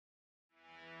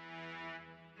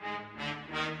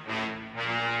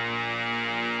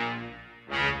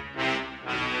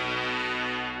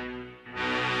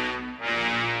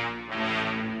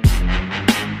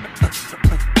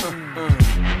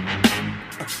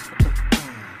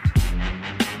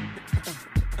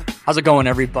How's it going,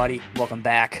 everybody? Welcome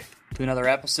back to another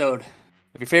episode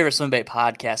of your favorite swimbait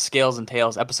podcast, Scales and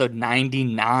Tails, episode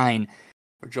 99.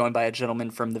 We're joined by a gentleman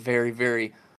from the very,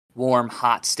 very warm,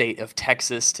 hot state of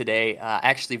Texas today.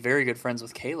 Actually, very good friends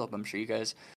with Caleb. I'm sure you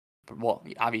guys, well,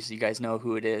 obviously you guys know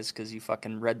who it is because you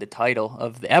fucking read the title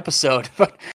of the episode.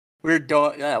 But we are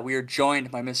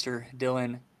joined by Mr.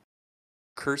 Dylan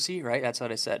Curci, right? That's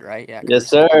what I said, right? Yeah,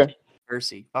 Yes, Curci. sir.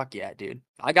 Curci. Fuck yeah, dude.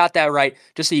 I got that right.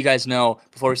 Just so you guys know,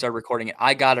 before we start recording it,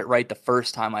 I got it right the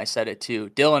first time I said it too.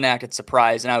 Dylan acted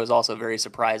surprised, and I was also very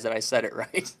surprised that I said it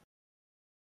right.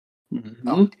 Mm-hmm.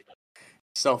 Oh, dude.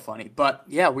 So funny. But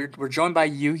yeah, we're joined by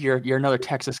you. You're another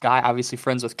Texas guy, obviously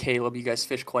friends with Caleb. You guys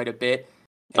fish quite a bit.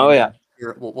 And, Oh, yeah.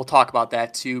 We'll talk about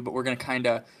that too, but we're gonna kind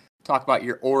of talk about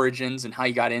your origins and how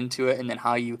you got into it, and then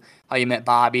how you met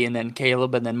Bobby, and then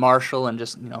Caleb, and then Marshall, and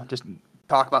just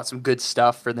talk about some good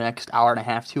stuff for the next hour and a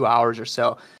half, 2 hours or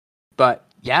so. But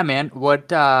yeah, man, well,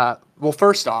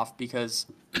 first off, because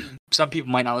some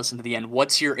people might not listen to the end,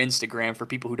 what's your Instagram for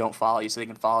people who don't follow you so they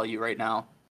can follow you right now?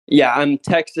 Yeah, I'm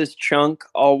Texas Chunk,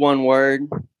 all one word.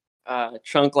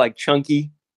 Chunk like chunky.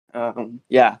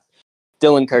 Yeah,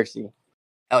 Dylan Curci.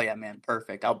 Oh yeah, man,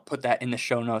 perfect. I'll put that in the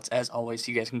show notes as always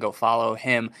so you guys can go follow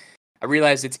him. I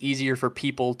realize it's easier for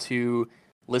people to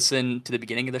listen to the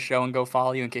beginning of the show and go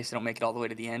follow you in case they don't make it all the way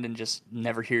to the end and just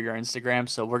never hear your Instagram.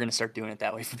 So we're going to start doing it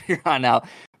that way from here on out.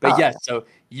 But yes, so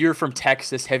you're from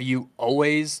Texas. Have you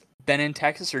always been in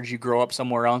Texas, or did you grow up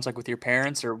somewhere else, like with your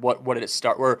parents, or what did it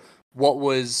start? Or what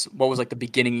was like the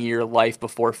beginning of your life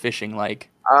before fishing like?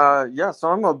 Yeah, so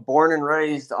I'm a born and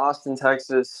raised Austin,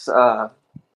 Texas.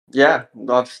 Yeah,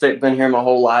 been here my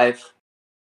whole life.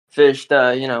 Fished,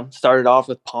 started off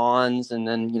with ponds and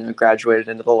then, graduated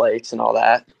into the lakes and all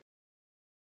that.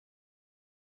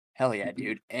 Hell yeah,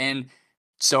 dude. And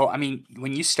so, I mean,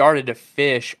 when you started to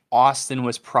fish, Austin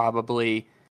was probably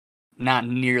not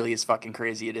nearly as fucking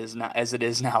crazy as it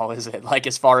is now, is it? Like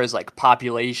as far as like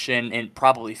population and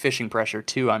probably fishing pressure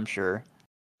too, I'm sure.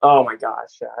 Oh my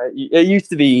gosh, yeah. It used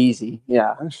to be easy.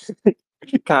 Yeah,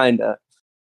 kind of.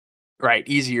 Right,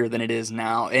 easier than it is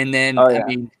now. And then Oh, yeah.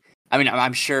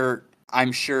 I'm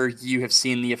sure you have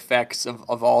seen the effects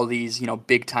of all these,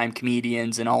 big time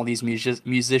comedians and all these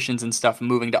musicians and stuff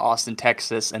moving to Austin,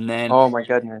 Texas, and then Oh my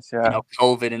goodness, yeah.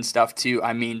 COVID and stuff too.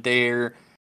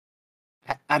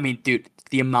 Dude,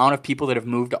 the amount of people that have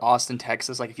moved to Austin,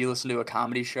 Texas, like if you listen to a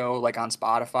comedy show like on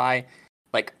Spotify,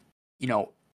 like,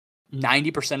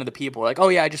 90% of the people are like, oh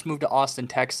yeah, I just moved to Austin,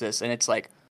 Texas. And it's like,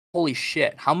 holy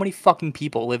shit, how many fucking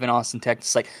people live in Austin,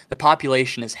 Texas? Like the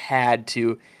population has had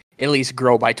to at least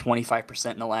grow by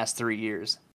 25% in the last 3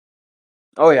 years.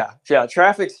 Oh yeah, yeah.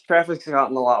 Traffic's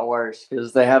gotten a lot worse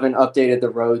because they haven't updated the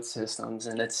road systems,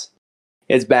 and it's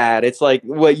bad. It's like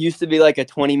what used to be like a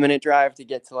 20-minute drive to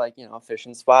get to a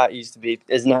fishing spot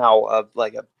is now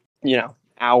like a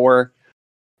hour,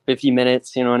 50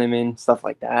 minutes. You know what I mean? Stuff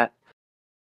like that.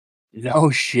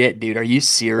 No shit, dude. Are you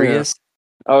serious?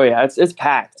 Yeah. Oh yeah, it's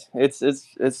packed.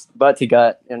 It's butt to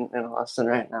gut in Austin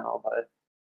right now, but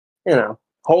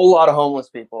whole lot of homeless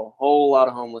people. Whole lot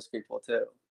of homeless people too.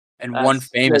 And one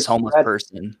famous homeless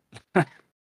person.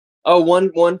 Oh,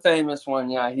 one famous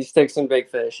one. Yeah, he sticks some big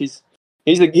fish. He's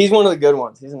one of the good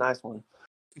ones. He's a nice one.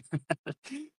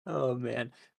 Oh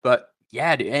man. But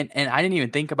yeah, dude, and I didn't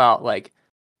even think about like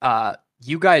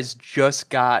you guys just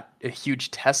got a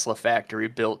huge Tesla factory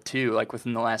built too, like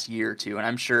within the last year or two, and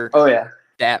I'm sure Oh yeah.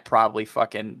 that probably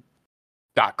fucking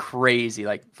got crazy,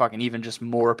 like fucking even just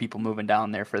more people moving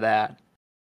down there for that.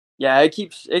 Yeah, it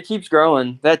keeps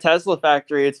growing. That Tesla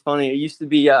factory, it's funny. It used to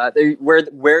be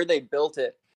where they built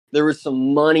it. There was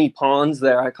some money ponds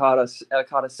there. I caught a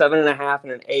 7.5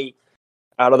 and an 8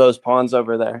 out of those ponds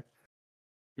over there.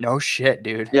 No shit,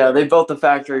 dude. Yeah, they built the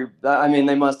factory. I mean,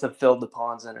 they must have filled the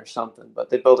ponds in or something,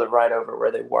 but they built it right over where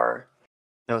they were.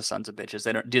 Those sons of bitches.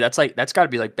 They don't, dude. That's got to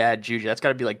be like bad juju. That's got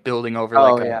to be like building over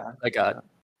a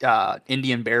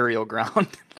Indian burial ground.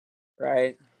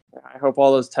 Right. I hope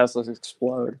all those Teslas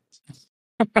explode.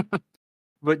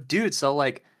 But dude, so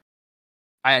like,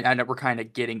 I know we're kind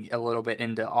of getting a little bit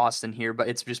into Austin here, but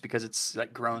it's just because it's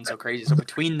like grown so crazy. So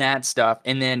between that stuff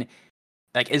and then,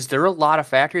 like, is there a lot of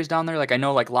factories down there? Like, I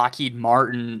know like Lockheed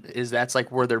Martin that's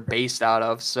like where they're based out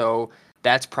of. So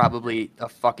that's probably a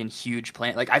fucking huge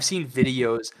plant. Like, I've seen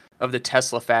videos of the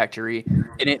Tesla factory,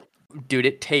 and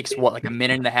it takes what, like a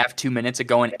minute and a half, 2 minutes of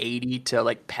going 80 to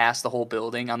like pass the whole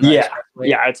building on the expressway?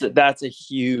 Yeah, that's a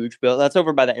huge build. That's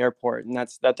over by the airport, and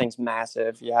that thing's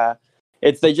massive. Yeah,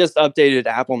 they just updated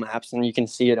Apple Maps, and you can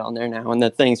see it on there now. And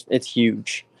it's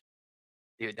huge.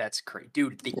 Dude, that's crazy.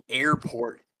 Dude, the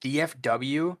airport,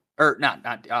 DFW, or not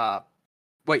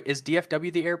Wait, is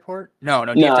DFW the airport? No,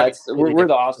 No, DFW is it's totally we're the different.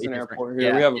 Totally Austin different. airport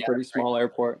here. We Yeah, have a yeah, pretty that's right. small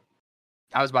airport.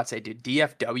 I was about to say, dude,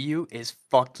 DFW is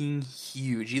fucking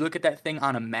huge. You look at that thing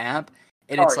on a map,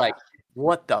 and Oh it's yeah. like,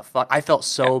 what the fuck? I felt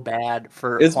so bad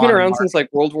for It's been Juan around Mark. since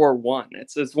like World War One.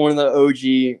 It's one of the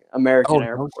OG Oh, American no shit.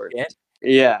 airports.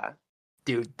 Yeah.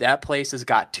 Dude, that place has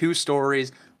got 2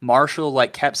 stories. Marshall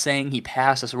like kept saying he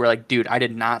passed us. We're like, dude, I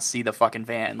did not see the fucking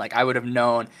van. Like I would have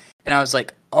known. And I was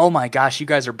like, oh my gosh, you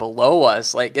guys are below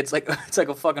us. Like it's like it's like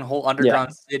a fucking whole Yeah.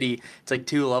 underground city. It's like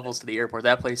 2 levels to the airport.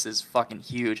 That place is fucking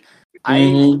huge. I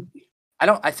hmm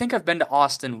I think I've been to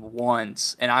Austin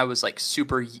once and I was like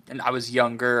and I was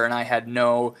younger and I had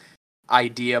no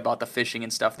idea about the fishing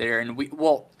and stuff there. And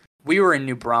we were in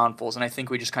New Braunfels, and I think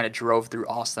we just kind of drove through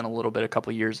Austin a little bit a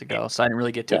couple years ago, so I didn't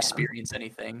really get to Yeah. experience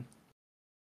anything.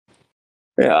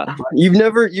 Yeah. You've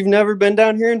never been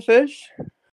down here and fish?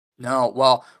 No,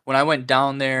 well, when I went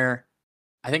down there,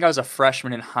 I think I was a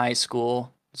freshman in high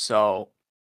school. So,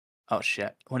 oh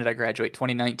shit, when did I graduate?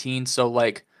 2019. So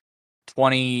like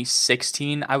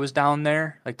 2016, I was down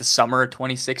there, like the summer of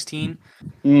 2016.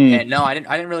 Mm. And no, I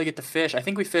didn't really get to fish. I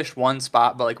think we fished one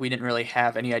spot, but like we didn't really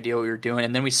have any idea what we were doing.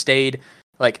 And then we stayed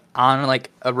like on like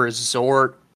a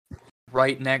resort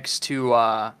right next to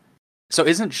so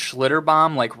isn't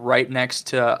Schlitterbahn like right next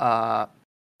to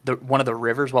the one of the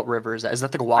rivers? What river is that? Is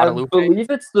that the I Guadalupe? believe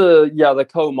it's the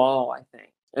Comal, I think.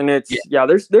 And Yeah.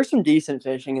 it's there's some decent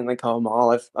fishing in the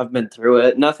Comal. I've been through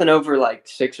it. Nothing over like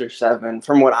 6 or 7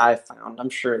 from what I've found. I'm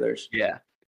sure there's Yeah.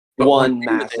 But when one we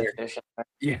were massive there, fish.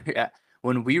 yeah, yeah.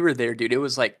 When we were there, dude, it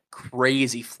was like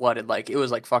crazy flooded. Like it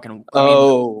was like fucking I mean,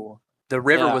 Oh, the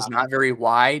river yeah. was not very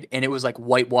wide and it was like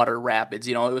whitewater rapids.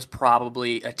 You know, it was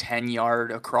probably a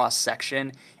 10-yard across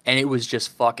section and it was just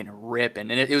fucking ripping.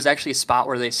 And it was actually a spot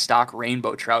where they stock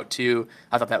rainbow trout too.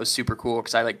 I thought that was super cool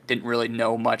because I like didn't really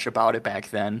know much about it back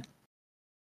then.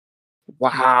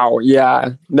 Wow, yeah.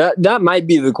 That might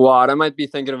be the Guad. I might be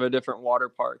thinking of a different water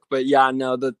park. But yeah,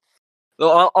 no,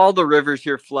 all the rivers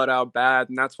here flood out bad,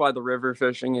 and that's why the river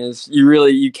fishing is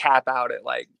you cap out at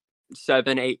like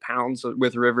 7-8 pounds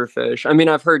with river fish. I mean,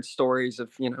 I've heard stories of,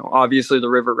 obviously the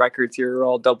river records here are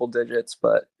all double digits,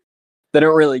 but they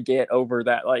don't really get over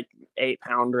that like 8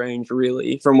 pound range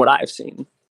really from what I've seen.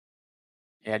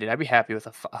 Yeah, dude, I'd be happy with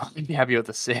I'd be happy with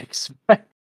a 6.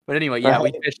 But anyway, yeah,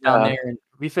 Right. Yeah.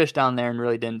 we fished down there and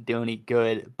really didn't do any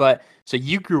good. But so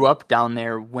you grew up down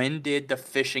there. When did the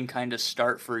fishing kind of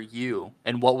start for you?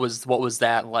 And what was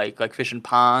that like? Like fishing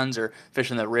ponds or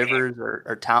fishing the rivers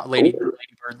or town Lady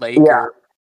Bird Lake Yeah.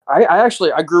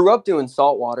 or I grew up doing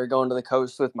saltwater, going to the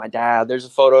coast with my dad. There's a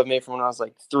photo of me from when I was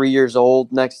like 3 years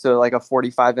old next to like a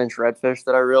 45-inch redfish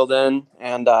that I reeled in.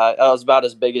 And I was about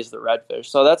as big as the redfish.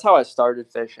 So that's how I started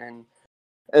fishing.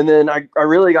 And then I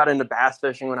really got into bass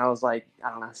fishing when I was like, I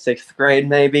don't know, 6th grade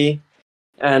maybe.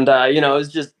 And it was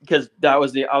just because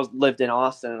lived in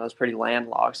Austin and I was pretty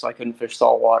landlocked, so I couldn't fish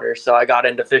saltwater. So I got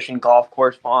into fishing golf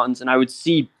course ponds, and I would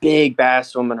see big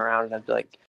bass swimming around, and I'd be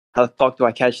like, "How the fuck do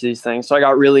I catch these things?" So I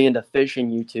got really into fishing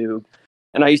YouTube,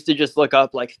 and I used to just look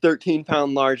up like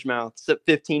 13-pound largemouth,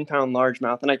 15-pound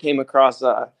largemouth, and I came across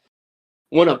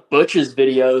one of Butch's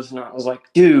videos, and I was like,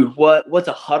 "Dude, what's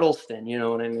a Huddleston?" You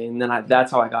know what I mean? And then that's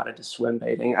how I got into swim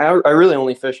baiting. I really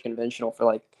only fished conventional for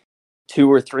like 2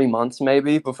 or 3 months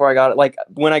maybe before I got it. Like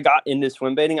when I got into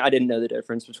swim baiting, I didn't know the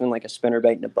difference between like a spinner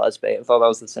bait and a buzz bait. I thought that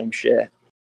was the same shit.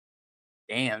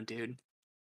 damn, dude.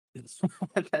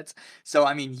 That's so.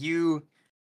 I mean, you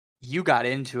got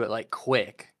into it like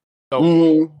quick.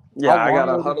 So Yeah, how I long got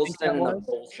a ago do you think that Huddleston and a was?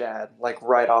 bull shad like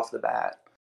right off the bat.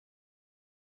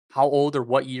 How old or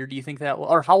what year do you think that was?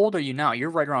 Or how old are you now? You're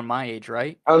right around my age,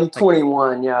 right? I'm Like,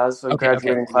 21. Yeah, I was a okay,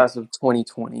 graduating so yeah, class of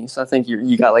 2020. So I think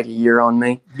you got like a year on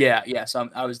me. yeah. So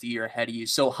I was the year ahead of you.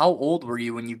 So how old were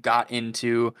you when you got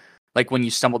into, like, when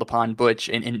you stumbled upon Butch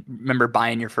and remember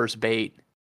buying your first bait?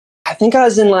 I think I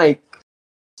was in like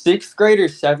 6th grade or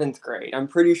 7th grade. I'm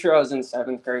pretty sure I was in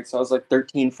 7th grade. So I was like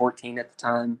 13, 14 at the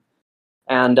time.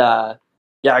 And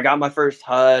yeah, I got my first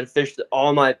HUD, fished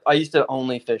I used to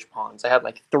only fish ponds. I had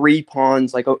like 3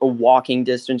 ponds, like a walking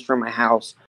distance from my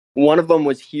house. One of them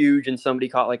was huge and somebody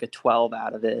caught like a 12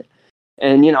 out of it.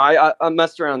 And, I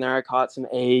messed around there. I caught some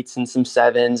 8s and some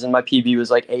 7s, and my PB was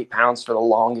like 8 pounds for the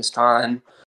longest time.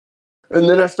 And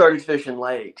then I started fishing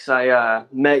lakes. I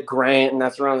met Grant, and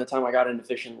that's around the time I got into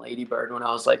fishing ladybird when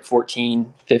I was like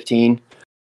 14, 15.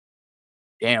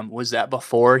 Damn, was that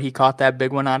before he caught that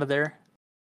big one out of there?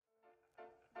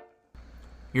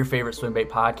 Your favorite swim bait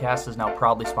podcast is now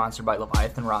proudly sponsored by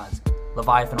Leviathan Rods.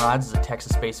 Leviathan Rods is a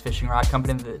Texas-based fishing rod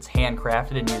company that's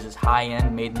handcrafted and uses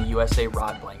high-end, made-in-the-USA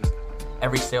rod blanks.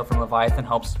 Every sale from Leviathan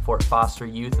helps support foster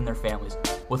youth and their families.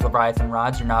 With Leviathan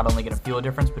rods, you're not only going to feel a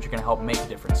difference, but you're going to help make a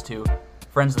difference too.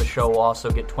 Friends of the show will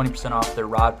also get 20% off their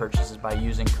rod purchases by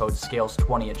using code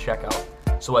SCALES20 at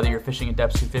checkout. So whether you're fishing a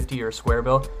depth 250 or a square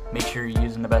bill, make sure you're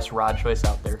using the best rod choice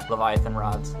out there, Leviathan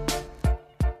rods.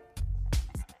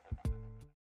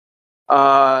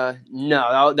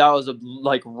 No, that was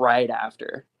like right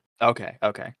after. Okay.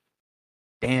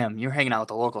 Damn, you're hanging out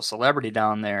with a local celebrity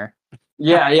down there.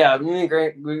 Yeah. Me and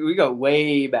Grant, we go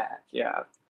way back. Yeah.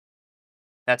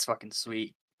 That's fucking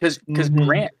sweet. Because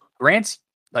Mm-hmm. Grant's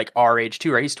like our age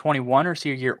too, right? He's 21, or is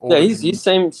he a year Yeah, older than he's you?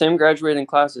 same graduating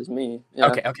class as me. Yeah.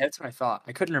 Okay, that's what I thought.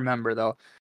 I couldn't remember though.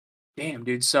 Damn,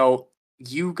 dude. So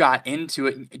you got into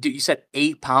it. Dude, you said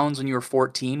 8 pounds when you were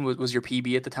 14 was your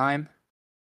PB at the time?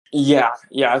 Yeah.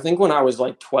 I think when I was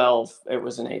like 12, it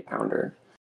was an 8-pounder.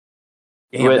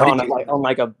 Damn, what did On you?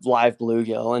 like a live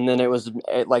bluegill, and then it was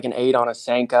like an 8 on a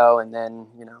Senko, and then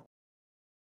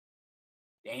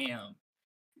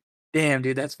Damn,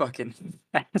 dude. That's fucking.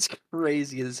 That's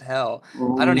crazy as hell.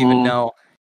 I don't even Mhm. know.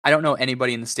 I don't know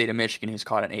anybody in the state of Michigan who's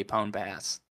caught an 8-pound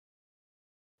bass.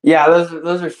 Yeah,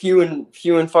 those are few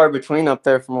and far between up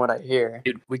there from what I hear.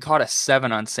 Dude, we caught a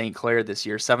 7 on St. Clair this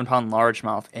year, 7-pound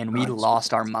largemouth, and we Oh,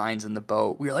 lost our Jesus. minds in the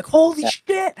boat. We were like, "Holy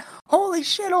shit! Holy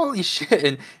shit! Holy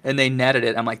shit!" And they netted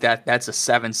it. I'm like, that's a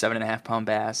 7.5 pound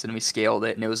bass, and we scaled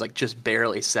it, and it was like just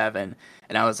barely 7.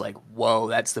 And I was like, "Whoa,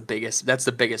 that's the biggest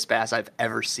bass I've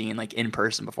ever seen like in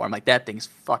person before." I'm like, that thing's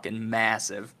fucking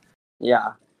massive.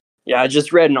 Yeah. Yeah, I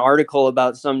just read an article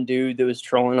about some dude that was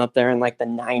trolling up there in like the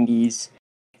 90s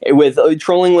with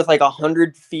trolling with like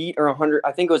 100 feet or 100,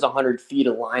 I think it was 100 feet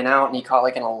of line out, and he caught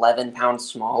like an 11-pound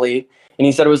smallie. And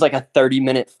he said it was like a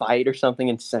 30-minute fight or something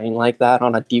insane like that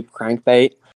on a deep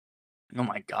crankbait. Oh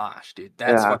my gosh, dude,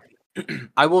 that's Yeah. fucking.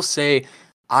 I will say,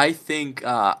 I think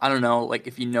I don't know, like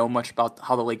if you know much about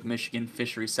how the Lake Michigan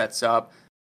fishery sets up,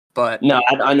 but No,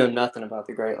 I know nothing about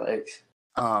the Great Lakes.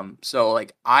 so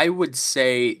like I would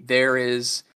say there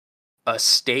is a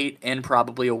state and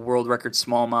probably a world record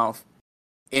smallmouth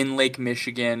in Lake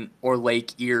Michigan or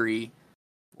Lake Erie,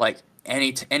 like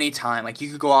any time. Like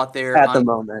you could go out there At the on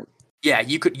moment. yeah,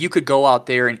 you could go out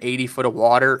there in 80 foot of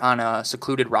water on a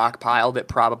secluded rock pile that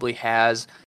probably has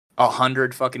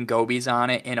 100 fucking gobies on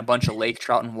it and a bunch of lake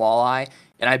trout and walleye,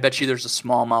 and I bet you there's a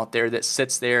smallmouth there that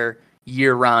sits there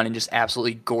year round and just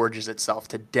absolutely gorges itself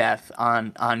to death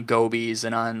on gobies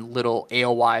and on little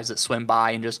alewives that swim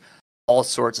by and just all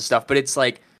sorts of stuff. But it's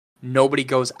like nobody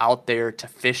goes out there to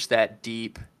fish that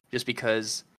deep just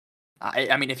because.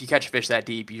 I mean, if you catch a fish that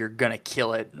deep, you're gonna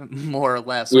kill it more or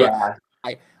less. But Yeah.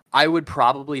 I I would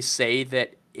probably say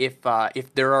that if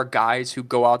there are guys who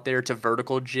go out there to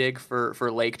vertical jig for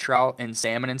lake trout and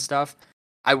salmon and stuff,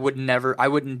 I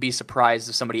wouldn't be surprised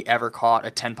if somebody ever caught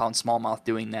a 10-pound smallmouth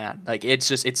doing that. Like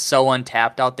it's so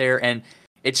untapped out there, and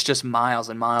it's just miles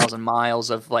and miles and miles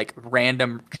of like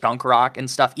random chunk rock and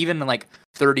stuff, even in like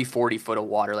 30, 40 foot of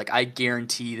water. Like I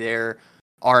guarantee there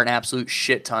are an absolute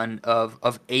shit ton of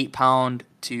 8-pound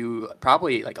to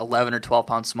probably like 11 or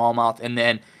 12-pound smallmouth, and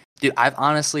then dude, I've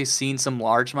honestly seen some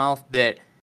largemouth that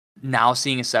now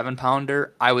seeing a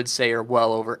 7-pounder, I would say are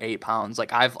well over 8 pounds.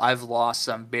 Like I've lost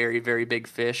some very, very big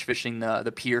fish fishing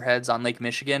the pier heads on Lake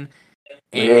Michigan,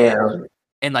 and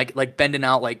Yeah. like bending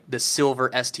out like the silver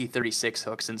ST36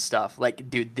 hooks and stuff. Like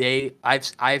dude,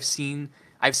 I've seen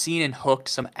and hooked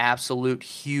some absolute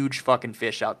huge fucking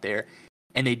fish out there,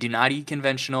 and they do not eat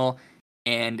conventional,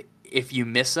 and if you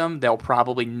miss them, they'll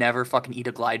probably never fucking eat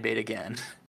a glide bait again.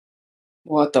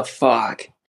 What the fuck?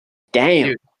 Damn.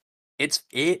 Dude,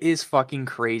 it is fucking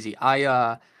crazy.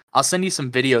 I'll send you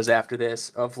some videos after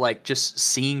this of like just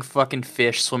seeing fucking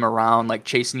fish swim around, like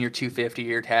chasing your 250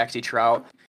 or your taxi trout,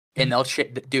 and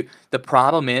dude. The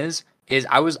problem is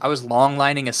I was long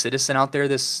lining a citizen out there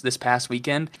this past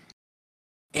weekend,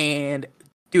 and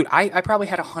dude, I probably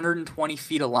had 120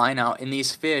 feet of line out, and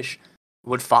these fish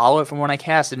would follow it from when I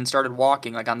casted and started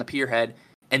walking like on the pier head,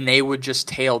 and they would just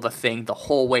tail the thing the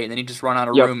whole way, and then you just run out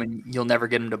of Yep. room and you'll never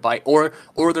get them to bite, or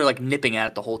they're like nipping at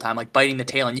it the whole time, like biting the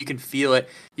tail, and you can feel it.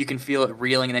 You can feel it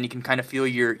reeling, and then you can kind of feel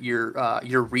your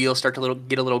reel start to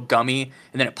get a little gummy,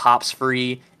 and then it pops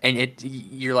free, and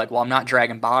you're like, well, I'm not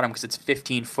dragging bottom because it's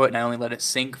 15 foot, and I only let it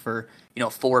sink for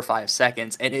 4 or 5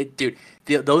 seconds, and dude,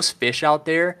 those fish out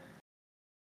there,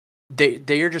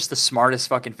 they are just the smartest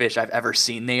fucking fish I've ever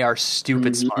seen. They are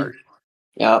stupid Hmm. smart.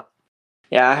 Yep.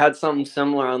 Yeah, I had something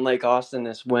similar on Lake Austin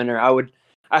this winter.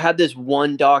 I had this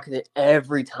one dock that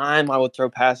every time I would throw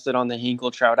past it on the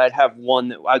Hinkle trout, I'd have one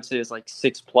that I'd say is like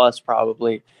 6 plus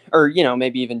probably, or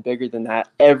maybe even bigger than that.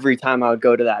 Every time I would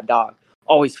go to that dock,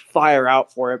 always fire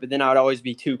out for it, but then I would always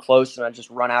be too close and I'd just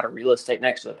run out of real estate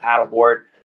next to the paddleboard.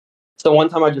 So one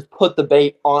time I just put the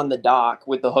bait on the dock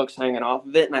with the hooks hanging off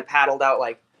of it, and I paddled out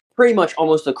like pretty much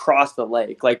almost across the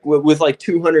lake, like with like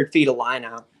 200 feet of line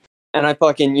out. And I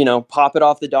fucking, pop it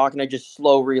off the dock and I just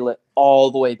slow reel it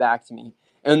all the way back to me.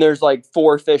 And there's like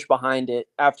four fish behind it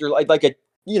after like a,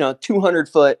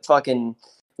 200-foot fucking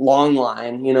long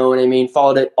line, you know what I mean?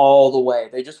 Followed it all the way.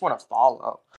 They just want to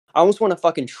follow. I almost want to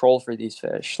fucking troll for these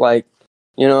fish. Like,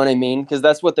 you know what I mean? Because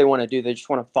that's what they want to do. They just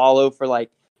want to follow for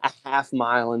like a half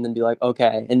mile and then be like,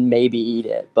 okay, and maybe eat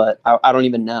it. But I don't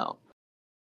even know.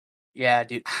 Yeah,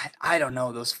 dude. I don't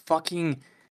know. Those fucking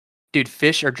dude,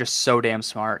 fish are just so damn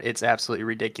smart. It's absolutely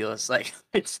ridiculous. Like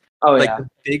it's Oh, like yeah. the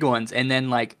big ones, and then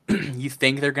like you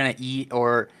think they're gonna eat,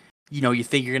 or you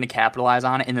think you're gonna capitalize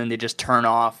on it, and then they just turn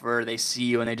off, or they see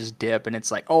you and they just dip, and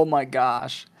it's like, oh my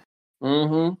gosh.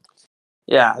 Mm-hmm.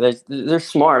 Yeah, they're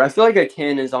smart. I feel like a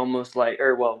kin is almost like,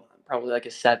 or well, probably like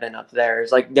a seven up there.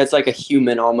 It's like that's like a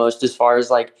human almost as far as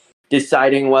like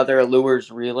deciding whether a lure is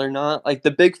real or not. Like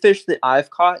the big fish that I've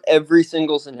caught, every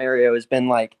single scenario has been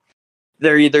like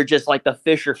they're either just like the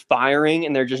fish are firing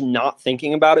and they're just not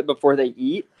thinking about it before they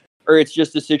eat, or it's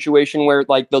just a situation where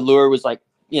like the lure was like,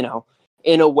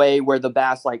 in a way where the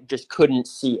bass like just couldn't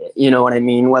see it. You know what I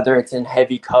mean? Whether it's in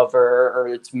heavy cover or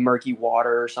it's murky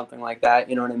water or something like that.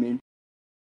 You know what I mean?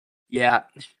 Yeah,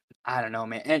 I don't know,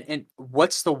 man. And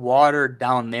what's the water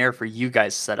down there for you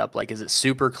guys set up? Like, is it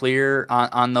super clear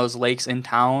on those lakes in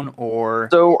town, or?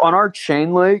 So on our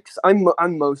chain lakes, I'm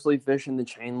mostly fishing the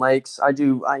chain lakes. I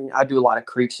do a lot of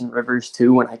creeks and rivers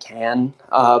too when I can.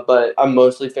 But I'm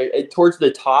mostly towards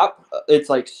the top. It's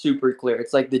like super clear.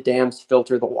 It's like the dams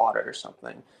filter the water or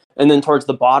something. And then towards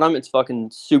the bottom, it's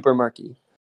fucking super murky.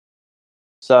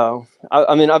 So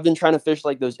I mean, I've been trying to fish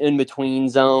like those in between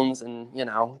zones, and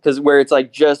because where it's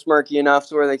like just murky enough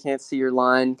to where they can't see your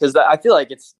line. Because I feel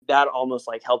like it's that almost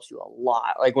like helps you a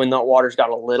lot. Like when the water's got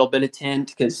a little bit of tint,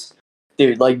 because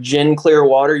dude, like gin clear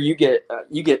water, you get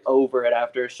over it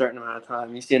after a certain amount of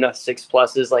time. You see enough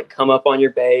 6+s like come up on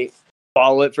your bait,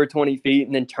 follow it for 20 feet,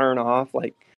 and then turn off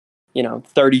like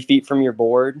 30 feet from your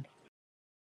board.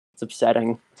 It's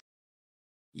upsetting.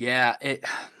 Yeah,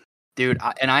 dude,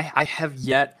 I have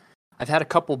yet. I've had a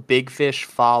couple big fish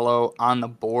follow on the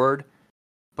board,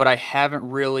 but I haven't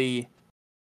really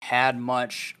had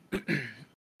much.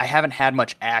 I haven't had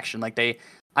much action. Like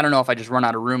I don't know if I just run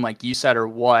out of room, like you said, or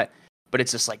what. But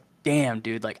it's just like, damn,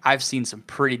 dude. Like I've seen some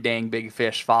pretty dang big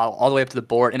fish follow all the way up to the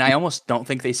board, and I almost don't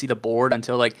think they see the board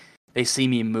until like they see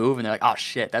me move, and they're like, oh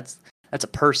shit, that's a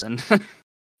person.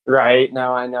 Right.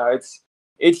 No, I know.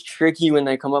 It's tricky when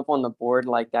they come up on the board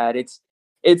like that.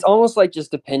 It's almost like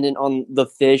just dependent on the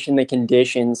fish and the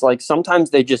conditions. Like sometimes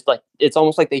they just like it's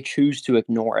almost like they choose to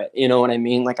ignore it. You know what I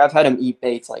mean? Like I've had them eat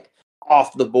baits like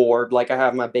off the board. Like I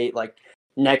have my bait like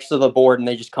next to the board and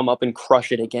they just come up and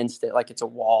crush it against it like it's a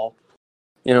wall.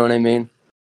 You know what I mean?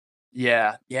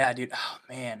 Yeah, yeah, dude. Oh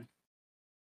man,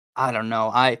 I don't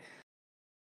know.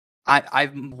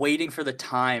 I'm waiting for the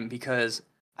time because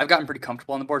I've gotten pretty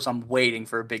comfortable on the board, so I'm waiting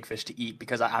for a big fish to eat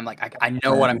because I'm like I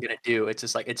know what I'm gonna do. It's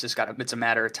just like it's a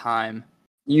matter of time.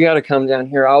 You got to come down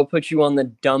here. I'll put you on the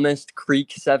dumbest creek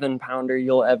 7-pounder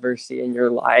you'll ever see in your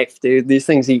life, dude. These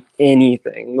things eat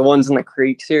anything. The ones in the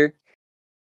creeks here.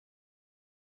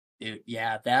 Dude,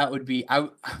 yeah, that would be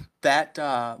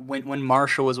that when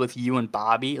Marshall was with you and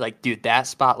Bobby, like dude, that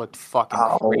spot looked fucking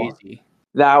Oh, crazy.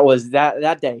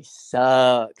 that day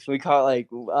sucks. We caught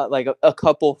like a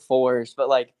couple fours, but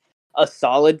like a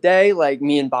solid day, like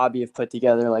me and Bobby have put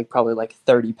together like probably like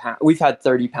 30 pound. We've had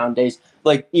 30-pound days.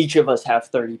 Like each of us have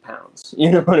 30 pounds. You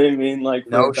know what I mean? Like for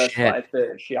No the best shit. five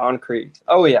fish, yeah, on creeks.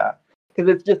 Oh yeah, because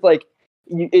it's just like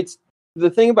it's the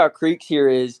thing about creeks here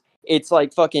is it's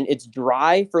like fucking it's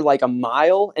dry for like a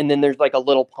mile and then there's like a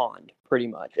little pond pretty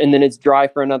much and then it's dry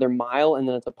for another mile and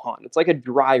then it's a pond. It's like a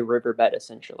dry riverbed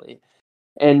essentially,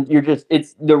 and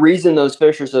it's the reason those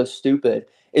fish are so stupid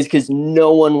is because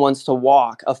no one wants to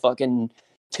walk a fucking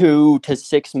 2 to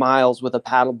 6 miles with a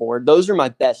paddleboard. Those are my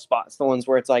best spots, the ones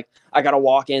where it's like I gotta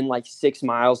walk in like 6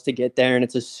 miles to get there and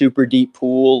it's a super deep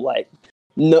pool. Like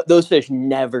no, those fish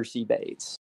never see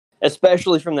baits,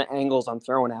 especially from the angles I'm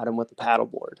throwing at them with the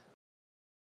paddleboard.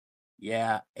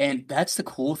 Yeah, and that's the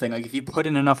cool thing. Like if you put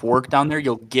in enough work down there,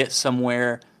 you'll get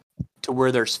somewhere to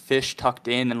where there's fish tucked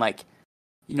in, and like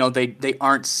they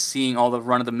aren't seeing all the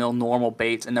run of the mill normal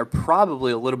baits, and they're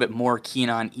probably a little bit more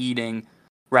keen on eating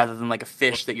rather than like a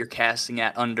fish that you're casting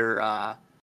at under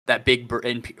that big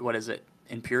what is it,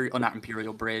 Imperial, not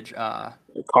Imperial Bridge,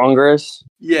 Congress.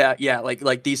 yeah,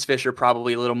 like these fish are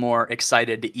probably a little more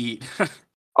excited to eat.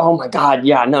 Oh my god,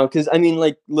 yeah, no, because I mean,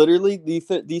 like literally,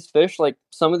 these fish, like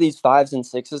some of these fives and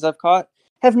sixes I've caught,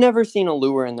 have never seen a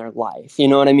lure in their life. You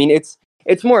know what I mean? It's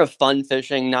more of fun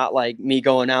fishing, not like me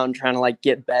going out and trying to like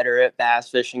get better at bass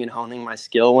fishing and honing my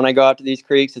skill when I go out to these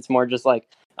creeks. It's more just like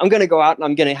I'm gonna go out and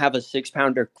I'm gonna have a 6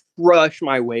 pounder crush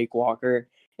my wake walker,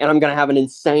 and I'm gonna have an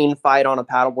insane fight on a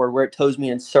paddleboard where it tows me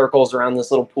in circles around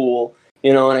this little pool.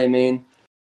 You know what I mean?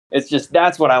 It's just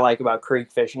that's what I like about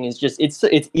creek fishing. Is just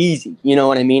it's easy. You know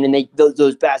what I mean? And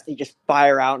those bass, they just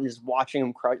fire out, and just watching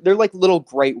them crush. They're like little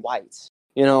great whites.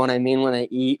 You know what I mean? When they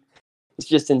eat, it's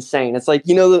just insane. It's like,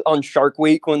 on Shark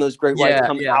Week when those great whites Yeah,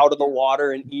 come yeah. out of the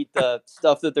water and eat the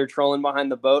stuff that they're trolling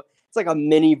behind the boat. It's like a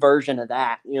mini version of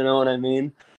that. You know what I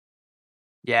mean?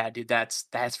 Yeah, dude, that's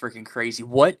freaking crazy.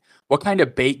 What kind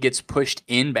of bait gets pushed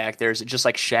in back there? Is it just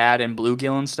like shad and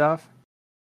bluegill and stuff?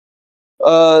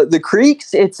 The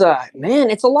creeks, it's a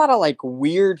lot of like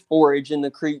weird forage in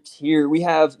the creeks here. We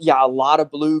have, a lot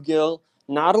of bluegill,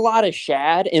 not a lot of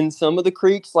shad in some of the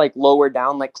creeks, like lower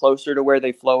down, like closer to where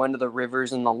they flow into the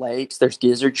rivers and the lakes. There's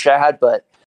gizzard shad, but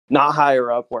not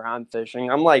higher up where I'm fishing.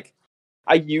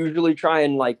 I usually try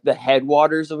and like the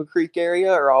headwaters of a creek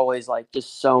area are always like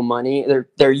just so money.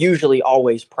 They're usually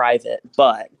always private,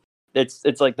 but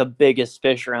it's like the biggest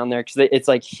fish around there because it's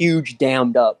like huge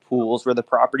dammed up pools where the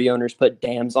property owners put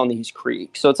dams on these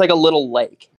creeks. So it's like a little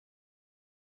lake.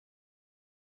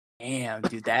 Damn,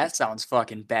 dude, that sounds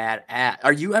fucking bad.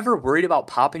 Are you ever worried about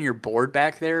popping your board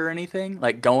back there or anything?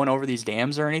 Like going over these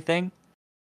dams or anything?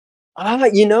 I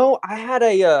had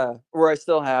where I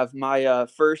still have my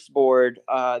first board.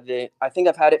 I think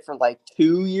I've had it for like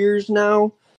 2 years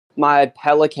now. My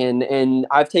Pelican, and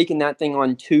I've taken that thing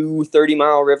on two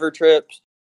 30-mile river trips,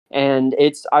 and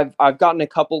I've gotten a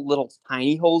couple little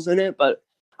tiny holes in it, but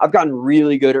I've gotten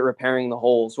really good at repairing the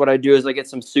holes. What I do is I get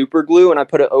some super glue and I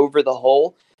put it over the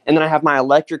hole, and then I have my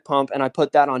electric pump and I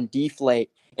put that on deflate,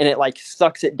 and it like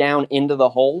sucks it down into the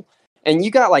hole, and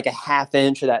you got like a half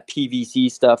inch of that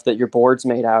PVC stuff that your board's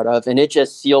made out of, and it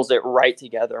just seals it right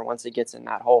together once it gets in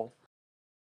that hole.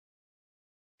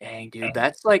 Dang, dude,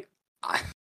 that's like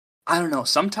I don't know.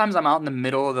 Sometimes I'm out in the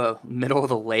middle of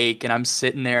the lake and I'm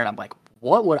sitting there and I'm like,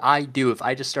 what would I do if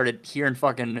I just started hearing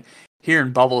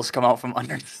bubbles come out from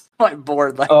under my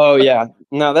board? Like, Oh yeah,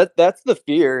 no, that's the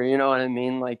fear. You know what I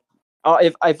mean? Like,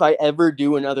 if I ever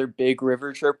do another big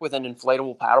river trip with an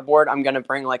inflatable paddleboard, I'm gonna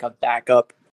bring like a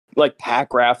backup, like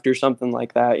pack raft or something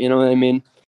like that. You know what I mean?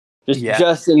 yeah.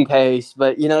 Just in case.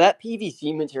 But that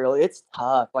PVC material, it's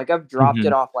tough. Like I've dropped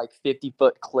it Mhm. off like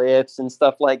 50-foot cliffs and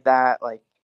stuff like that. Like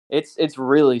it's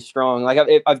really strong. Like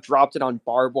I've dropped it on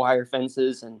barbed wire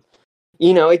fences, and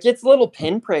it gets little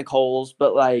pinprick holes,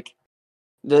 but like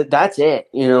that's it.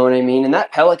 You know what I mean? And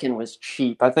that Pelican was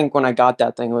cheap. I think when I got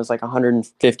that thing, it was like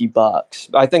 $150.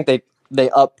 I think they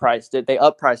uppriced it. They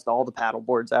uppriced all the paddle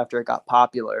boards after it got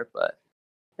popular. But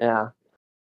yeah.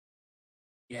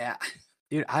 Yeah.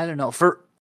 Dude, I don't know.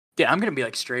 Dude, I'm gonna be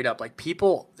like straight up. Like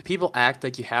people act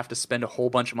like you have to spend a whole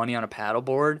bunch of money on a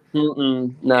paddleboard,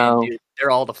 and No. dude, they're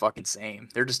all the fucking same.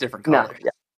 They're just different No. colors.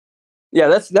 Yeah,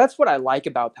 that's what I like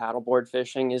about paddleboard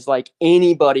fishing is like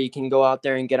anybody can go out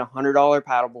there and get $100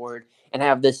 paddleboard and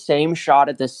have the same shot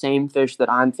at the same fish that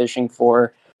I'm fishing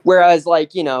for. Whereas,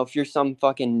 like, if you're some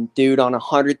fucking dude on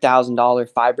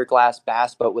 $100,000 fiberglass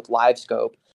bass boat with live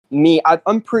scope,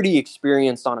 I'm pretty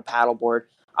experienced on a paddleboard.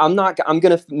 I'm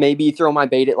gonna maybe throw my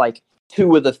bait at like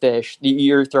two of the fish that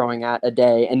you're throwing at a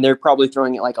day, and they're probably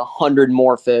throwing at like 100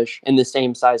 more fish in the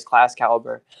same size class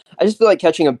caliber. I just feel like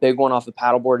catching a big one off the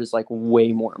paddleboard is like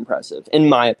way more impressive, in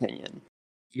my opinion.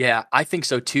 Yeah, I think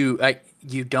so too. Like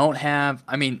you don't have.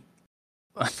 I mean,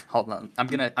 hold on. I'm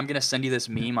gonna send you this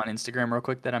meme on Instagram real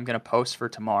quick that I'm gonna post for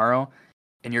tomorrow,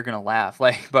 and you're gonna laugh.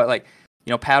 But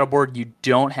paddleboard, you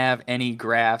don't have any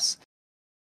graphs,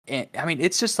 and I mean,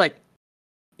 it's just like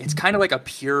it's kind of like a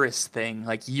purist thing.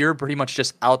 Like you're pretty much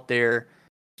just out there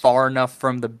far enough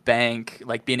from the bank,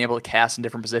 like being able to cast in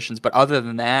different positions. But other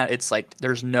than that, it's like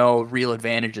there's no real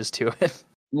advantages to it.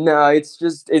 No, it's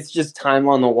just time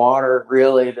on the water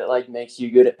really that like makes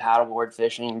you good at paddleboard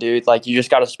fishing, dude. Like you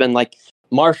just got to spend like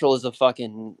Marshall is a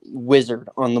fucking wizard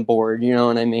on the board, you know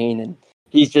what I mean? And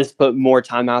he's just put more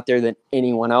time out there than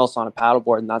anyone else on a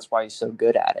paddleboard, and that's why he's so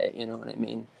good at it, you know what I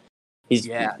mean? He's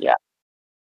Yeah. yeah.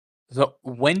 So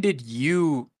when did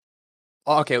you?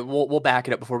 Oh, okay, we'll back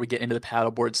it up before we get into the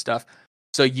paddleboard stuff.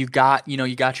 So you got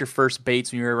your first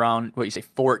baits when you were around what you say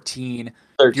 14. Do you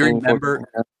 13, 14. remember?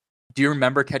 Do you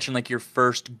remember catching like your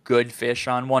first good fish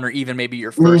on one, or even maybe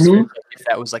your first fish, Mm-hmm. like, if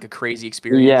that was like a crazy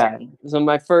experience? Yeah. So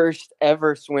my first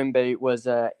ever swim bait was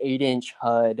a 8-inch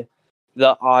Hud,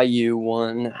 the IU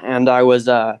one, and I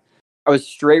I was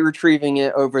straight retrieving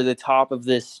it over the top of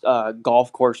this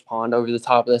golf course pond, over the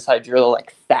top of this hydrilla,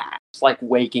 like fast, like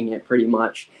waking it pretty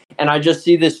much. And I just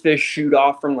see this fish shoot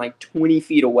off from like 20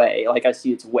 feet away, like I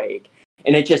see its wake.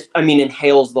 And it just, I mean,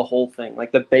 inhales the whole thing.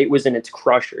 Like the bait was in its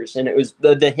crushers, and it was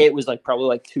the hit was like probably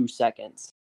like 2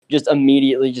 seconds. Just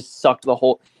immediately just sucked the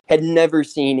whole. Had never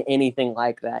seen anything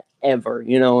like that ever.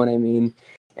 You know what I mean?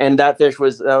 And that fish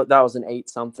was that was an 8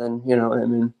 something. You know what I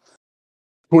mean?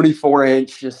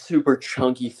 24-inch, just super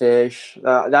chunky fish.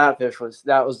 That fish was,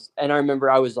 and I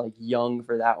remember I was like young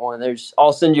for that one.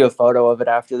 I'll send you a photo of it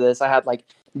after this. I had like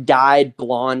dyed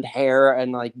blonde hair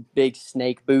and like big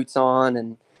snake boots on,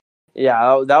 and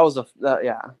yeah, that was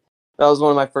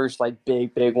one of my first like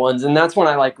big ones, and that's when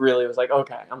I like really was like,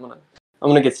 okay, I'm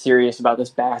gonna get serious about this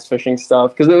bass fishing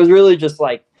stuff, because it was really just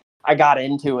like I got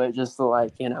into it just to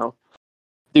like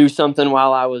do something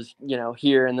while I was,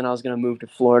 here, and then I was going to move to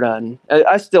Florida, and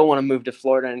I still want to move to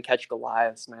Florida and catch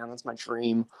Goliaths, man. That's my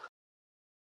dream.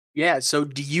 Yeah, so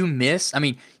do you miss? I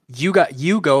mean, you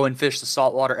go and fish the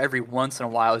saltwater every once in a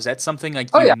while. Is that something like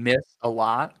Oh you yeah, miss a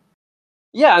lot?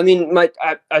 yeah. I mean,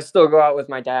 I still go out with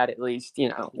my dad at least,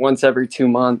 once every 2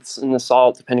 months in the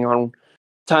salt, depending on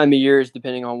time of years,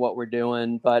 depending on what we're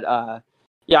doing. But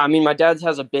yeah, I mean, my dad's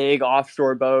has a big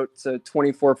offshore boat. It's a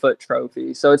 24-foot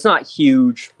trophy, so it's not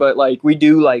huge, but like we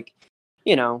do like,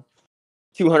 you know,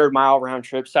 200-mile round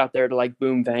trips out there to like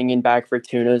boom banging back for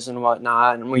tunas and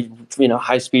whatnot. And we,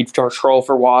 high speed troll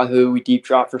for wahoo. We deep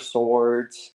drop for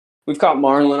swords. We've caught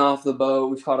marlin off the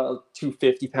boat. We've caught a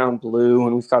 250-pound blue,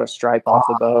 and we've caught a stripe off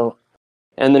the boat.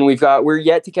 And then we're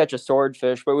yet to catch a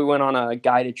swordfish, but we went on a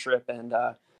guided trip and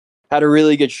had a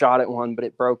really good shot at one, but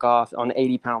it broke off on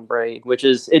 80-pound braid,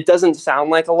 it doesn't sound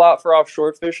like a lot for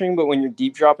offshore fishing, but when you're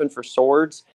deep dropping for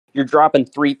swords, you're dropping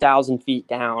 3,000 feet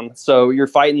down. So you're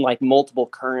fighting like multiple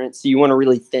currents. So you want a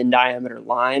really thin diameter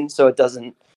line so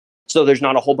there's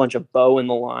not a whole bunch of bow in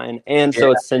the line. And Yeah.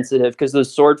 so it's sensitive because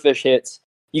those swordfish hits,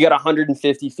 you got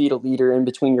 150 feet a leader in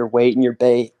between your weight and your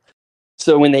bait.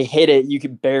 So when they hit it, you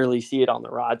can barely see it on the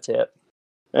rod tip.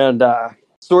 And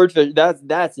swordfish,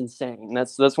 that's insane.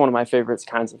 That's one of my favorite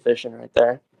kinds of fishing right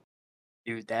there.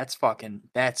 Dude, that's what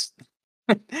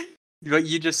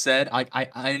you just said. I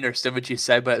understood what you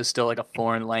said, but it was still like a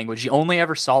foreign language. You only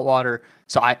ever saltwater.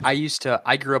 So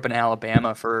I grew up in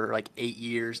Alabama for like 8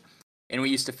 years, and we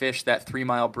used to fish that 3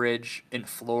 Mile bridge in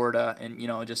Florida, and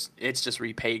it's just where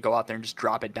you pay to go out there and just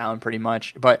drop it down pretty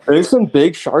much. But There's some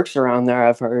big sharks around there,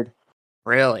 I've heard.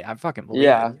 really, I fucking believe it.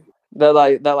 Yeah, that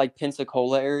like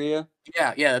Pensacola area.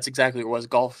 Yeah, that's exactly what it was.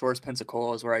 Gulf Shores,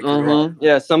 Pensacola is where I grew up. Mm-hmm.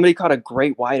 Yeah, somebody caught a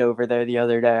great white over there the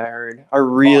other day. I heard. I Fuck,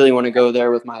 really want to go there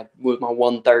with my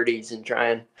 130s and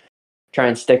try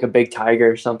and stick a big tiger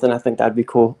or something. I think that'd be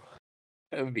cool.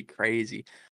 that would be crazy.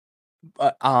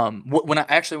 But when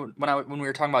we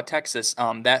were talking about Texas,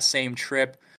 that same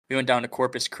trip we went down to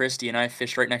Corpus Christi and I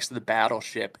fished right next to the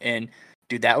battleship, and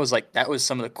dude, that was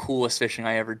some of the coolest fishing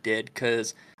I ever did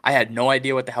because I had no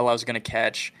idea what the hell I was gonna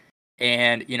catch,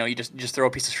 and you just throw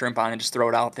a piece of shrimp on and just throw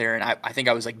it out there, and I think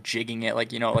I was like jigging it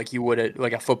like like you would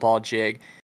like a football jig,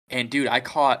 and dude, I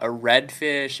caught a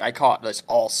redfish, I caught just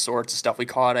all sorts of stuff. We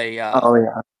caught a Oh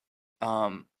yeah.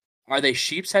 um, are they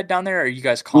sheep's head down there, or you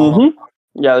guys call them? Mm-hmm.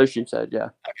 Yeah, there's sheep's head. Yeah.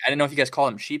 I didn't know if you guys call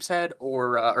him sheep's head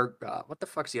or what the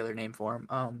fuck's the other name for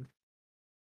him?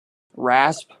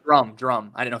 Rasp.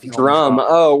 Drum. I didn't know if you called him Drum. drum.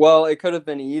 Oh well, it could have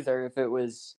been either if it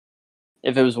was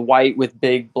white with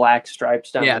big black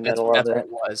stripes down Yeah, the middle of that's what it.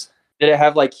 it was. Did it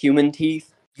have like human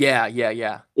teeth? Yeah.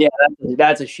 Yeah,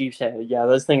 that's a sheep's head. Yeah,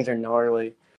 those things are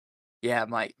gnarly. Yeah,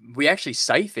 we actually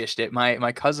sight fished it.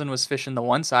 My cousin was fishing the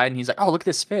one side and he's like, "Oh, look at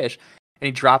this fish." And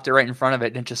he dropped it right in front of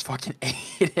it and it just fucking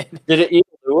ate it. Did it eat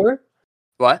a lure?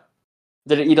 What?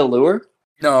 Did it eat a lure?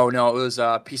 No, it was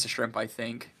a piece of shrimp, I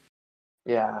think.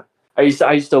 Yeah. I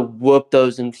used to whoop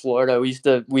those in Florida.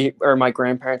 My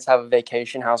grandparents have a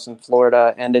vacation house in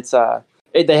Florida, and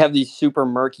they have these super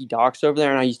murky docks over there,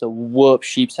 and I used to whoop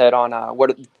sheep's head on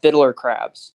fiddler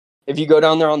crabs. If you go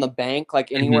down there on the bank, like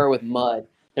Mhm. anywhere with mud,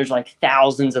 there's like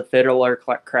thousands of fiddler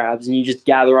crabs, and you just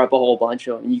gather up a whole bunch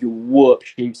of them, and you can whoop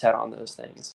sheep's head on those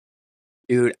things.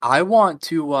 Dude, I want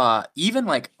to even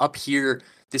like up here,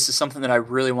 this is something that I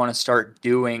really want to start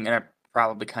doing, and I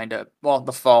probably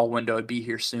the fall window would be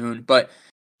here soon, but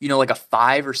like a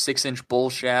 5 or 6 inch bull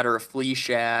shad or a flea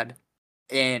shad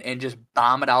and just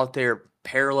bomb it out there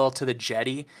parallel to the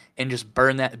jetty and just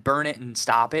burn it and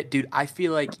stop it. Dude, I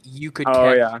feel like you could Oh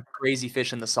catch yeah. crazy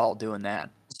fish in the salt doing that.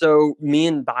 So me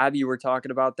and Bobby were talking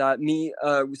about that. Me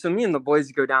and the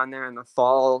boys go down there in the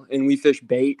fall, and we fish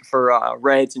bait for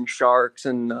reds and sharks,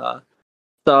 and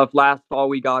stuff. Last fall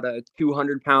we got a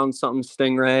 200-pound something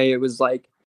stingray. It was like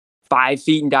 5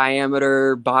 feet in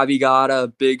diameter. Bobby got a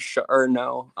big or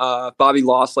no. Bobby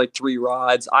lost like 3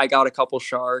 rods. I got a couple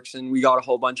sharks, and we got a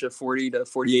whole bunch of 40 to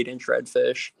 48 inch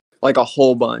redfish, like a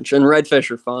whole bunch. And redfish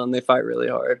are fun. They fight really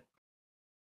hard.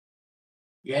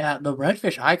 Yeah, the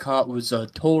redfish I caught was a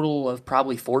total of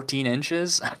probably 14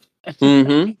 inches.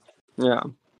 Mm-hmm. Yeah.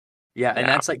 Yeah, and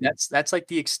Yeah. that's like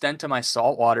the extent of my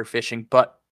saltwater fishing.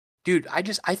 But dude, I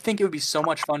think it would be so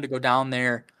much fun to go down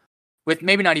there with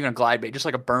maybe not even a glide bait, just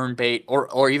like a burn bait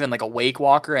or even like a wake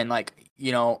walker and like,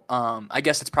 I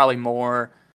guess it's probably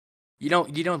more you know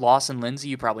Lawson Lindsay,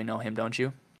 you probably know him, don't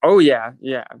you? Oh yeah.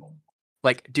 Yeah.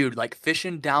 Like, dude, like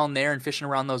fishing down there and fishing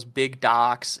around those big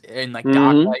docks and like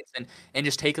dock Mm-hmm. lights and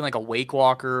just taking like a wake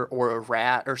walker or a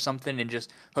rat or something and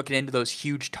just hooking into those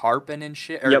huge tarpon and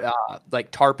shit or Yep.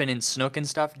 like tarpon and snook and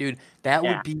stuff, dude. That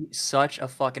Yeah. would be such a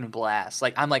fucking blast.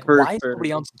 Like, I'm like, For why is sure. nobody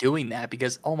else doing that?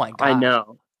 Because oh my I gosh.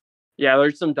 know. Yeah,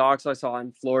 there's some docks I saw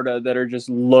in Florida that are just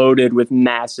loaded with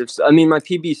massive. I mean, my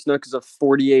PB snook is a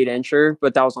 48 incher,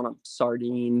 but that was on a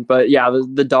sardine. But yeah,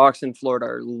 the docks in Florida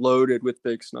are loaded with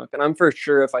big snook, and I'm for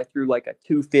sure if I threw like a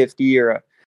 250 or a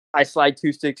I slide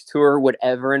 262 or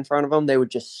whatever in front of them, they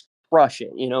would just crush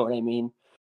it. You know what I mean?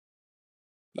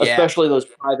 Yeah, Especially those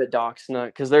private docks,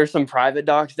 because there's some private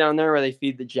docks down there where they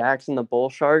feed the jacks and the bull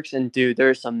sharks, and dude,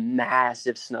 there's some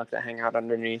massive snook that hang out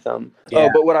underneath them. Oh, yeah.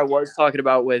 but what I was talking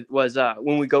about with was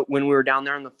when we were down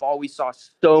there in the fall, we saw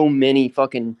so many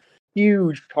fucking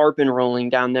huge tarpon rolling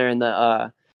down there in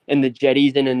the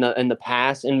jetties and in the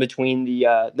pass in between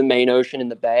the main ocean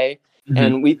and the bay. Mhm.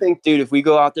 And we think, dude, if we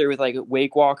go out there with like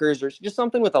wake walkers or just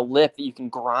something with a lip that you can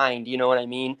grind, you know what I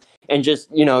mean? And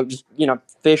just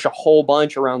fish a whole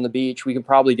bunch around the beach, we could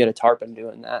probably get a tarpon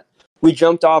doing that. We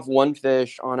jumped off one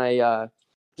fish on a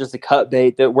just a cut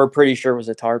bait that we're pretty sure was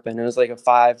a tarpon. It was like a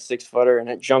 5-6 footer, and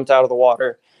it jumped out of the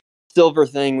water. Silver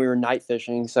thing. We were night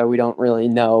fishing, so we don't really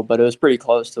know, but it was pretty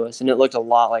close to us, and it looked a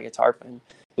lot like a tarpon.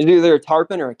 It was either a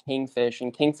tarpon or a kingfish,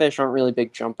 and kingfish aren't really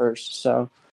big jumpers, so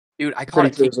Dude, I caught a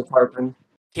pretty sure it was a tarpon.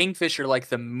 kingfisher like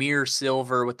the mirror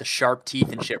silver with the sharp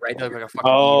teeth and shit, right? They look like a fucking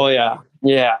eel. Oh yeah,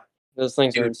 yeah. Those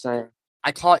things are Dude, insane.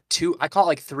 I caught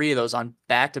like three of those on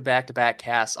back to back to back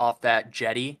casts off that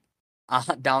jetty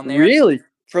down there. Really,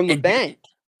 from the And dude, bank.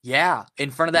 yeah, in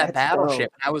front of that That's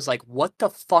battleship. dope. And I was like, what the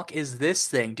fuck is this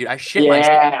thing, dude? I shit myself.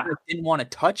 Yeah. I didn't want to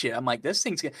touch it. I'm like, I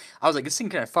was like, this thing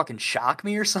gonna fucking shock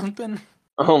me or something.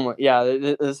 Oh my, yeah,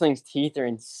 this thing's teeth are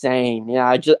insane. Yeah,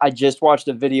 I just watched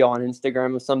a video on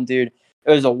Instagram of some dude.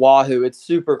 It was a wahoo. It's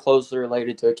super closely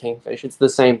related to a kingfish. It's the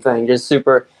same thing, just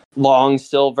super long,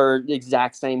 silver,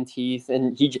 exact same teeth.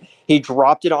 And he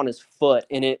dropped it on his foot,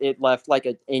 and it left like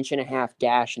an inch and a half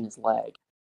gash in his leg.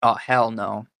 Oh, hell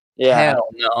no. Yeah, Hell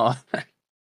no.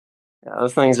 yeah,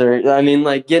 those things are. I mean,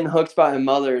 like getting hooked by a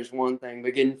mother is one thing,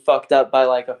 but getting fucked up by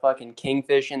like a fucking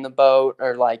kingfish in the boat,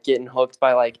 or like getting hooked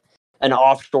by like an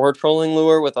offshore trolling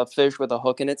lure with a fish with a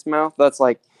hook in its mouth, that's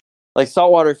like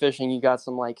saltwater fishing. You got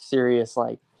some like serious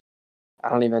like I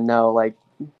don't even know like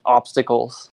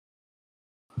obstacles.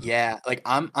 Yeah, like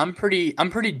I'm pretty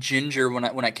ginger when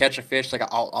I catch a fish. Like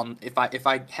I'll if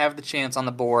I have the chance on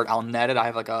the board, I'll net it. I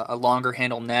have like a longer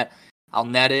handle net. I'll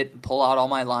net it, pull out all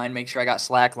my line, make sure I got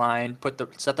slack line,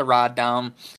 set the rod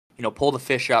down, pull the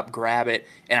fish up, grab it,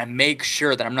 and I make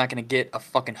sure that I'm not gonna get a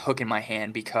fucking hook in my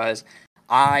hand because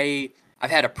I've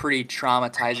had a pretty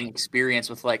traumatizing experience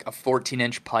with like a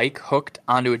 14-inch pike hooked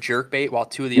onto a jerkbait while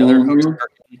two of the other hooks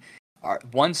Mm-hmm.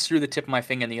 one's through the tip of my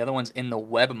finger and the other one's in the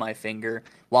web of my finger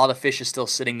while the fish is still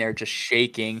sitting there just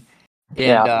shaking. And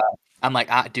Yeah, I'm like,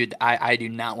 dude, I do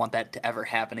not want that to ever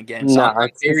happen again. So no, I'm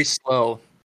very it's slow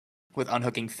with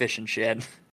unhooking fish and shit.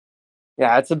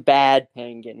 yeah, it's a bad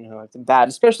pain getting hooked. Bad,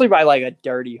 especially by like a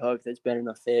dirty hook that's been in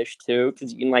a fish too,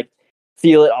 because you can like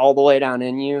feel it all the way down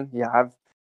in you. Yeah,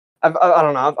 I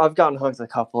don't know. I've gotten hooked a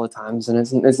couple of times, and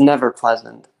it's never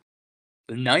pleasant.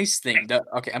 The nice thing,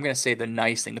 okay, I'm gonna say the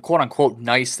nice thing, the quote unquote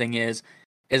nice thing is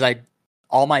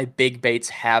all my big baits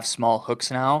have small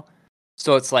hooks now.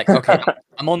 So it's like, okay,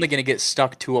 I'm only gonna get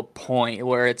stuck to a point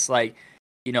where it's like,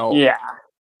 you know, Yeah,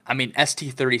 I mean,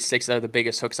 ST36 are the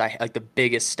biggest hooks like the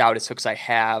biggest, stoutest hooks I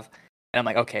have. And I'm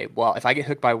like, okay, well, if I get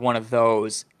hooked by one of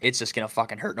those, it's just gonna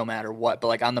fucking hurt no matter what. But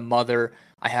like on the mother,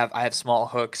 I have small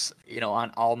hooks.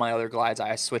 On all my other glides,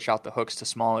 I switch out the hooks to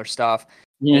smaller stuff.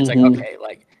 And it's like, hmm okay,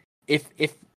 like if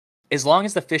as long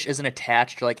as the fish isn't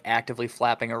attached to like actively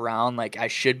flapping around, like I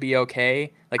should be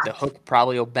okay. Like the hook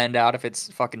probably will bend out if it's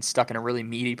fucking stuck in a really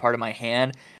meaty part of my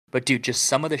hand. But dude, just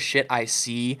some of the shit I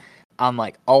see, I'm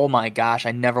like, oh my gosh,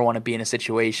 I never want to be in a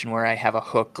situation where I have a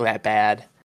hook that bad.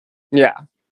 yeah.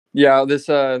 Yeah,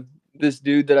 this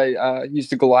dude that I used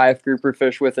to Goliath grouper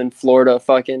fish with in Florida,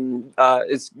 fucking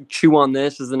is Chew on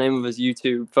This is the name of his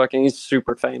YouTube. Fucking, he's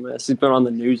super famous. He's been on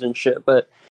the news and shit. But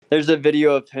there's a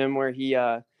video of him where he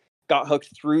got hooked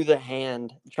through the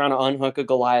hand trying to unhook a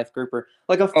Goliath grouper,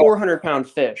 like a Oh, 400-pound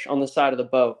fish on the side of the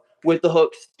boat with the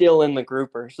hook still in the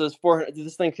grouper. So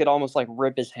this thing could almost like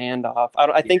rip his hand off. I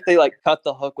yeah, think they like cut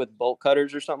the hook with bolt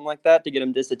cutters or something like that to get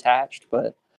him disattached,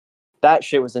 but that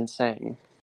shit was insane.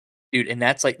 dude, and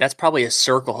that's probably a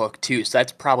circle hook too. So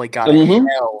that's probably got a Mm-hmm.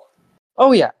 hell.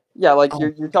 Oh yeah, yeah. Like Oh you're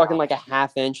god, talking like a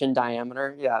half inch in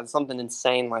diameter. Yeah, something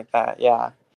insane like that. Yeah,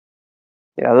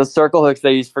 yeah. Those circle hooks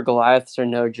they use for Goliaths are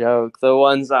no joke. The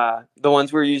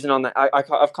ones we're using on the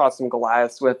I've caught some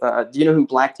Goliaths with. Do you know who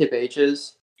Blacktip H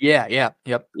is? yeah, yeah,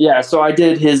 yep. Yeah. So I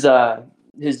did his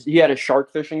he had a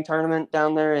shark fishing tournament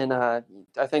down there in I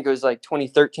think it was like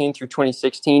 2013 through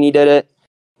 2016 he did it.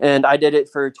 And I did it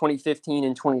for 2015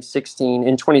 and 2016.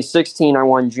 In 2016, I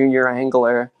won junior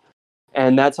angler,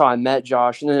 and that's how I met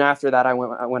Josh. And then after that, I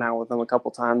went out with him a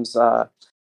couple times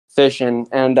fishing.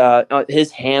 And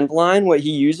his hand line, what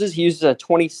he uses a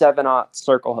 27-aught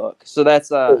circle hook. So that's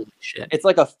Holy shit. it's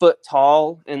like a foot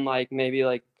tall and like maybe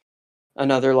like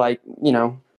another like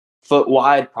foot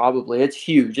wide probably. It's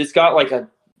huge. It's got like a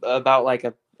about like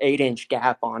a 8-inch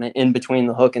gap on it in between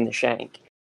the hook and the shank.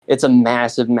 It's a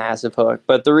massive, massive hook.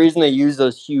 But the reason they use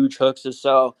those huge hooks is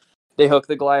so they hook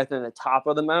the Goliath in the top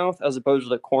of the mouth as opposed to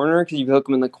the corner. Because if you hook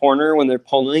them in the corner when they're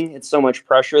pulling, it's so much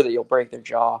pressure that you'll break their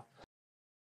jaw.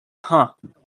 Huh.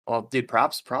 Well, dude,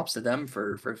 props to them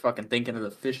for fucking thinking of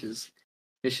the fish's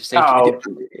safety. Oh,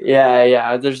 Dude, yeah,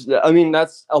 yeah. I mean,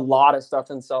 that's a lot of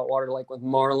stuff in saltwater, like with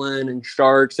marlin and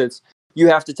sharks. You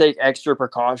have to take extra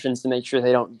precautions to make sure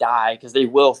they don't die because they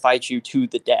will fight you to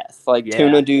the death. Like yeah,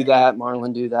 tuna do that,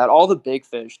 marlin do that. All the big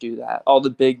fish do that. All the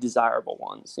big desirable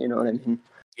ones. You know what I mean?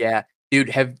 yeah. Dude,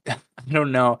 have I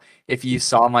don't know if you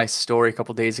saw my story a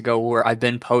couple days ago where I've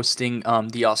been posting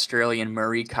the Australian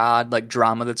Murray cod like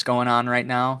drama that's going on right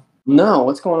now. No,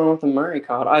 what's going on with the Murray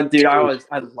cod? Dude,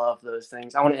 I love those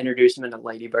things. I want to introduce him into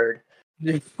Ladybird.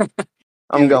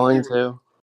 I'm dude, going to.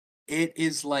 it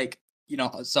is like,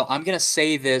 so I'm gonna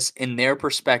say this in their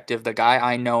perspective, the guy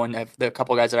I know and the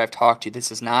couple guys that I've talked to,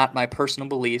 this is not my personal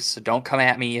beliefs, so don't come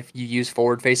at me if you use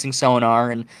forward facing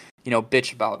sonar and,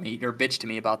 bitch about me or bitch to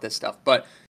me about this stuff. But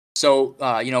so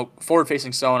forward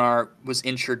facing sonar was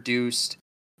introduced,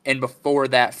 and before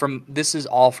that, from this is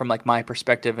all from like my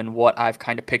perspective and what I've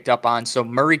kind of picked up on. So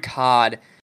Murray cod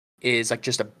is like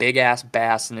just a big ass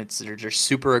bass, and they're just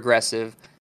super aggressive,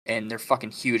 and they're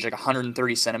fucking huge. Like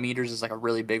 130 centimeters is like a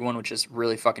really big one, which is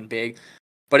really fucking big.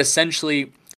 But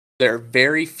essentially, they're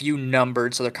very few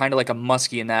numbered, so they're kind of like a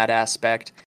muskie in that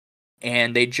aspect.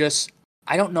 And they just,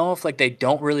 I don't know if like they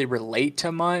don't really relate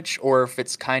to much, or if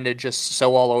it's kind of just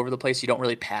so all over the place you don't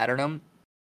really pattern them.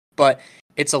 But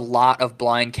it's a lot of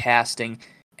blind casting,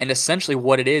 and essentially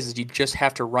what it is you just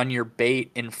have to run your bait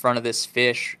in front of this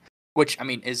fish, which I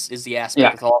mean is the aspect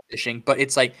Yeah. with all fishing, but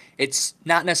it's like it's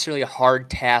not necessarily a hard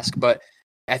task, but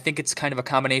I think it's kind of a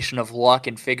combination of luck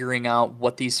and figuring out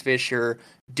what these fish are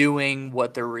doing,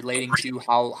 what they're relating to,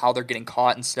 how they're getting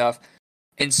caught and stuff.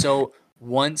 And so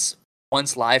once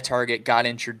Live Target got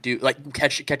introduced, like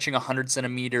catching 100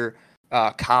 centimeter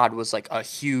cod was like a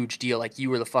huge deal. Like you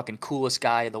were the fucking coolest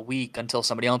guy of the week until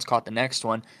somebody else caught the next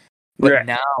one. But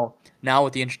Right. now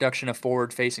with the introduction of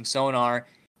forward facing sonar,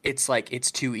 it's like it's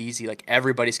too easy. Like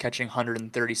everybody's catching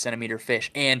 130 centimeter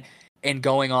fish, and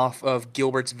going off of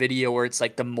Gilbert's video where it's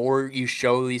like the more you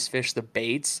show these fish the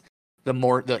baits, the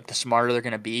smarter they're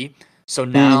gonna be. So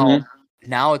Mm-hmm.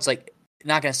 now it's like,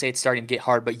 not gonna say it's starting to get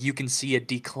hard, but you can see a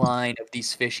decline of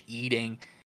these fish eating,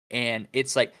 and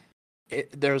it's like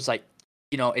there's like,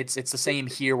 it's the same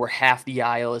here where half the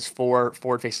aisle is for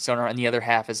forward facing sonar and the other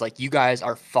half is like, you guys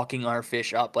are fucking our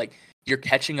fish up. Like you're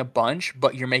catching a bunch,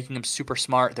 but you're making them super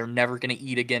smart. They're never gonna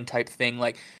eat again type thing.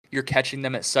 Like you're catching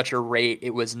them at such a rate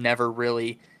it was never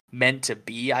really meant to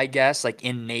be, I guess. Like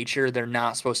in nature, they're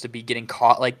not supposed to be getting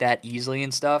caught like that easily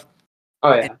and stuff.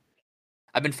 Oh And yeah.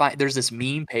 I've been finding there's this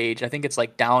meme page. I think it's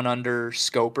like Down Under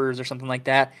Scopers or something like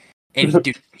that. And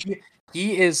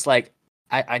he is like,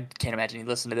 I can't imagine he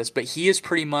listened to this, but he is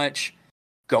pretty much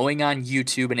going on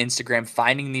YouTube and Instagram,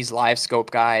 finding these live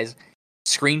scope guys,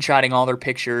 screenshotting all their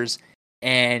pictures,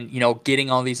 and getting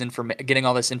all this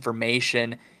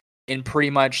information, in pretty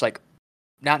much like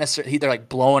not necessarily they're like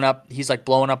blowing up. He's like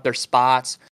blowing up their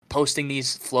spots, posting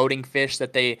these floating fish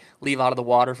that they leave out of the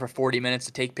water for 40 minutes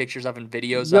to take pictures of and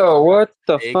videos of. Yo, what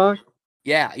the Big. fuck?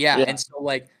 Yeah, yeah. Yeah. And so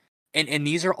like and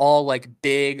these are all like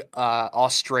big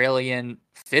Australian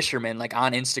fishermen, like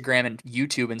on Instagram and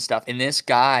YouTube and stuff. And this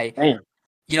guy,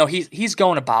 Damn. he's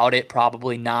going about it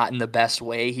probably not in the best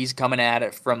way. He's coming at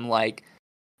it from like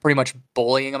pretty much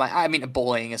bullying him. I mean,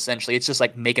 bullying essentially. It's just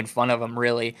like making fun of him,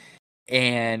 really.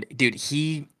 And dude,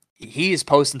 he is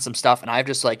posting some stuff, and I've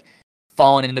just like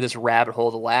fallen into this rabbit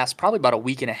hole the last probably about a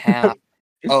week and a half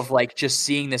of like just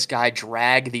seeing this guy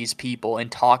drag these people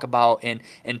and talk about and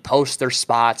post their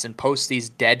spots and post these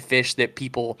dead fish that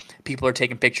people are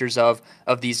taking pictures of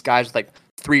these guys with like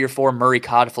 3 or 4 Murray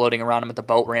cod floating around them at the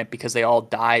boat ramp because they all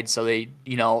died. So they,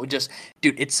 just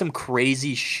dude, it's some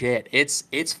crazy shit.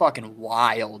 It's fucking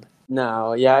wild.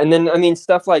 No, yeah, and then I mean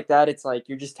stuff like that. It's like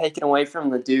you're just taking away from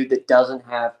the dude that doesn't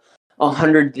have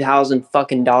 $100,000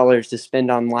 fucking dollars to spend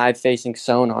on live facing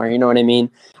sonar. You know what I mean?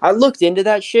 I looked into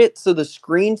that shit. So the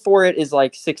screen for it is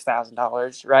like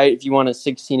 $6,000, right? If you want a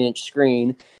 16-inch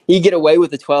screen, you get away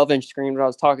with a 12-inch screen. But I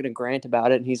was talking to Grant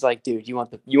about it, and he's like, "Dude, you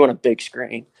want a big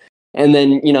screen?" And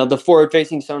then the forward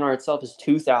facing sonar itself is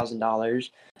 $2,000. And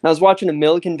I was watching a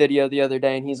Milliken video the other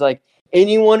day, and he's like,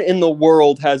 anyone in the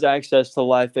world has access to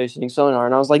live facing sonar.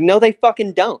 And I was like, no, they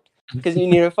fucking don't. Because you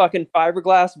need a fucking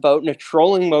fiberglass boat and a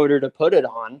trolling motor to put it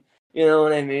on. You know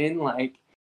what I mean? Like,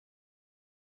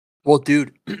 Well,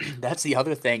 dude, that's the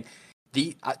other thing.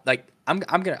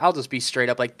 I'll just be straight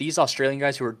up. Like these Australian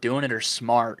guys who are doing it are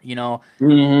smart.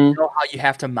 mm-hmm. How you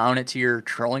have to mount it to your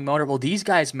trolling motor. Well, these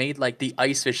guys made like the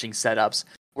ice fishing setups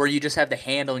where you just have the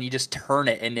handle and you just turn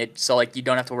it, and it so like you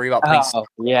don't have to worry about putting Oh,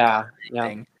 yeah. Yeah.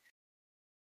 anything.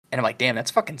 And I'm like, damn,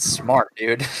 that's fucking smart,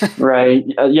 dude. Right.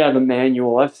 Yeah, the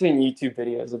manual. I've seen YouTube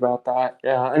videos about that.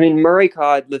 Yeah. I mean, Murray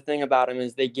cod, the thing about them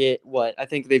is they get what? I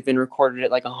think they've been recorded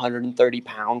at like 130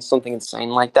 pounds, something insane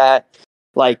like that.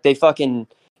 Like, they fucking,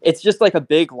 it's just like a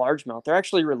big largemouth. They're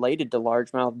actually related to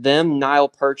largemouth. Them, Nile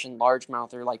perch, and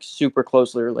largemouth are like super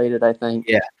closely related, I think.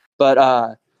 Yeah.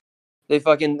 But, they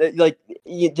fucking like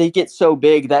they get so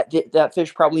big that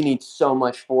fish probably needs so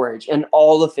much forage. And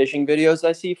all the fishing videos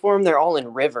I see for them, they're all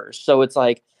in rivers. So it's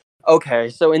like, okay,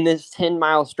 so in this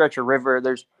 10-mile stretch of river,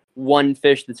 there's one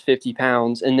fish that's 50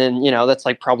 pounds, and then that's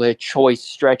like probably a choice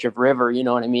stretch of river. You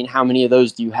know what I mean? How many of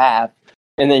those do you have?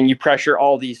 And then you pressure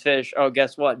all these fish. Oh,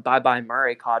 guess what? Bye bye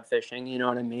Murray cod fishing. You know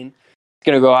what I mean? It's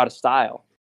gonna go out of style.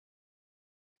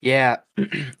 Yeah.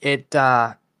 It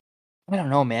I don't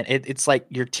know, man. It's like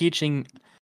you're teaching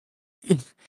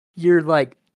you're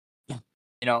like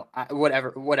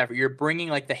whatever. You're bringing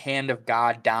like the hand of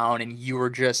God down, and you were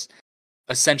just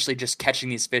essentially just catching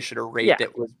these fish at a rate Yeah.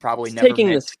 that was probably It's never taking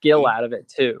the meant to skill be. out of it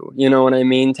too. You know what I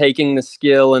mean? Taking the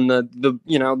skill and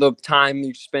the time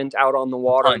you spent out on the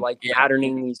water, Hunt, like yeah.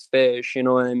 patterning these fish. You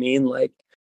know what I mean? Like,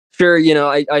 sure,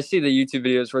 I see the YouTube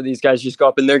videos where these guys just go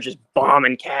up and they're just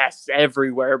bombing casts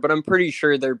everywhere, but I'm pretty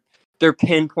sure they're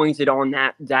pinpointed on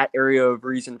that area of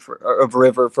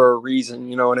river for a reason.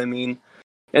 You know what I mean?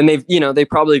 And they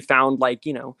probably found like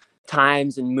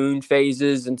times and moon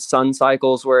phases and sun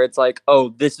cycles where it's like, oh,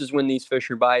 this is when these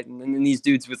fish are biting, and then these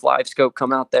dudes with live scope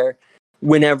come out there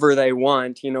whenever they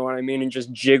want, you know what I mean, and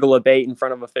just jiggle a bait in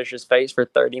front of a fish's face for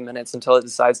 30 minutes until it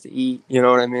decides to eat. You know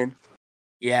what I mean?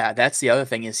 Yeah, that's the other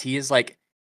thing is he's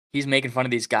making fun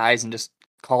of these guys and just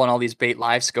calling all these bait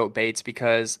live scope baits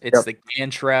because it's Yep. the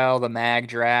Gantrel, the mag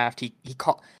draft. He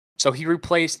called so he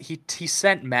replaced he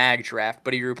sent mag draft,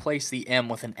 but he replaced the M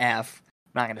with an F.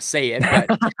 I'm not gonna say it,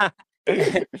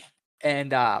 but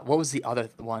and what was the other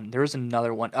one? There was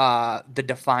another one. The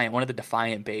Defiant, one of the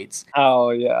Defiant baits. Oh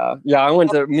yeah, yeah.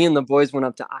 Me and the boys went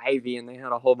up to Ivy, and they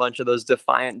had a whole bunch of those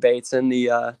Defiant baits in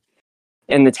the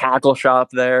tackle shop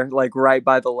there, like right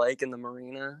by the lake in the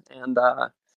marina. And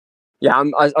yeah,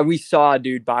 we saw a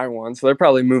dude buy one, so they're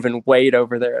probably moving weight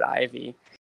over there at Ivy.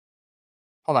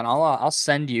 Hold on, I'll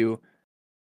send you.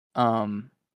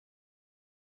 Um.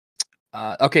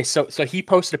 Okay, so he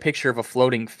posted a picture of a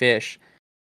floating fish,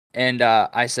 and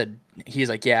I said, he's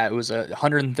like, yeah, it was a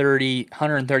 130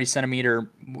 centimeter,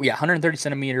 yeah, 130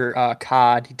 centimeter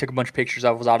cod. He took a bunch of pictures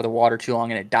of it, was out of the water too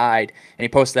long, and it died. And he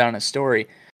posted that on his story.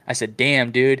 I said,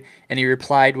 damn, dude. And he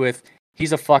replied with,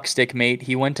 he's a fuckstick, mate.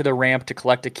 He went to the ramp to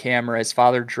collect a camera. His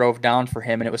father drove down for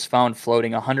him, and it was found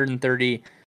floating. 130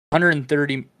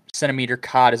 centimeter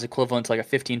cod is equivalent to like a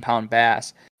 15-pound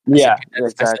bass. I said, Yeah, dude,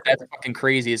 exactly. that's fucking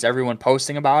crazy. Is everyone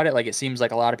posting about it? Like, it seems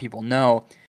like a lot of people know.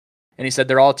 And he said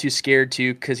they're all too scared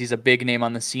to because he's a big name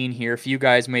on the scene here. A few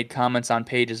guys made comments on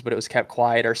pages, but it was kept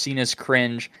quiet. Arsina's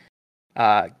cringe.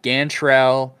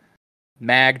 Gantrell,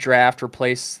 Mag Draft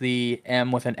replaced the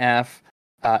M with an F.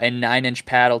 And 9-inch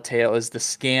paddle tail is the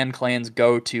Scan Clan's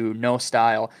go-to, no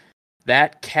style.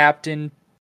 That Captain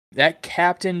that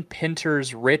Captain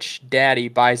Pinter's rich daddy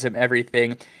buys him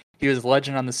everything. He was a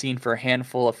legend on the scene for a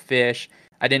handful of fish.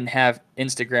 I didn't have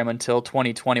Instagram until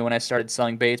 2020 when I started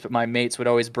selling baits, but my mates would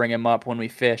always bring him up when we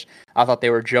fish. I thought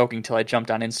they were joking till I jumped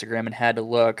on Instagram and had to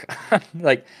look.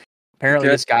 Like, apparently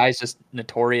Good this guy's just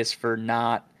notorious for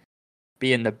not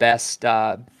being the best.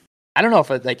 I don't know if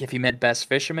like if he meant best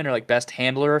fisherman or like best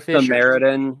handler of fish or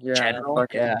Samaritan. Yeah, general.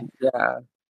 Yeah. fucking yeah.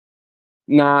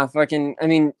 Nah, fucking. I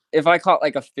mean, if I caught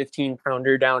like a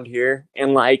 15-pounder down here,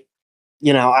 and like,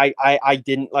 I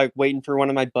didn't like waiting for one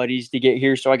of my buddies to get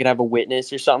here so I could have a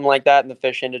witness or something like that, and the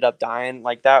fish ended up dying,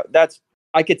 like that's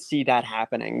I could see that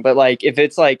happening. But like, if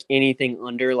it's like anything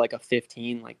under like a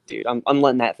 15, like, dude, I'm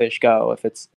letting that fish go if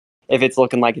it's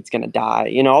looking like it's gonna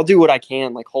die. I'll do what I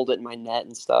can, like hold it in my net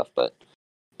and stuff, but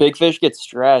big fish get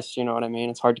stressed. You know what I mean?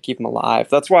 It's hard to keep them alive.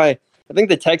 That's why I think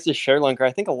the Texas Lunker.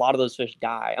 I think a lot of those fish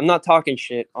die. I'm not talking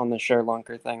shit on the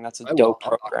Lunker thing. That's a I will. dope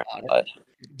I'll talk program, about it.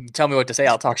 but You tell me what to say.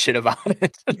 I'll talk shit about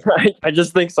it. I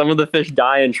just think some of the fish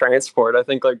die in transport. I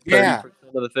think like Yeah.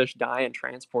 30% of the fish die in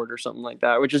transport or something like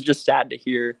that, which is just sad to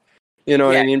hear. You know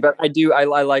what I Yeah. mean? But I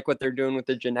like what they're doing with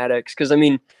the genetics, because I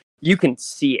mean, you can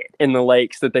see it in the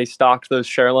lakes that they stocked those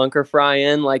Lunker fry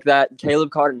in. Like that, Caleb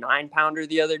caught a 9-pounder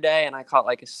the other day, and I caught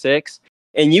like a 6.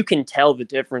 And you can tell the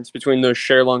difference between those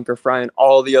Lunker fry and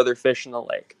all the other fish in the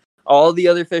lake. All the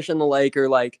other fish in the lake are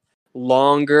like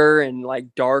longer and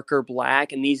like darker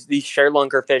black, and these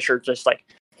Lunker fish are just like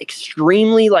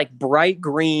extremely like bright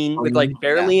green with like Yeah.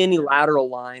 barely any lateral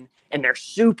line, and they're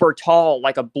super tall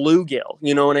like a bluegill.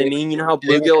 You know what I mean? You know how They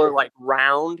look. bluegill are like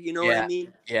round, you know what I Yeah.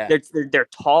 mean? Yeah. They're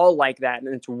tall like that,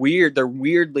 and it's weird. They're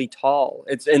weirdly tall.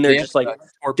 And they're They have just like a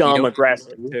dumb torpedo.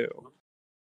 aggressive too.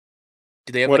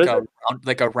 Do they have What is it?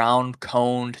 like a round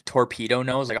coned torpedo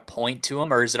nose, like a point to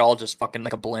them, or is it all just fucking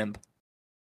like a blimp?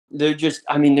 They're just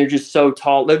so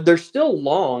tall. They're still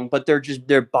long, but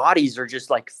their bodies are just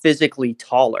like physically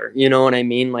taller. You know what I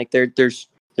mean? Like there's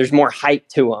more height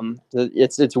to them.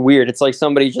 It's weird. It's like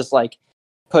somebody just like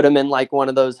put them in like one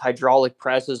of those hydraulic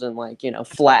presses and like,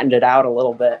 flattened it out a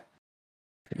little bit.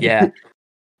 Yeah.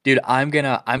 Dude, I'm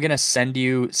gonna send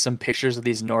you some pictures of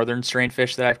these northern strain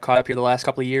fish that I've caught up here the last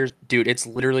couple of years. Dude, it's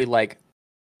literally like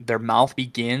their mouth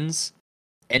begins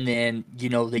and then,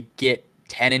 they get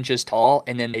 10 inches tall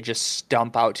and then they just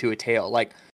stump out to a tail.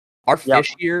 Like our Yep.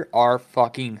 fish here are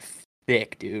fucking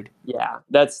thick, dude. Yeah.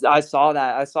 I saw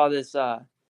that. I saw this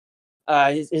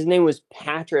his name was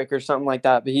Patrick or something like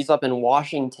that, but he's up in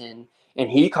Washington, and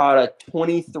he caught a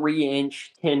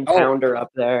 23-inch 10 Oh, pounder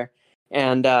up there.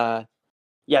 And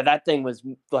yeah, that thing was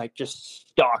like just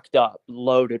stocked up,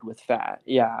 loaded with fat.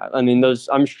 Yeah, I mean those.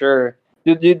 I'm sure.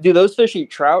 Do those fish eat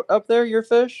trout up there? Your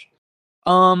fish?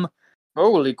 um,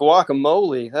 Holy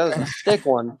guacamole! That was a thick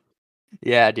one.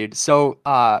 yeah, dude. So,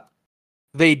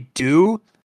 they do,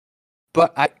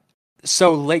 but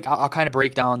I'll kind of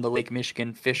break down the Lake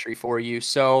Michigan fishery for you.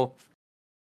 So,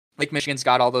 Lake Michigan's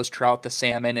got all those trout, the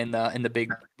salmon and the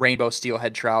big rainbow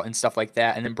steelhead trout and stuff like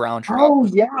that, and then brown trout. Oh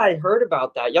yeah, I heard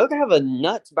about that. Y'all have a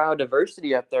nuts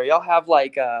biodiversity up there. Y'all have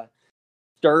like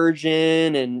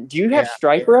sturgeon, and do you have Yeah.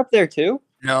 striper up there too?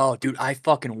 No, dude, I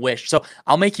fucking wish. So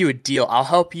I'll make you a deal. I'll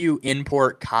help you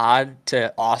import cod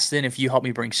to Austin if you help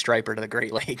me bring striper to the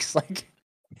Great Lakes. Like,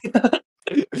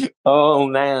 Oh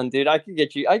man, dude, I could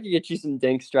get you some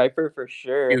dink striper for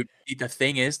sure. dude, the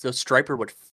thing is, the striper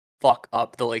would fuck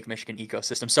up the Lake Michigan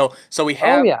ecosystem. So we Oh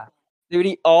have, yeah, dude,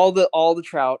 eat all the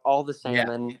trout, all the yeah,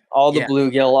 salmon, all the yeah,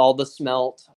 bluegill, all the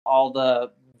smelt, all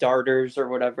the darters or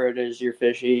whatever it is your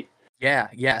fish eat. yeah,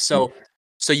 yeah. So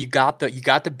you got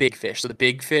the big fish. So the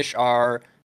big fish are,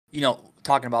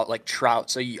 talking about like trout.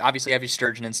 So you obviously have your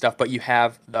sturgeon and stuff, but you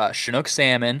have the Chinook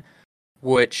salmon,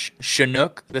 which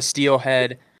Chinook, the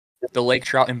steelhead, the lake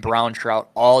trout, and brown trout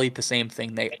all eat the same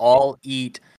thing. They all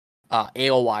eat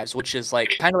alewives, which is like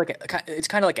it's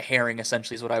kind of like a herring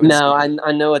essentially, is what I would say. No,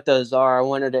 I know what those are. I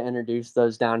wanted to introduce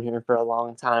those down here for a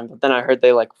long time, but then I heard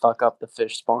they like fuck up the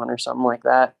fish spawn or something like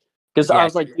that. Because I Yeah,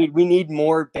 was like, dude, we need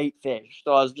more bait fish.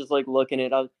 So I was just like looking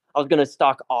at, I was gonna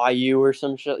stock ayu or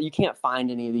some shit. You can't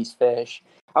find any of these fish.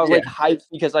 I was yeah. like hyped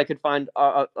because I could find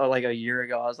like a year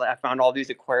ago. I was like, I found all these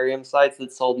aquarium sites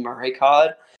that sold Murray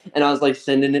cod, and I was like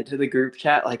sending it to the group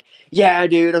chat, like, yeah,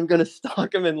 dude, I'm gonna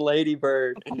stock them in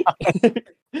Ladybird.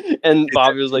 And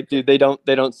Bobby was like, dude, they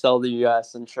don't sell the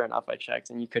US. And sure enough, I checked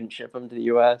and you couldn't ship them to the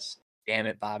US. Damn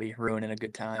it, Bobby, ruining a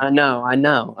good time. I know.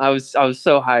 I was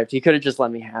so hyped. He could have just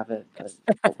let me have it.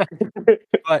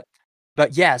 But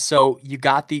But yeah, so you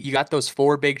got those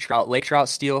four big trout, lake trout,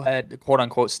 steelhead, quote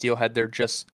unquote steelhead. They're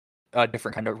just a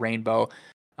different kind of rainbow,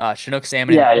 Chinook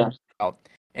salmon and yeah, yeah. trout.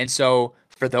 And so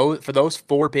for those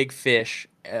four big fish,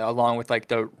 along with like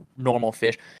the normal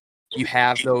fish. You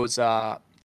have those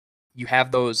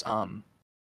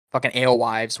fucking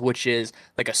alewives, which is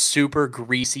like a super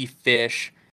greasy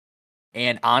fish.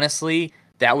 And honestly,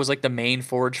 that was like the main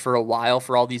forage for a while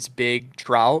for all these big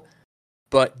trout.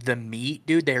 But the meat,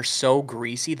 dude, they're so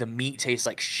greasy. The meat tastes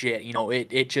like shit.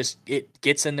 It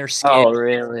gets in their skin, Oh,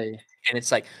 really? and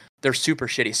it's like they're super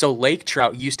shitty. So lake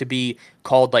trout used to be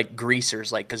called like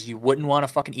greasers, like because you wouldn't want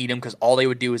to fucking eat them because all they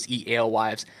would do is eat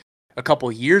alewives. A couple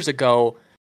years ago,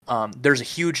 there's a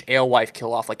huge alewife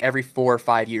kill off. Like every 4 or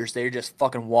 5 years, they just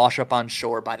fucking wash up on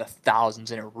shore by the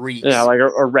thousands, and it Yeah, reeks. like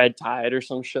a red tide or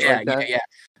some shit Yeah, like yeah, that. yeah.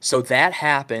 So that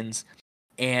happens,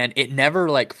 and it never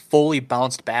like fully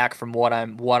bounced back from what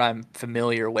I'm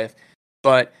familiar with.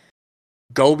 But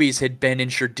gobies had been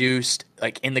introduced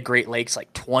like in the Great Lakes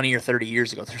like 20 or 30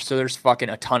 years ago. So there's fucking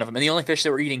a ton of them. And the only fish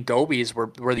that were eating gobies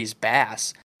were these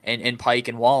bass and pike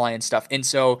and walleye and stuff. And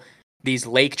so these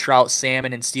lake trout,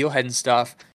 salmon, and steelhead and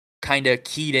stuff kind of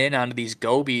keyed in onto these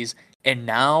gobies. And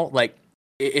now, like,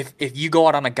 if you go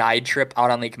out on a guide trip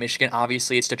out on Lake Michigan,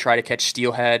 obviously it's to try to catch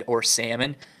steelhead or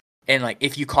salmon. And like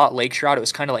if you caught lake trout, it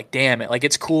was kind of like, damn it, like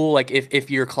it's cool. Like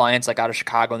if your clients like out of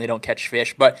Chicago and they don't catch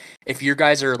fish, but if your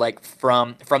guys are like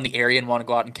from the area and want to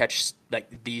go out and catch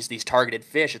like these targeted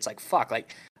fish, it's like fuck,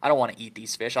 like I don't want to eat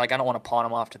these fish. Like I don't want to pawn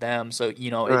them off to them. So it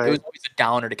was Right. always a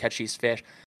downer to catch these fish.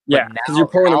 But Yeah, because you're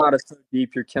pulling them now, out of so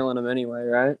deep, you're killing them anyway,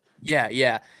 right? yeah,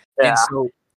 yeah. And Yeah.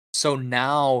 so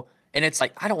now, and it's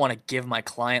like I don't want to give my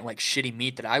client like shitty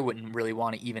meat that I wouldn't really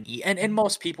want to even eat. And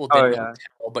most people Oh, didn't really yeah.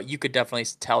 tell, but you could definitely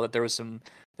tell that there was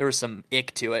some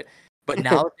ick to it. But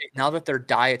now that their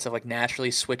diets have like naturally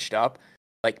switched up,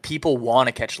 like people want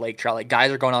to catch lake trout. Like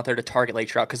guys are going out there to target lake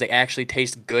trout because they actually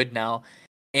taste good now.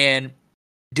 And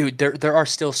dude, there are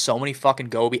still so many fucking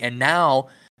goby, and now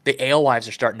the alewives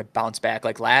are starting to bounce back.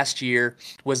 Like last year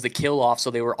was the kill off, so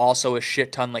they were also a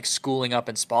shit ton like schooling up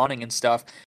and spawning and stuff.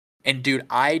 And dude,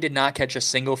 I did not catch a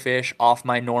single fish off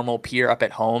my normal pier up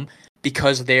at home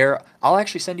because I'll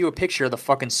actually send you a picture of the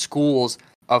fucking schools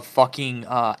of fucking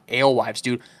alewives,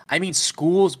 dude. I mean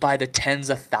schools by the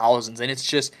tens of thousands, and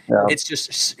Yeah. it's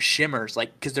just shimmers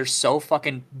like because they're so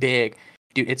fucking big,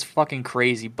 dude. It's fucking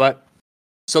crazy, but.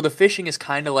 So the fishing is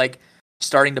kind of like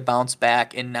starting to bounce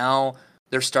back, and now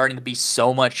there's starting to be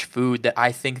so much food that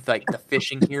I think like the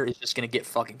fishing here is just gonna get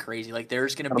fucking crazy. Like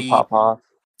there's gonna Gonna be, pop off.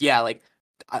 yeah, like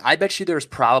I bet you there's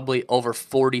probably over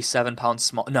 47 pounds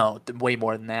small. No, way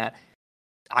more than that.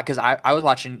 Because I was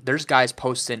watching, there's guys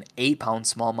posting 8 pound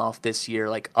smallmouth this year,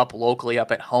 like up locally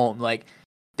up at home. Like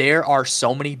there are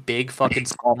so many big fucking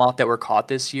smallmouth that were caught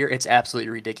this year. It's absolutely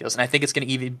ridiculous, and I think it's gonna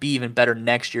even be even better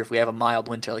next year if we have a mild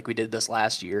winter like we did this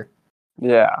last year.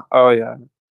 Yeah. Oh, yeah.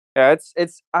 Yeah,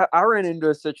 I ran into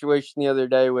a situation the other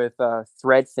day with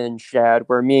threadfin shad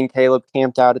where me and Caleb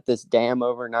camped out at this dam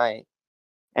overnight.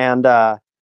 And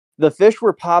the fish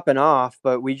were popping off,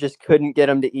 but we just couldn't get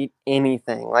them to eat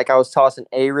anything. Like I was tossing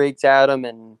A rigs at them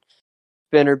and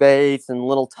spinner baits and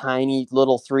little tiny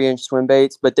little 3-inch swim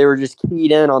baits, but they were just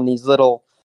keyed in on these little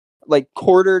like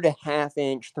quarter to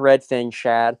half-inch threadfin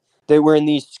shad. They were in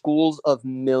these schools of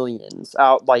millions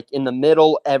out like in the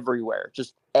middle everywhere,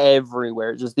 just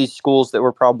everywhere. Just these schools that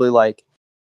were probably like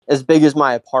as big as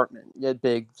my apartment. Yeah,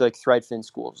 big like threadfin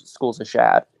schools of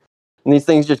shad. And these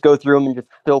things just go through them and just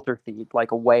filter feed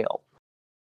like a whale.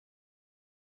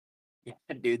 Yeah,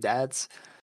 dude,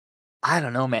 I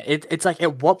don't know, man. It's like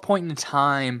at what point in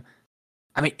time?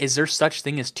 I mean, is there such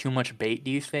thing as too much bait?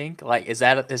 Do you think? Like, is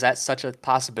that such a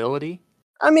possibility?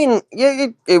 I mean, yeah,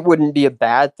 it wouldn't be a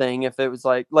bad thing if it was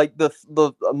like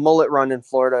the mullet run in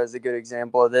Florida is a good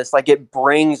example of this. Like it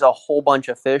brings a whole bunch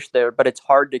of fish there, but it's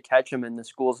hard to catch them in the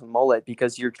schools of mullet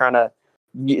because you're trying to.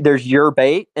 There's your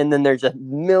bait, and then there's a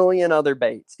million other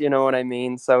baits. You know what I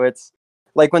mean? So it's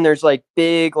like when there's like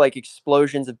big like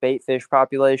explosions of bait fish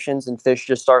populations, and fish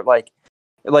just start like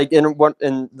in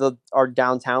the our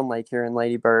downtown lake here in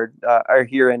Ladybird, or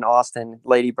here in Austin,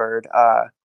 Ladybird.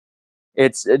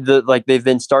 It's like they've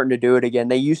been starting to do it again.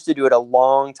 They used to do it a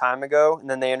long time ago, and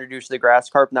then they introduced the grass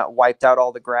carp, and that wiped out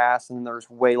all the grass, and there was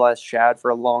way less shad for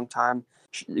a long time.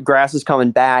 Grass is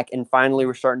coming back, and finally,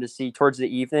 we're starting to see towards the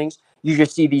evenings. You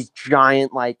just see these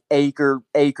giant, like acre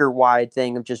wide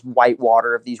thing of just white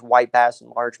water of these white bass and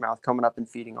largemouth coming up and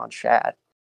feeding on shad.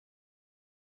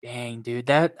 Dang, dude,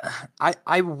 that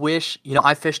I wish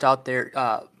I fished out there.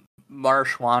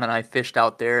 Marshwan and I fished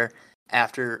out there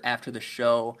after the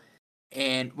show,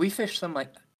 and we fished some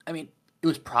like I mean it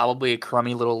was probably a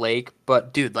crummy little lake,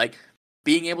 but dude, like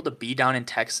being able to be down in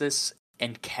Texas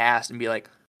and cast and be like,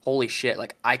 holy shit,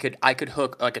 like I could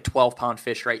hook like a 12-pound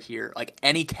fish right here. Like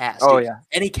any cast, Oh dude. yeah.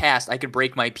 Any cast, I could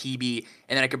break my PB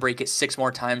and then I could break it 6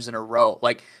 more times in a row.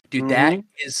 Like, dude, that Hmm.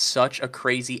 is such a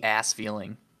crazy ass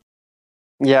feeling.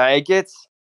 Yeah, it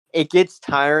gets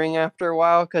tiring after a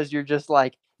while because you're just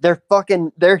like they're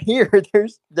here.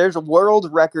 There's world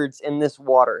records in this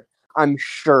water. I'm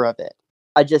sure of it.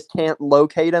 I just can't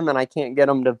locate them and I can't get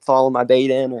them to follow my bait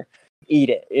in or eat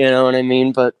it. You know what I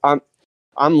mean? But I'm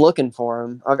looking for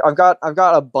them. I've got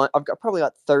a bunch. I've got probably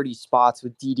got 30 spots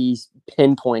with DDs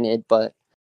pinpointed, but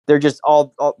they're just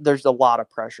all there's a lot of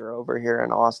pressure over here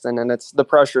in Austin, and it's the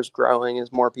pressure's growing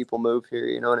as more people move here.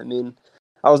 You know what I mean?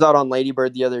 I was out on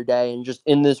Ladybird the other day, and just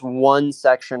in this one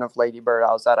section of Ladybird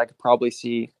I was at, I could probably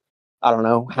see, I don't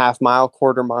know, half mile,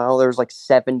 quarter mile. There's like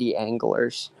 70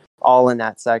 anglers all in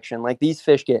that section. Like these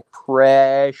fish get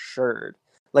pressured.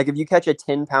 Like if you catch a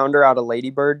 10-pounder out of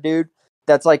Ladybird, dude,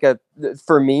 that's like a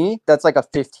for me, that's like a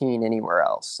 15 anywhere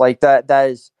else. Like that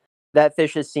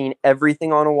fish has seen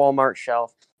everything on a Walmart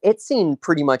shelf. It's seen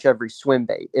pretty much every swim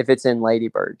bait if it's in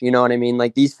Ladybird. You know what I mean?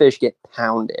 Like these fish get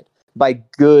pounded by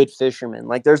good fishermen.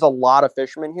 Like there's a lot of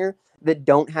fishermen here that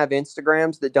don't have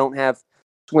Instagrams, that don't have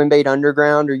swim bait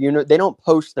underground, or they don't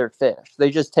post their fish.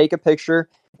 They just take a picture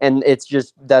and it's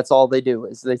just that's all they do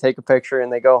is they take a picture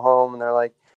and they go home and they're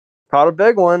like, caught a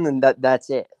big one, and that's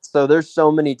it. So there's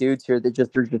so many dudes here that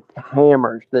just are just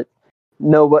hammers that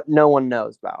no one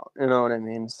knows about. You know what I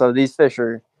mean? So these fish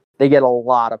they get a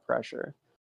lot of pressure.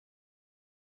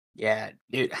 Yeah,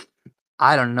 dude.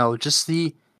 I don't know.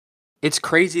 It's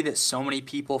crazy that so many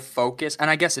people focus, and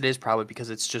I guess it is probably because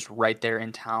it's just right there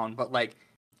in town, but like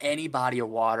any body of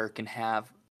water can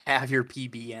have your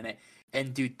PB in it.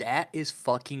 And dude, that is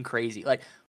fucking crazy. Like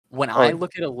when Oh I yeah.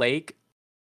 look at a lake,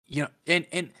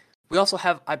 and we also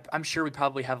have I'm sure we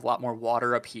probably have a lot more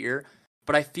water up here,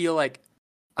 but I feel like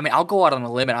I mean, I'll go out on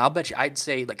a limb and I'll bet you I'd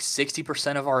say like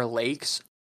 60% of our lakes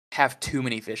have too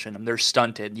many fish in them. They're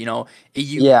stunted, you know.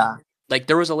 Yeah. Like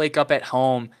there was a lake up at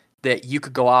home that you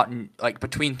could go out and like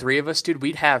between three of us, dude,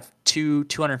 we'd have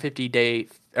 250 day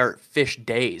or fish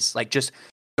days. Like just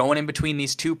going in between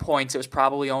these 2 points, it was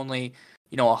probably only,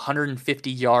 a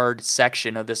 150-yard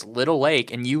section of this little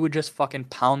lake, and you would just fucking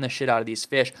pound the shit out of these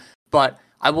fish. But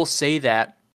I will say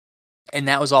that, and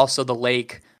that was also the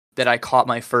lake that I caught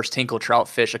my first tinkle trout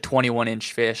fish, a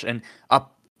 21-inch fish, and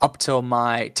up to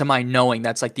my knowing,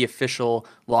 that's like the official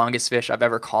longest fish I've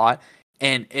ever caught.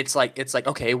 And it's like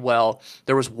okay, well,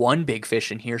 there was one big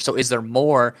fish in here, so is there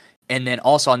more? And then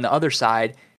also on the other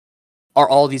side are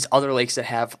all these other lakes that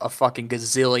have a fucking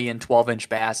gazillion 12-inch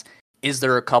bass. Is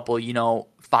there a couple,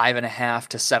 5.5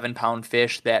 to 7 pound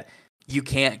fish that you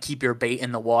can't keep your bait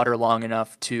in the water long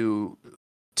enough to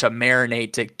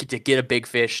marinate to get a big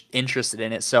fish interested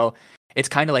in it? So it's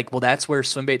kind of like, well, that's where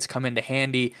swim baits come into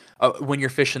handy when you're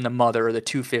fishing the mother or the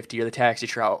 250 or the taxi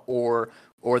trout or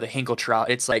the hinkle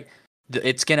trout. It's like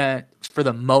it's gonna, for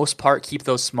the most part, keep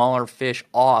those smaller fish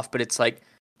off, but it's like,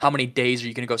 how many days are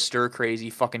you gonna go stir crazy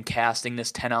fucking casting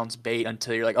this 10-ounce bait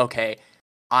until you're like, okay,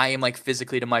 I am like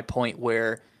physically to my point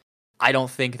where I don't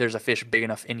think there's a fish big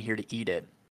enough in here to eat it.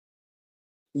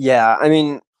 Yeah. I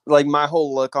mean, like my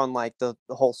whole look on like the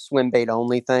whole swim bait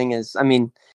only thing is, I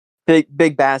mean,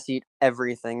 big bass eat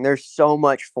everything. There's so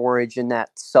much forage in that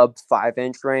sub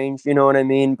 5-inch range, you know what I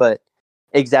mean? But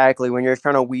exactly when you're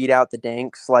trying to weed out the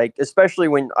dinks, like especially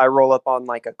when I roll up on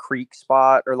like a creek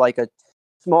spot or like a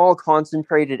small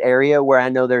concentrated area where I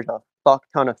know there's a fuck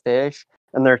ton of fish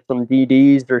and there's some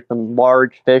DDs, there's some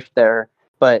large fish there,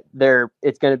 but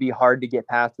it's going to be hard to get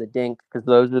past the dinks because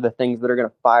those are the things that are going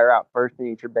to fire out first and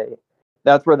eat your bait.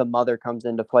 That's where the mother comes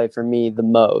into play for me the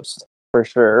most, for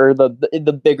sure. Or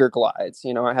the bigger glides.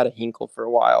 I had a hinkle for a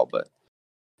while, but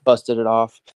busted it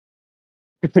off.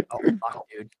 Oh fuck,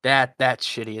 dude, that's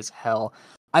shitty as hell.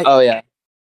 I Oh yeah.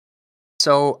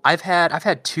 So I've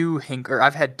had two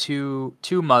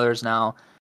mothers now,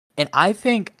 and I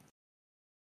think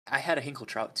I had a hinkle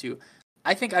trout too.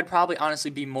 I think I'd probably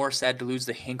honestly be more sad to lose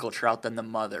the hinkle trout than the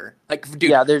mother. Like, dude,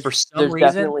 Yeah, for some there's reason,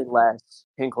 definitely less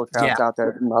hinkle yeah, trouts out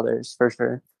there than mothers, for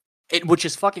sure. which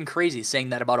is fucking crazy saying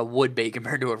that about a wood bait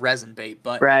compared to a resin bait.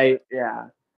 But Right. Yeah.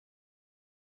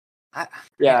 I, man,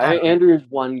 Yeah, I don't know. Andrew's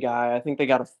one guy. I think they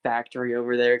got a factory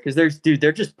over there because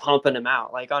they're just pumping them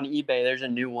out. Like on eBay, there's a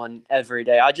new one every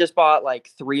day. I just bought like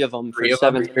three of them for Three of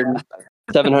them,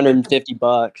 750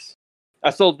 bucks. I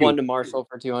sold one dude. to Marshall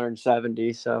for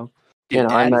 270, so Dude, I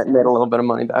that is. might made a little bit of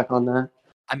money back on that.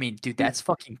 I mean, dude, that's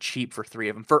fucking cheap for three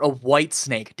of them for a white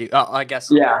snake, dude. I guess,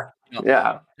 Yeah, you know,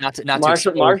 yeah. not to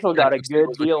Marshall not got to a good expose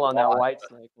what deal you on that bought. white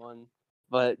snake one.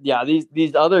 But yeah,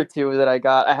 these other two that I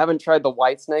got, I haven't tried the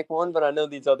white snake one, but I know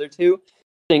these other two.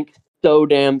 sink so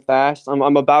damn fast.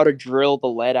 I'm about to drill the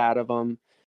lead out of them,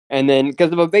 and then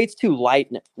because if a bait's too light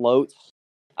and it floats,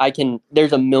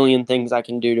 there's a million things I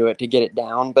can do to it to get it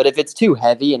down. But if it's too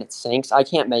heavy and it sinks, I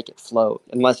can't make it float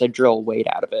unless I drill weight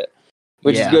out of it,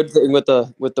 which is Yeah. good with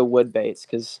the wood baits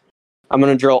because I'm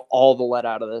gonna drill all the lead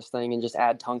out of this thing and just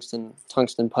add tungsten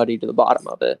putty to the bottom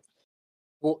of it.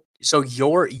 Well, so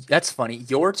that's funny.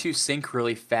 Your two sync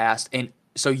really fast, and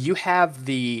so you have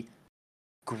the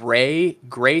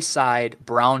gray side,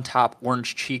 brown top,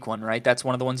 orange cheek one, right? That's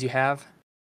one of the ones you have.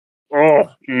 Oh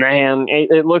man,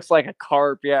 it looks like a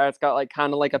carp. Yeah, it's got like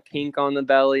kind of like a pink on the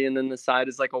belly, and then the side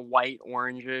is like a white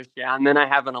orangish. Yeah, and then I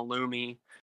have an Illumi,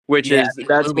 which Yeah, is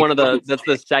the that's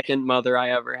the second mother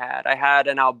I ever had. I had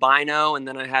an albino, and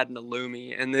then I had an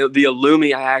Illumi, and the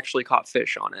Illumi I actually caught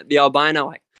fish on it. The albino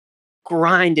I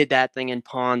grinded that thing in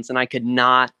ponds, and I could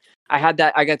not. I had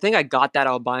that. I think I got that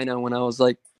albino when I was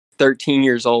like 13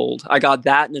 years old. I got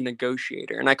that in a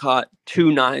negotiator, and I caught 2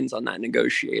 9s on that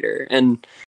negotiator, and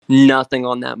nothing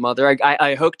on that mother.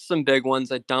 I hooked some big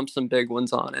ones. I dumped some big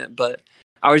ones on it, but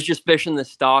I was just fishing the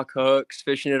stock hooks,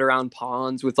 fishing it around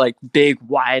ponds with like big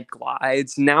wide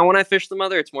glides. Now when I fish the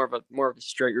mother, it's more of a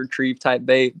straight retrieve type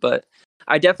bait, but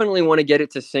I definitely want to get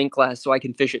it to sink less so I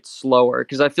can fish it slower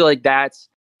because I feel like that's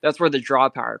where the draw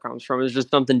power comes from. It's just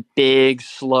something big,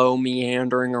 slow,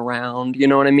 meandering around. You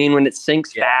know what I mean? When it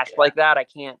sinks yeah. fast like that, I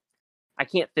can't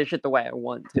fish it the way I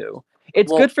want to. It's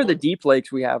Well, good for the deep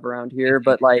lakes we have around here,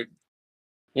 but like,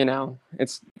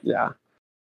 it's yeah.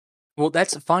 well,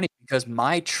 that's funny because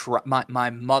my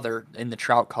mother in the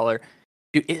trout color,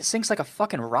 dude, it sinks like a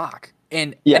fucking rock,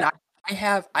 and Yeah. I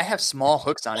have small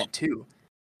hooks on it too,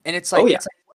 and Oh yeah.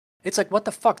 it's like what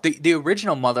the fuck? The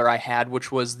original mother I had,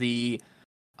 which was the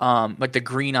like the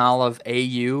green olive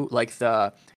AU, like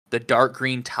the dark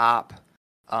green top,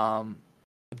 um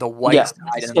the white Yeah. side and then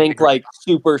like the Sink green. like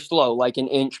super slow, like an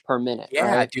inch per minute,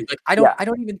 Yeah, right? dude. Like Yeah. I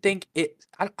don't even think it.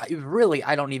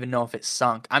 I don't even know if it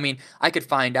sunk. I mean, I could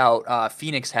find out.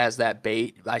 Phoenix has that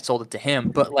bait. I sold it to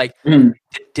him, but like Mm.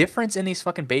 the difference in these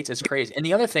fucking baits is crazy. And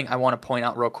the other thing I want to point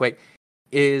out real quick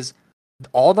is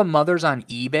all the mothers on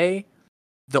eBay.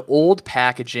 The old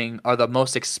packaging are the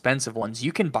most expensive ones.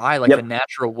 You can buy like the Yep.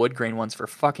 natural wood grain ones for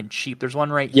fucking cheap. There's one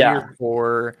right Yeah. here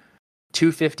for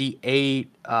 258.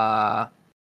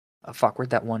 Fuck, where'd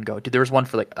that one go? Dude, there was one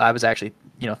for like I was actually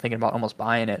thinking about almost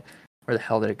buying it. Where the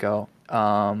hell did it go?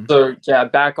 So yeah,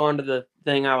 back onto the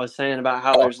thing I was saying about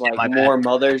how Oh, there's yeah, like my bad. more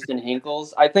mothers than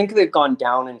Hinkles. I think they've gone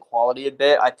down in quality a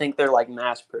bit. I think they're like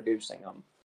mass producing them.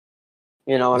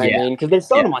 You know what I Yeah, mean? Because they're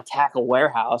selling yeah, them on Tackle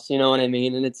Warehouse. You know what I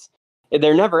mean? And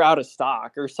they're never out of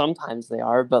stock, or sometimes they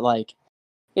are, but like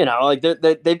like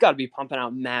they've got to be pumping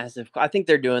out massive. I think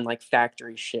they're doing like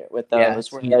factory shit with yeah.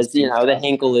 those. Whereas the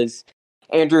Hinkle is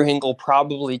Andrew Hinkle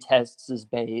probably tests his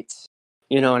baits.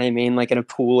 You know what I mean? Like in a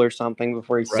pool or something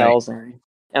before he Right. sells them.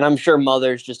 And I'm sure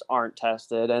mothers just aren't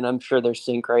tested, and I'm sure their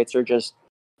sink rates are just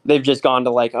they've just gone to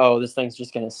like, oh, this thing's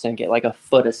just gonna sink it like a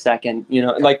foot a second.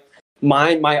 Like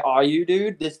my Ayu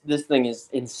dude, this thing is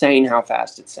insane how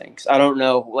fast it sinks. I don't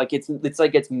know, like it's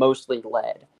like it's mostly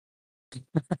lead.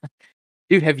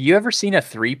 Dude, have you ever seen a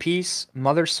three-piece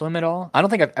mother swim at all? I don't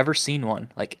think I've ever seen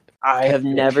one. Like I catch have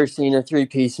fish. never seen a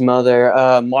 3-piece mother.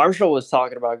 Marshall was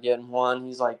talking about getting one.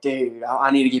 He's like, dude,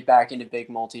 I need to get back into big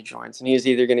multi joints, and he was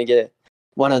either gonna get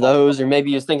one of those or maybe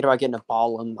he was thinking about getting a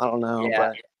Ballum. I don't know, Yeah,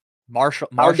 but that's Marshall.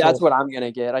 what I'm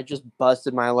gonna get. I just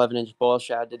busted my 11-inch bull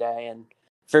shad today, and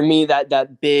for me,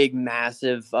 that big,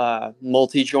 massive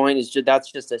multi joint that's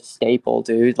just a staple,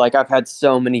 dude. Like I've had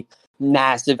so many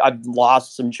massive. I've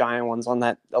lost some giant ones on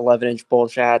that 11-inch bull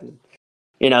shad. And,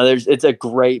 it's a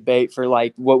great bait for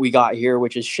like what we got here,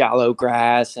 which is shallow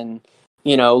grass and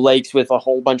lakes with a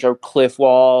whole bunch of cliff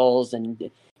walls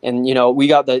and we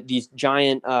got these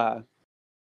giant on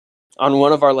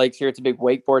one of our lakes here. It's a big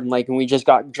wakeboarding lake, and we just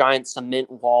got giant cement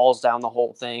walls down the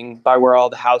whole thing by where all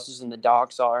the houses and the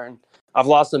docks are. And I've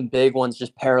lost some big ones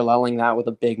just paralleling that with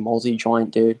a big multi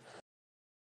joint, dude.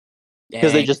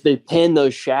 Because Dang. they pin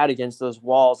those shad against those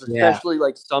walls, Yeah. especially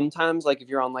like sometimes like if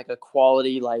you're on like a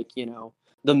quality like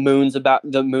the moon's about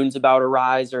to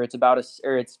rise or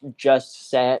or it's just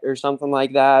set or something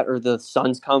like that, or the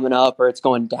sun's coming up or it's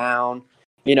going down.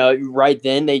 Right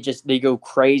then they go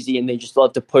crazy and they just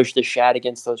love to push the shad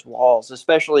against those walls,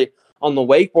 especially on the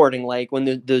wakeboarding lake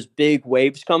when those big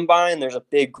waves come by and there's a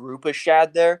big group of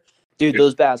shad there. Dude,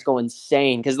 those bats go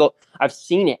insane because I've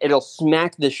seen it. It'll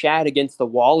smack the shad against the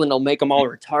wall and it'll make them all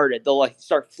retarded. They'll like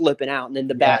start flipping out, and then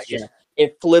the Yeah, bass yeah. just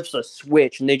it flips a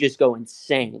switch and they just go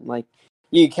insane. Like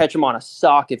you could catch them on a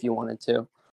sock if you wanted to.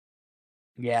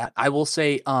 Yeah, I will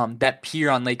say that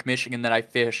pier on Lake Michigan that I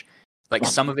fish, Like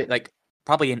some of it, like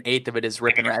probably an eighth of it is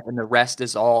rip and wrap, and the rest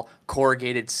is all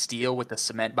corrugated steel with the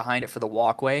cement behind it for the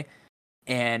walkway.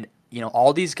 And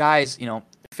all these guys,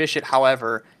 fish it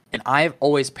however. And I've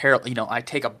always I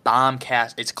take a bomb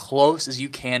cast as close as you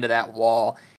can to that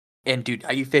wall, and dude,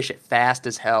 you fish it fast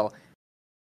as hell.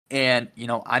 And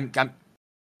I'm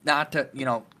not to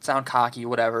sound cocky,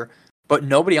 whatever, but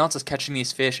nobody else is catching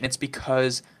these fish, and it's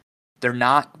because they're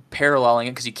not paralleling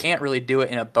it because you can't really do it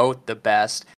in a boat the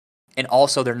best, and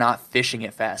also they're not fishing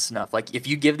it fast enough. Like if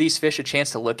you give these fish a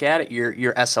chance to look at it,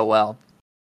 you're SOL.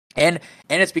 And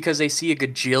it's because they see a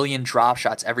gajillion drop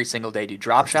shots every single day, dude.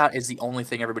 Drop shot is the only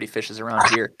thing everybody fishes around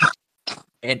here.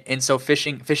 And so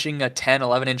fishing a 10,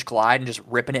 11-inch glide and just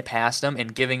ripping it past them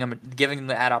and giving them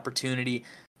that opportunity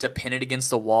to pin it against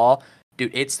the wall,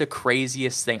 dude, it's the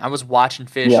craziest thing. I was watching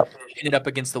fish pin it up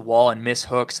against the wall and miss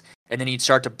hooks, and then he'd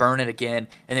start to burn it again,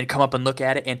 and then come up and look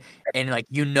at it, and like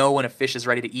when a fish is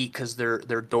ready to eat because their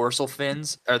dorsal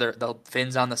fins or the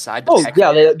fins on the side.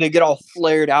 They get all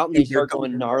flared out and dude, they start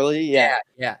going gnarly. Yeah,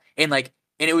 and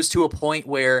it was to a point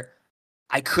where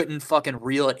I couldn't fucking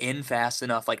reel it in fast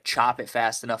enough, like chop it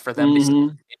fast enough for them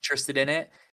to be interested in it.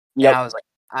 And I was like,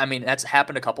 I mean, that's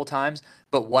happened a couple times,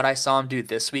 but what I saw him do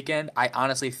this weekend, I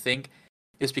honestly think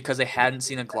is because they hadn't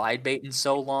seen a glide bait in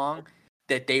so long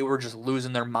that they were just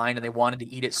losing their mind and they wanted to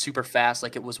eat it super fast,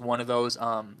 like it was one of those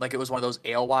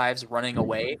alewives running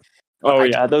away.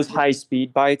 But those high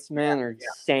speed bites, man, are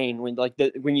insane.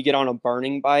 When you get on a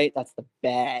burning bite, that's the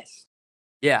best.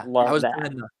 Yeah, Love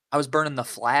that. I was burning the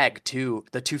flag too,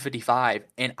 the 255,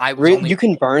 and I was really. You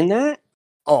can burn that?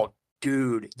 Oh,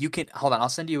 dude, you can hold on. I'll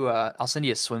send you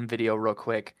a swim video real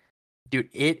quick, dude.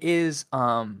 It is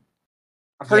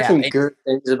I've heard some good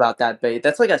things about that bait.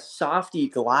 That's like a softy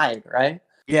glide, right?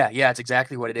 Yeah, it's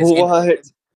exactly what it is. What?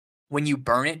 And when you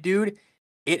burn it, dude,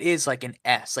 it is like an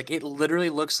S. Like it literally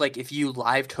looks like if you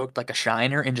live hooked like a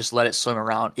shiner and just let it swim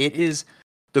around. It is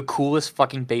the coolest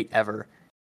fucking bait ever.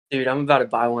 Dude, I'm about to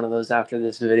buy one of those after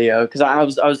this video because I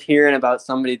was hearing about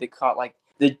somebody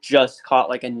that just caught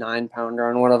like a 9-pounder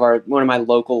on one of my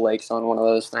local lakes on one of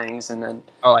those things, and then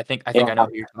I think I know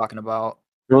what you're talking about.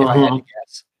 If I had to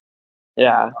guess,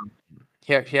 yeah.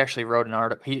 He actually wrote an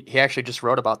article. He actually just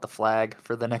wrote about the flag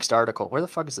for the next article. Where the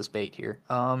fuck is this bait here?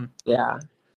 Yeah.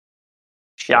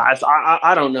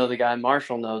 I don't know the guy.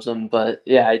 Marshall knows him, but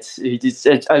yeah, it's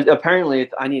apparently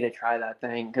I need to try that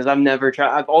thing because I've never tried.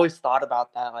 I've always thought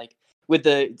about that, like with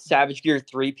the Savage Gear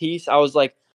 3-piece. I was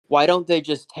like, why don't they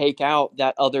just take out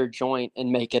that other joint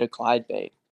and make it a glide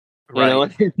bait? You know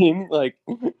what I mean? Like,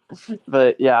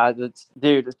 but yeah,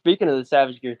 dude. Speaking of the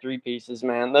Savage Gear 3-pieces,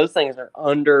 man, those things are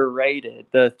underrated.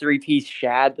 The 3-piece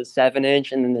shad, the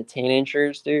 7-inch, and then the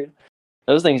 10-inchers, dude.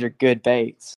 Those things are good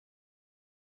baits.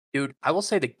 Dude, I will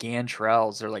say the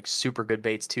Gantrels are like super good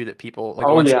baits too. That people like.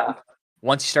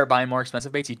 Once you start buying more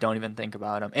expensive baits, you don't even think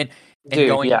about them. And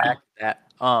going back to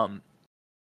that,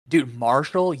 dude,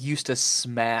 Marshall used to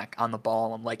smack on the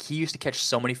ball. Like he used to catch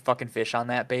so many fucking fish on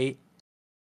that bait.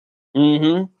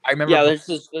 Mm-hmm. I remember. Yeah, there's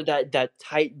just that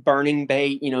tight burning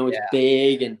bait. It's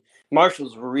big, and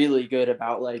Marshall's really good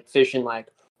about like fishing like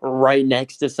right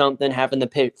next to something, having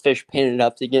the fish pin it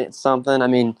up to get something. I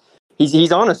mean,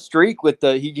 he's on a streak with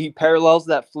he parallels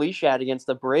that flea shad against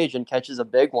the bridge and catches a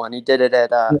big one. He did it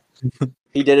at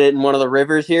he did it in one of the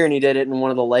rivers here, and he did it in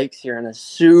one of the lakes here in a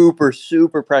super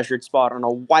super pressured spot on a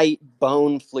white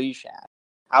bone flea shad.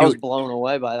 I was blown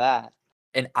away by that.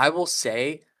 And I will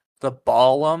say the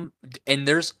Ballum, and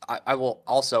I will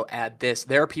also add this.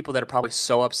 There are people that are probably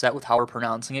so upset with how we're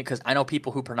pronouncing it because I know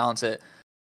people who pronounce it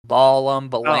Ballum,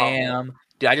 Balam.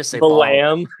 Dude, I just say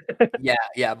Balam. Yeah,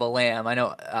 Balam. I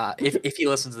know. If he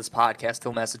listens to this podcast,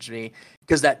 he'll message me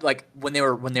because that like when they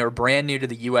were brand new to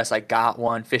the U.S., I got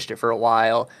one, fished it for a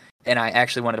while, and I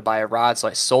actually wanted to buy a rod, so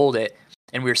I sold it.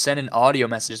 And we were sending audio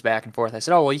messages back and forth. I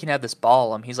said, "Oh well, you can have this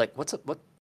Ballum." He's like, "What?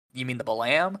 You mean the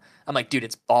Balam?" I'm like, "Dude,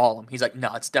 it's Ballum." He's like,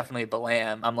 "No, it's definitely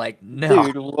Balam." I'm like, "No,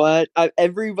 dude, what?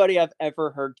 Everybody I've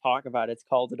ever heard talk about it's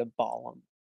called it a Ballum.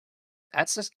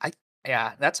 That's just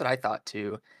that's what I thought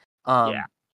too."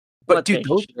 But dude,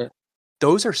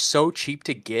 those are so cheap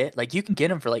to get. Like you can get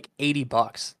them for like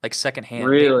 $80, like secondhand.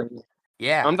 Really?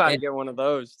 Yeah, I'm about to get one of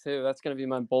those too. That's gonna be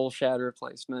my bull shad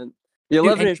replacement. The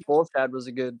 11-inch bull shad was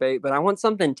a good bait, but I want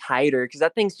something tighter because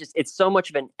that thing's it's so much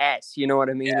of an S. You know what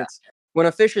I mean? Yeah. It's when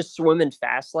a fish is swimming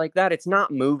fast like that, it's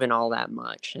not moving all that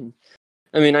much. And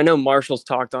I mean, I know Marshall's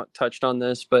touched on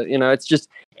this, but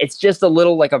it's just a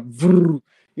little like a,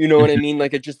 you know what I mean?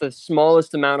 Like just the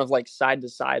smallest amount of like side to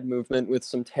side movement with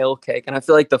some tail kick. And I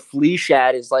feel like the flea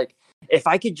shad is like, if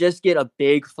I could just get a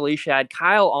big flea shad,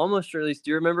 Kyle almost released.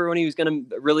 Do you remember when he was going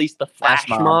to release the flash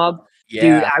mob? Dude,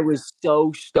 Yeah. I was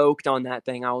so stoked on that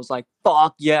thing. I was like,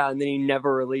 fuck yeah. And then he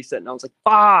never released it. And I was like,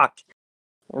 fuck.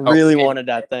 I Oh, really wanted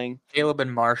that thing. Caleb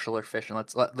and Marshall are fishing.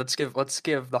 Let's give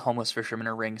the homeless fisherman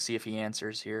a ring. See if he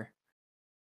answers here.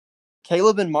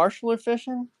 Caleb and Marshall are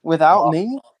fishing without Oh,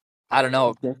 me? I don't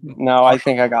know. No, Marshall.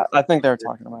 I think they're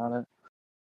talking about it.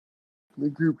 The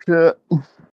group chat.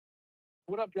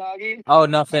 What up, doggy? Oh,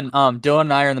 nothing. Dylan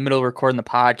and I are in the middle of recording the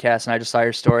podcast, and I just saw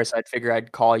your story, so I'd figure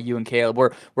I'd call you and Caleb.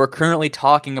 We're currently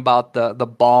talking about the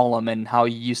ballum and how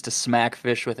you used to smack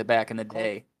fish with it back in the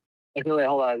day. Okay, wait,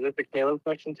 hold on. Is this a Caleb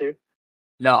question too?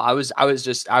 No, I was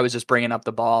just bringing up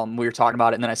the ballum. We were talking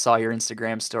about it, and then I saw your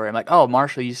Instagram story. I'm like, oh,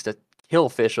 Marshall used to kill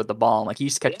fish with the ballum. Like he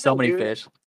used to catch so many dude. fish.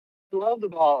 I love the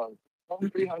ball.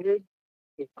 300.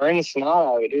 Burn the snot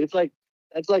out of it, dude. It's like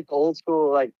that's like old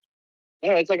school, like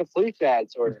it's like a flea shad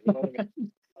sort of. You know what I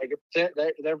mean?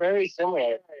 Like they're very similar.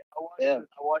 I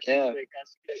watched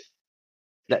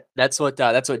That's what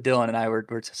Dylan and I were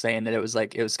saying, that it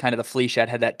was kind of the flea shad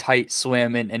had that tight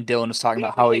swim, and Dylan was talking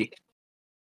about how he.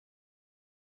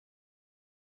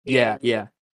 Yeah.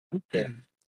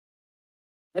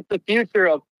 That's the future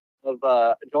of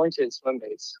jointed swim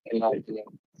baits, in my opinion.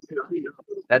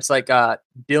 That's like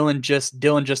Dylan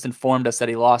just informed us that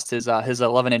he lost his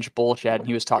 11-inch bull shad, and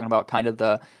he was talking about kind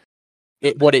of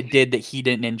what it did that he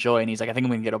didn't enjoy, and he's like, I think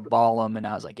I'm gonna get a ballum, and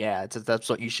I was like, yeah, that's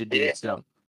what you should do. Yeah. So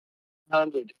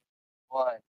 100.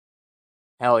 Why?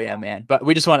 hell yeah, man. But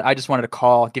I just wanted to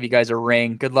call, give you guys a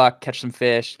ring. Good luck, catch some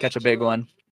fish, catch a big one.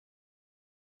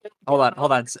 Hold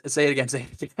on. Say it again.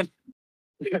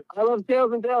 I love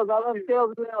tails and tails. I love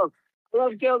tails and tails. I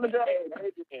love tails and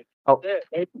tails. Oh,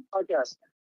 Podcast.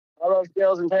 I love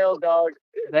tails and tails, dog.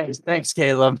 thanks,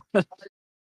 Caleb.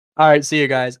 All right, see you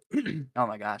guys. Oh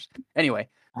my gosh. Anyway,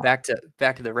 back to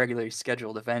the regularly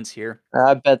scheduled events here.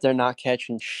 I bet they're not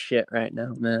catching shit right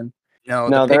now, man. No,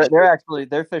 No,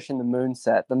 they're fishing the moon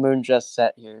set. The moon just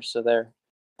set here, so they're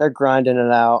grinding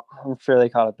it out. I'm sure they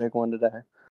caught a big one today.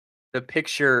 the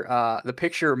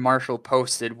picture Marshall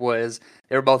posted was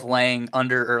they were both laying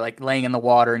laying in the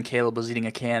water, and Caleb was eating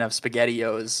a can of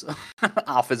SpaghettiOs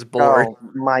off his board. Oh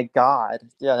my god.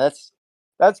 Yeah,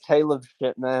 that's Caleb's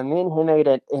shit, man. Me and him ate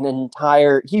an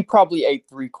entire he probably ate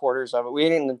 3/4 of it. We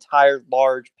ate an entire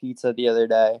large pizza the other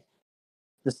day.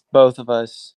 Just both of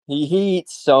us. He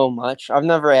eats so much. I've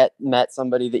never met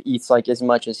somebody that eats like as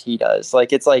much as he does.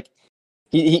 Like it's like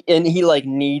he like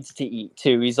needs to eat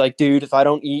too. He's like, dude, if I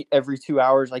don't eat every 2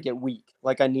 hours, I get weak.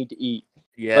 Like I need to eat.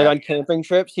 Yeah, Like on camping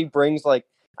trips, he brings like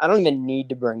I don't even need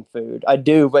to bring food. I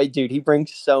do, but dude, he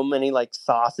brings so many like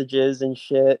sausages and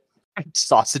shit.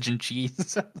 sausage and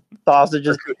cheese.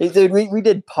 Sausages. Hey, dude, we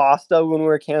did pasta when we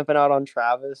were camping out on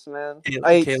Travis, man.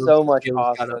 I ate so much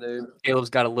pasta, dude. Caleb's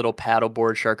got a little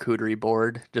paddleboard charcuterie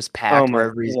board just Oh packed my,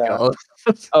 wherever he's yeah. going.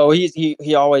 Oh,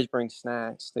 he always brings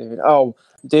snacks, dude. Oh,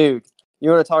 dude, you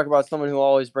want to talk about someone who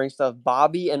always brings stuff?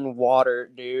 Bobby and water,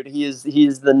 dude. He's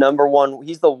the number one.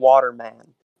 He's the water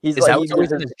man. He's Is like that what's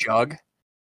always in his jug?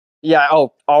 yeah.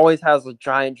 Oh, always has a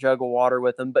giant jug of water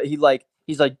with him. But he's like,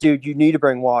 dude, you need to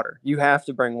bring water. You have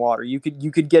to bring water. You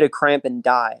could get a cramp and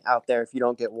die out there if you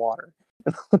don't get water.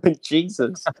 Like,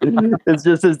 Jesus, it's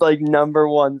just his like number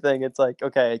one thing. It's like,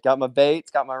 okay, got my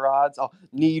baits, got my rods. I'll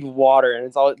need water,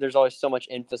 and there's always so much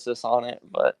emphasis on it.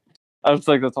 But I just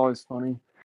think that's always funny.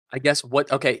 I guess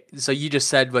okay, so you just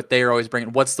said what they're always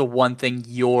bringing. What's the one thing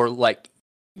you're like,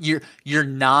 your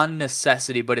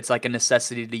non-necessity, but it's like a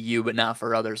necessity to you, but not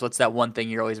for others? What's that one thing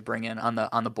you're always bringing on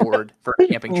the board for a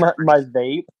camping trip? My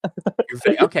vape.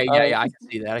 Okay, yeah, I can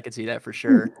see that. I can see that for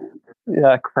sure.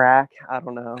 Yeah, crack. I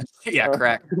don't know. Yeah,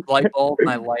 crack. Light bulb,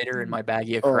 my lighter, and my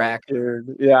baggie of crack.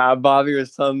 Dude. Yeah, Bobby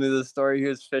was telling me the story. He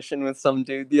was fishing with some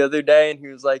dude the other day, and he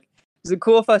was like, "Is it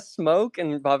cool if I smoke?"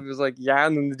 And Bobby was like, "Yeah."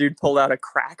 And then the dude pulled out a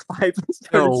crack pipe and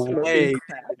started No smoking way.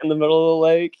 crack in the middle of the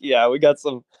lake. Yeah, we got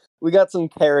some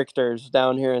characters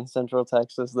down here in Central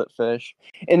Texas that fish,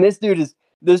 and this dude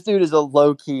is a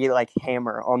low key like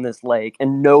hammer on this lake,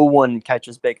 and no one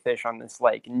catches big fish on this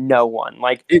lake. No one.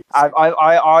 Like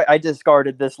I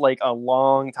discarded this lake a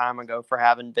long time ago for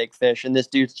having big fish, and this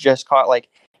dude's just caught like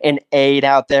an 8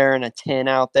 out there and a 10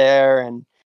 out there, and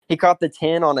he caught the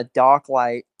 10 on a dock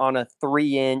light on a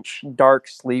 3-inch dark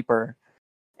sleeper.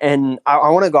 And I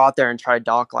want to go out there and try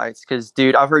dock lights because,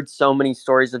 dude, I've heard so many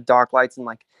stories of dock lights and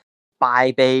like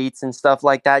spy baits and stuff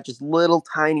like that. Just little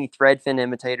tiny threadfin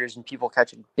imitators and people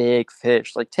catching big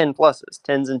fish, like 10 pluses,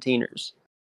 10s and teeners.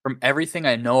 From everything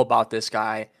I know about this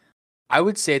guy, I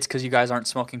would say it's because you guys aren't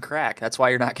smoking crack. That's why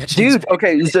you're not catching. Dude,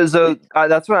 okay, so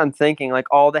that's what I'm thinking. Like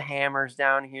all the hammers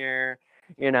down here,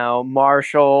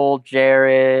 Marshall,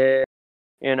 Jared,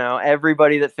 You know,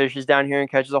 everybody that fishes down here and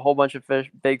catches a whole bunch of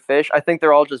big fish, I think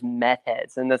they're all just meth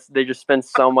heads, and they just spend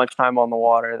so much time on the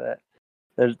water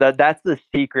that that's the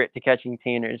secret to catching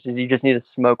teeners is you just need to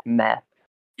smoke meth.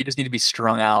 You just need to be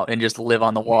strung out and just live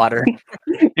on the water.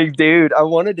 Dude, I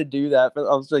wanted to do that, but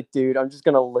I was like, dude, I'm just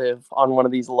gonna live on one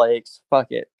of these lakes.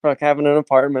 Fuck it. Fuck having an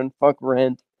apartment. Fuck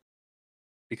rent.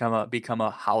 Become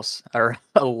a house or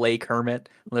a lake hermit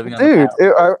living on the Dude,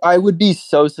 paddle. I would be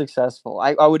so successful.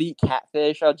 I would eat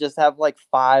catfish. I'd just have like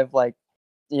 5 like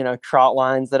trout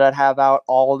lines that I'd have out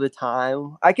all the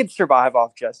time. I could survive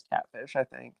off just catfish, I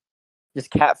think.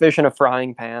 Just catfish in a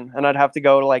frying pan, and I'd have to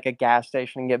go to like a gas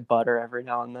station and get butter every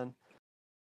now and then.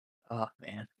 Oh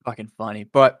man, fucking funny.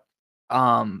 But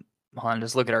hold on,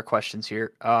 just look at our questions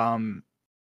here.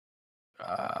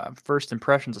 First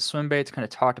impressions of swim baits, kind of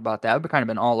talked about that. We've kind of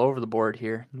been all over the board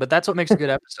here, but that's what makes a good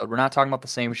episode. We're not talking about the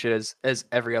same shit as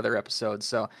every other episode.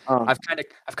 So Um, I've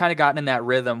kind of gotten in that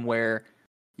rhythm where,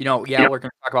 yeah, we're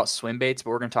gonna talk about swim baits,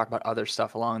 but we're gonna talk about other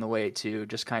stuff along the way too.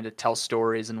 Just kind of tell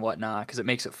stories and whatnot because it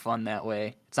makes it fun that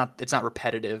way. It's not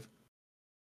repetitive.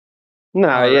 no,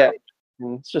 All yeah, right.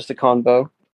 it's just a convo.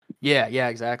 Yeah,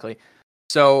 exactly.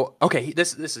 So, okay,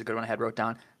 this is a good one I had wrote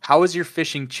down. How has your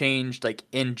fishing changed, like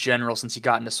in general, since you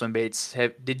got into swim baits?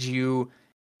 Did you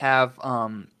have,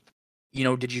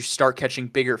 did you start catching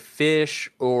bigger fish,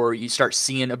 or you start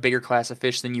seeing a bigger class of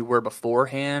fish than you were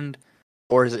beforehand,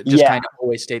 or is it just Yeah, kind of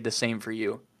always stayed the same for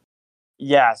you?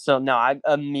 yeah. So no, I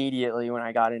immediately when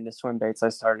I got into swim baits, I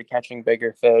started catching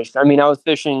bigger fish. I mean, I was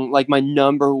fishing like my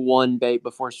number one bait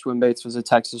before swim baits was a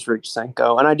Texas Ridge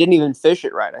Senko, and I didn't even fish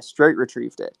it right. I straight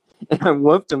retrieved it, and I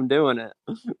whooped him doing it.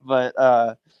 But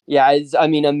yeah, I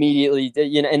mean, immediately,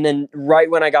 and then right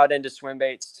when I got into swim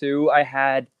baits too,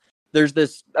 there's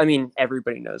this. I mean,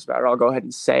 everybody knows about it. I'll go ahead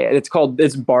and say it.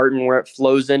 It's Barton, where it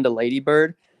flows into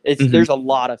Ladybird. Hmm. There's a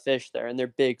lot of fish there, and they're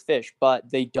big fish, but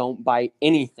they don't bite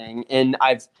anything. And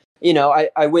I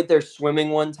went there swimming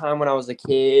one time when I was a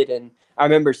kid, and I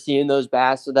remember seeing those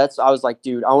bass. So I was like,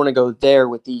 dude, I want to go there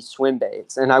with these swim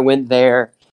baits. And I went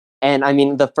there, and I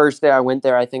mean, the first day I went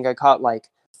there, I think I caught like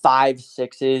 5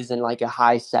 6s and like a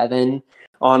high 7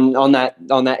 on that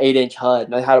 8-inch HUD.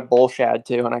 And I had a bull shad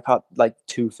too, and I caught like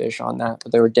 2 fish on that,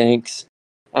 but they were dinks.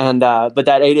 And but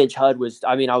that 8-inch HUD was,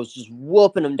 I mean, I was just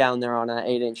whooping them down there on that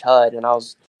 8-inch HUD, and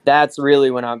that's really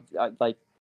when I like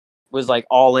was like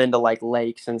all into like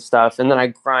lakes and stuff. And then I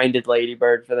grinded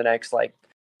Ladybird for the next like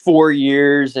 4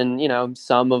 years, and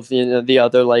some of the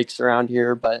other lakes around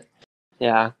here. But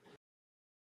yeah,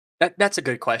 That's a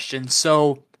good question.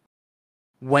 So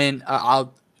when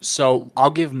I'll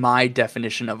give my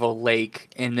definition of a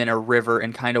lake and then a river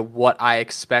and kind of what I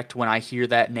expect when I hear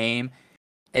that name,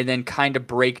 and then kind of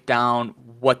break down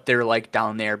what they're like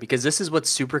down there, because this is what's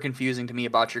super confusing to me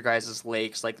about your guys'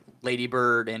 lakes, like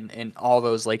Ladybird and all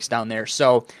those lakes down there.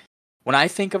 So when I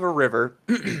think of a river,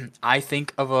 I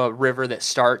think of a river that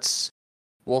starts,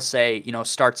 we'll say,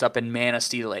 starts up in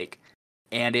Manistee Lake,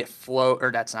 and it flow, or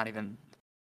that's not even,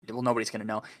 well, nobody's gonna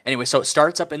know. Anyway, so it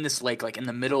starts up in this lake, like in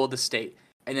the middle of the state,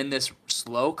 and then this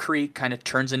slow creek kind of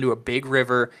turns into a big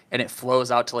river, and it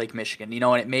flows out to Lake Michigan.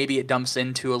 And it dumps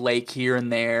into a lake here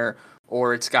and there,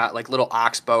 or it's got like little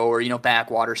oxbow or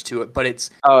backwaters to it. But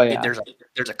oh yeah, there's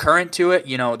a current to it.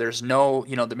 There's no,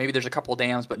 maybe there's a couple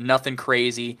dams, but nothing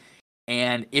crazy.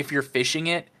 And if you're fishing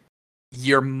it,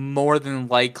 you're more than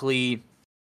likely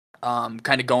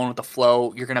kind of going with the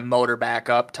flow. You're gonna motor back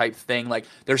up type thing. Like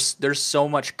there's so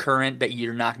much current that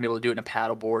you're not gonna be able to do it in a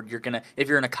paddle board. If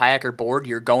you're in a kayak or board,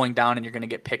 you're going down and you're gonna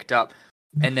get picked up.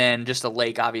 And then just a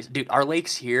lake, obviously, dude. Our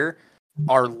lakes here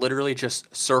are literally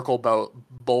just circle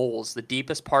bowls. The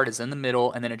deepest part is in the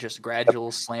middle, and then it just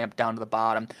gradually slamp down to the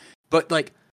bottom. But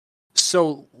like,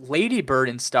 so Ladybird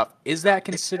and stuff, is that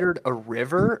considered a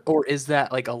river or is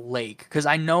that like a lake? Because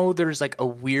I know there's like a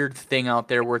weird thing out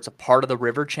there where it's a part of the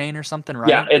river chain or something,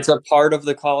 yeah. right? It's a part of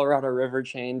the Colorado River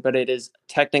chain, but it is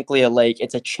technically a lake.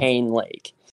 It's a chain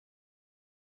lake.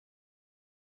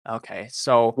 Okay,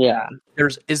 so Yeah.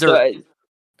 is So there a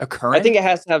I think current? it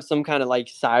has to have some kind of like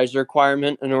size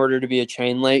requirement in order to be a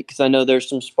chain lake. Because I know there's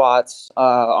some spots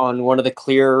on one of the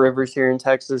clearer rivers here in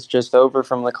Texas, just over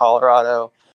from the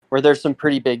Colorado, where there's some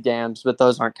pretty big dams, but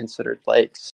those aren't considered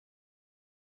lakes.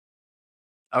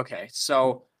 Okay,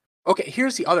 so okay,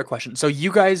 here's the other question. So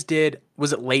you guys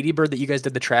was it Ladybird that you guys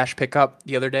did the trash pickup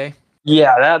the other day?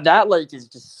 Yeah, that lake is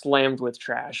just slammed with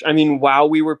trash. I mean, while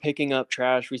we were picking up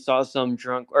trash, we saw some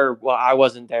drunk, or well, I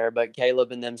wasn't there, but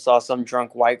Caleb and them saw some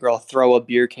drunk white girl throw a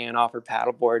beer can off her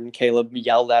paddleboard, and Caleb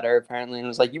yelled at her apparently and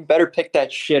was like, "You better pick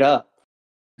that shit up."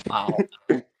 Wow.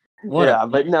 What a Yeah,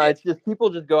 but no, it's just people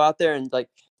just go out there and like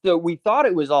So we thought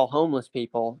it was all homeless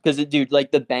people because, dude,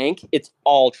 like the bank, it's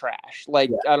all trash. Like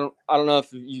Yeah. I don't know if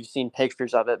you've seen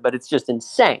pictures of it, but it's just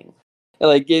insane.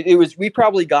 Like it was. We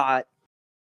probably got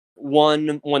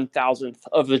 1/1000th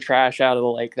of the trash out of the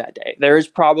lake that day. There is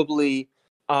probably,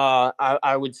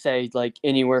 I would say like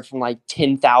anywhere from like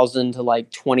 10,000 to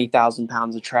like 20,000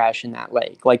 pounds of trash in that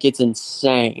lake. Like it's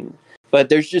insane. But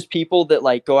there's just people that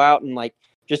like go out and like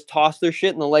just toss their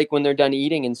shit in the lake when they're done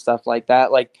eating and stuff like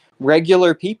that. Like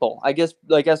regular people. I guess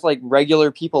like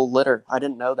regular people litter. I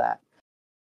didn't know that.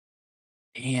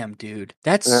 Damn, dude.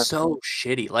 That's Yeah. so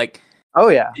shitty. Like, Oh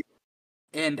yeah.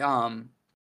 and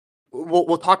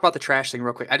we'll talk about the trash thing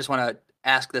real quick. I just want to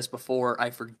ask this before I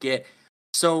forget.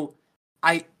 So,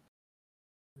 I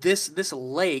this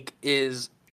lake is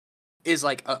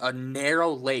like a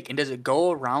narrow lake, and does it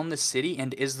go around the city,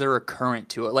 and is there a current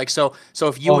to it? Like, so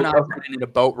if you and I are in a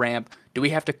boat ramp, do we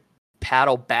have to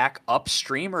paddle back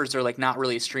upstream, or is there like not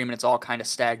really a stream and it's all kind of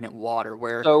stagnant water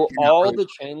where So you're not all really... the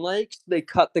chain lakes, they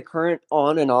cut the current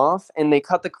on and off, and they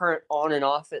cut the current on and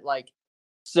off at like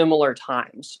similar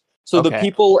times. So the Okay.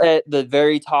 people at the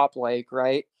very top lake,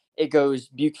 right? It goes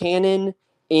Buchanan,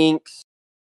 Inks,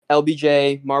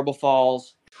 LBJ, Marble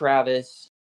Falls, Travis,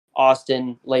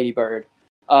 Austin, Ladybird.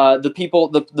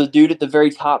 The dude at the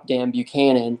very top dam,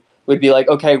 Buchanan, would be like,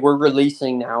 okay, we're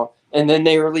releasing now. And then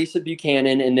they release at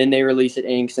Buchanan, and then they release at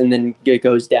Inks, and then it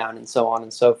goes down, and so on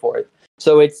and so forth.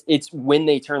 So it's when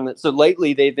they turn the. So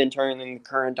lately they've been turning the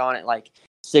current on at like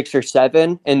 6 or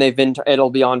 7, and it'll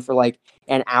be on for like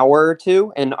an hour or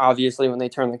two. And obviously when they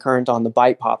turn the current on, the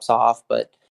bite pops off.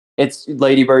 But it's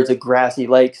Ladybird's a grassy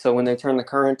lake, so when they turn the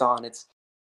current on, it's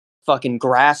fucking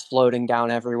grass floating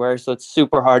down everywhere. So it's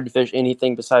super hard to fish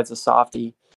anything besides a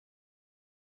softie.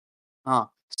 Huh.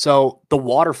 So the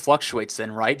water fluctuates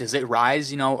then, right? Does it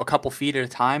rise, a couple feet at a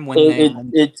time when It, they... it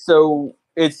it's so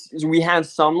it's we have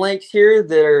some lakes here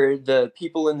that are the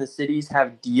people in the cities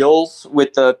have deals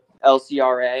with the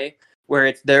LCRA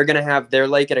where they're gonna have their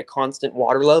lake at a constant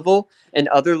water level, and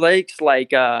other lakes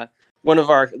like one of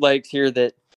our lakes here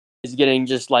that is getting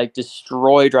just like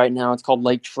destroyed right now. It's called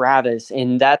Lake Travis,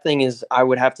 and that thing is, I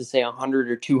would have to say,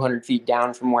 100 or 200 feet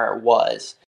down from where it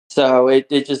was. So it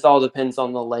just all depends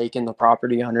on the lake and the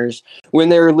property owners. When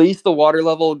they release, the water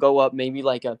level will go up maybe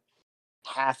like a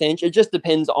half inch. It just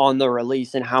depends on the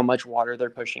release and how much water they're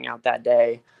pushing out that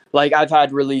day. Like I've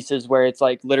had releases where it's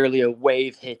like literally a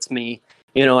wave hits me,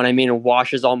 you know what I mean, and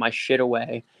washes all my shit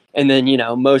away. And then,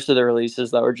 most of the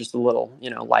releases though are just a little,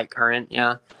 light current.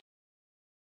 Yeah.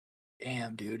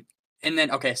 Damn, dude. And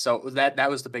then, okay, so that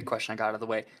was the big question I got out of the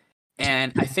way.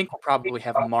 And I think we'll probably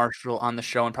have Marshall on the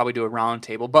show and probably do a round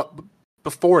table. But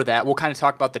before that, we'll kind of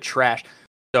talk about the trash.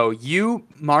 So you,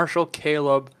 Marshall,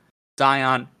 Caleb,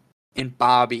 Zion, and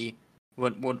Bobby,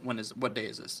 what day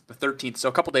is this? The 13th. So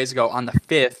a couple days ago, on the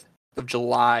 5th of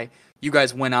July, you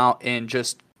guys went out and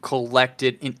just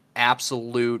collected an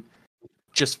absolute,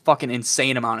 just fucking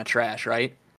insane amount of trash,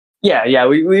 right? Yeah.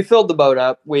 We filled the boat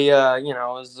up. We, it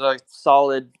was a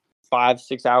solid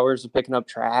 5-6 hours of picking up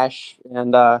trash,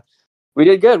 and we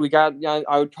did good. We got,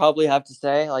 I would probably have to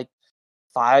say, like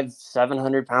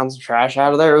 500-700 pounds of trash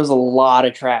out of there. It was a lot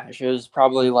of trash. It was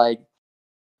probably like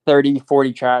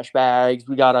 30-40 trash bags.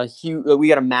 We got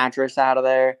a mattress out of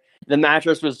there. The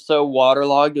mattress was so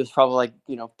waterlogged, it was probably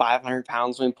like 500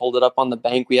 pounds. When we pulled it up on the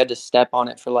bank, we had to step on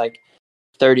it for like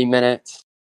 30 minutes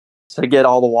to get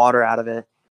all the water out of it.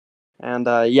 And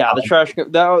the trash, that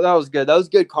was good. That was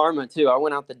good karma too. I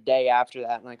went out the day after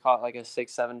that and I caught like a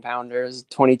 6-7 pounder. It was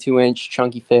 22-inch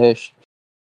chunky fish.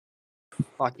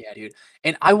 Fuck yeah, dude.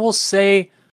 And I will say,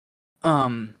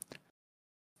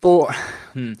 for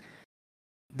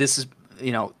this is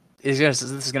this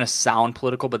is gonna sound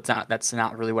political, but that's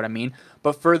not really what I mean.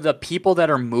 But for the people that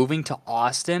are moving to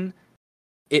Austin,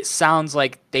 it sounds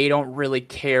like they don't really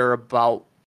care about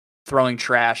throwing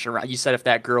trash around. You said if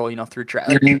that girl, threw trash,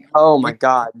 like, Oh my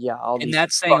god, yeah, all and these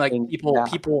that's saying like fucking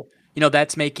people, yeah.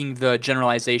 that's making the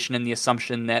generalization and the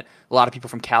assumption that a lot of people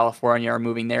from California are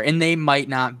moving there, and they might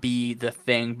not be the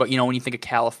thing. But when you think of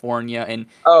California and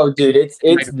Oh, dude, it's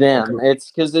them. and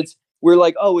It's because we're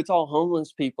like, oh, it's all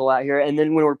homeless people out here, and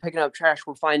then when we're picking up trash,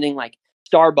 we're finding like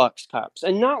Starbucks cups,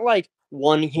 and not like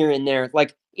one here and there.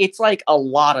 Like it's like a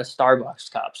lot of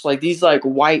Starbucks cups. Like these like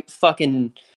white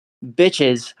fucking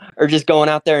bitches are just going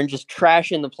out there and just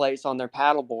trashing the place on their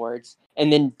paddle boards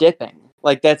and then dipping.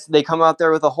 Like they come out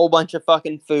there with a whole bunch of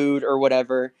fucking food or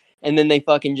whatever, and then they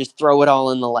fucking just throw it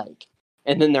all in the lake,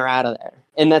 and then they're out of there.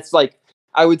 And that's like,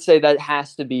 I would say that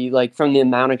has to be like, from the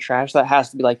amount of trash, that has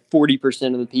to be like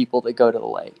 40% of the people that go to the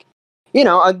lake.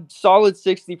 A solid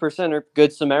 60% are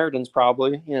good Samaritans,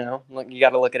 probably. Like you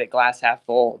got to look at it glass half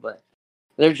full, but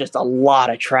there's just a lot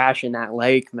of trash in that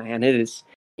lake, man. It is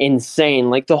insane.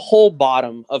 Like the whole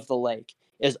bottom of the lake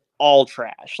is all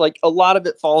trash. Like a lot of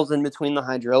it falls in between the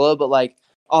hydrilla, but like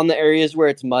on the areas where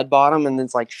it's mud bottom and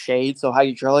it's like shade, so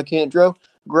hydrilla can't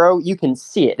grow, you can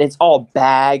see it. It's all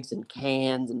bags and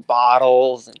cans and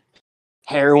bottles and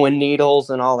heroin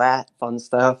needles and all that fun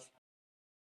stuff.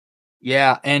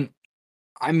 Yeah, and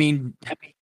I mean,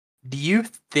 do you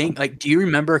think do you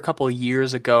remember a couple of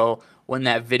years ago when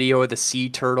that video of the sea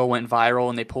turtle went viral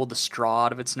and they pulled the straw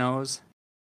out of its nose?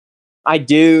 I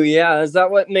do, yeah. Is that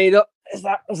what made up? Is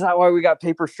that why we got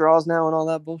paper straws now and all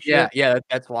that Yeah, bullshit? yeah,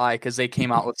 that's why, because they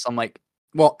came out with some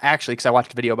well, actually, because I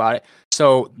watched a video about it.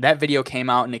 So that video came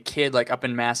out, and a kid up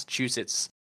in Massachusetts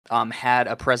had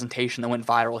a presentation that went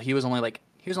viral. He was only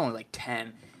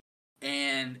 10,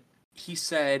 and he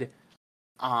said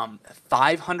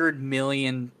 500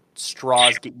 million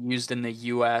straws get used in the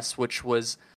U.S., which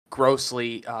was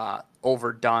grossly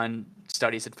overdone.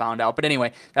 Studies had found out, but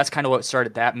anyway, that's kind of what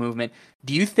started that movement.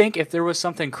 Do you think if there was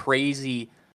something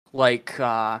crazy like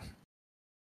I'm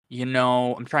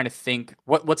trying to think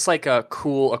what's like a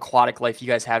cool aquatic life you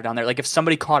guys have down there? Like if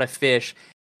somebody caught a fish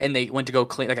and they went to go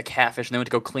clean like a catfish and they went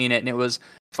to go clean it and it was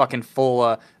fucking full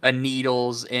of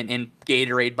needles and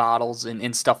Gatorade bottles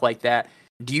and stuff like that.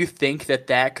 Do you think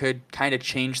that could kind of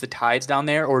change the tides down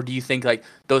there, or do you think like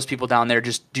those people down there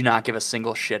just do not give a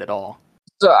single shit at all?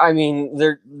 So I mean,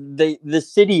 the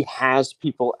city has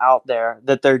people out there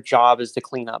that their job is to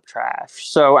clean up trash.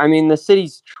 So I mean, the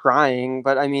city's trying,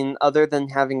 but I mean, other than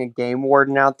having a game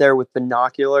warden out there with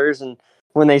binoculars, and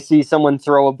when they see someone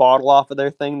throw a bottle off of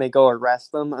their thing, they go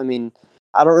arrest them. I mean,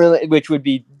 I don't really, which would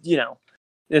be,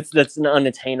 that's an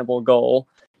unattainable goal,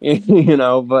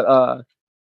 But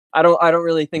I don't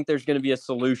really think there's going to be a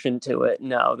solution to it.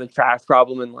 No, the trash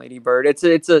problem in Lady Bird.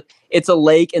 It's a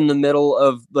lake in the middle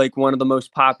of like one of the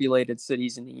most populated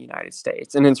cities in the United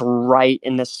States, and it's right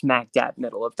in the smack dab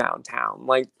middle of downtown.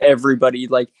 Like everybody,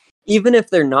 like even if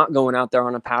they're not going out there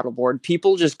on a paddleboard,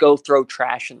 people just go throw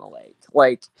trash in the lake.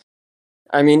 Like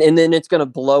I mean, and then it's going to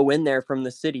blow in there from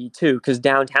the city too, because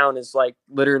downtown is like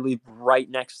literally right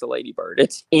next to Lady Bird.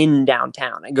 It's in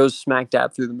downtown. It goes smack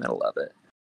dab through the middle of it.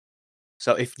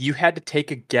 So if you had to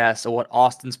take a guess of what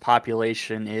Austin's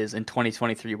population is in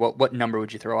 2023, what number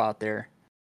would you throw out there?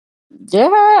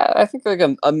 Yeah, I think I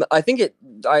think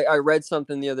I read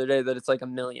something the other day that it's like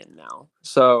 1 million now.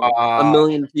 So a Uh,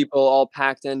 million people all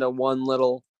packed into one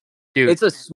little. dude, It's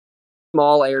a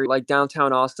small area like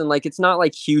downtown Austin. Like it's not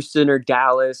like Houston or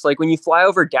Dallas. Like when you fly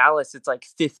over Dallas, it's like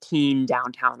 15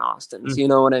 downtown Austins. mm, You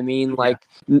know what I mean? yeah, Like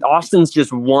Austin's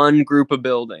just one group of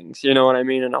buildings. You know what I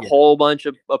mean? And a yeah. whole bunch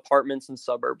of apartments and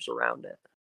suburbs around it.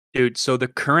 Dude, so the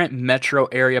current metro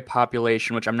area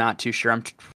population, which I'm not too sure,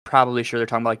 probably sure they're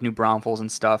talking about like New Braunfels and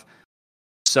stuff.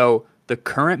 So the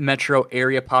current metro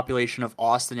area population of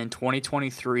Austin in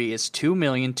 2023 is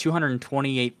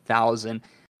 2,228,000,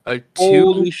 a two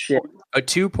Holy shit! a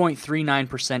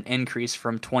 2.39% increase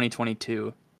from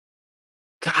 2022.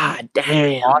 God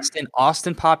damn.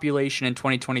 Austin population in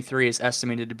 2023 is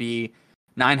estimated to be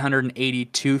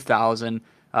 982,000.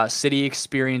 City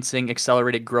experiencing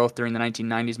accelerated growth during the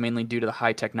 1990s, mainly due to the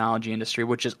high technology industry,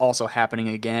 which is also happening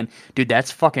again. Dude,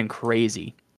 that's fucking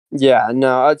crazy. Yeah,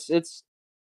 no, it's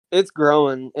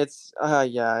growing.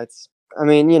 Yeah, it's I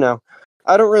mean,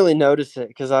 I don't really notice it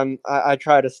because I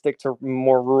try to stick to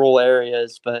more rural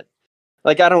areas, but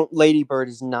like I don't Ladybird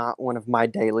is not one of my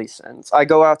daily sins. I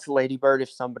go out to Ladybird if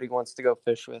somebody wants to go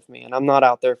fish with me, and I'm not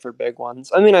out there for big ones.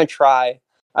 I mean, I try.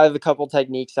 I have a couple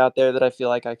techniques out there that I feel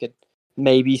like I could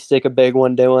maybe stick a big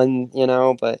one doing,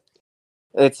 but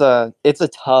it's a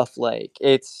tough lake.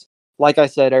 It's like I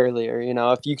said earlier,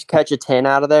 if you catch a 10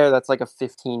 out of there, that's like a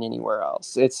 15 anywhere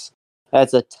else.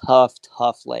 That's a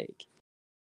tough lake.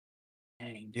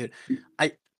 Dang, dude.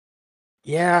 I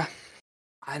yeah,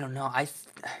 I don't know.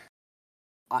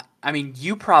 I mean,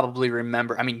 you probably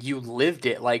remember. I mean, you lived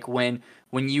it like when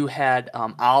you had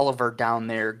Oliver down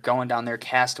there going down there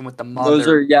casting with the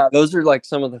mother. Those are like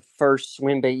some of the first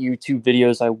swim bait YouTube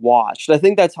videos I watched. I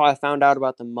think that's how I found out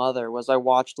about the mother was I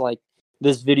watched like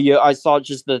this video. I saw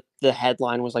just the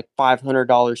headline was like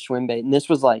 $500 swim bait, and this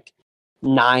was like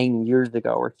 9 years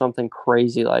ago or something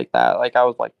crazy like that. Like I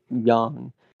was like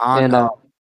young, On and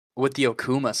with the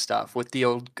Okuma stuff, with the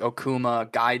old Okuma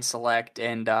Guide Select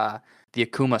and the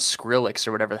Okuma Skrillex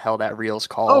or whatever the hell that reel's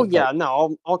oh called. Like, yeah,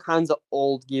 no, all kinds of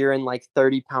old gear and like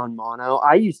 30-pound mono.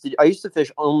 I used to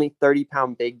fish only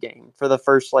 30-pound big game for the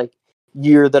first like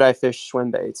year that I fished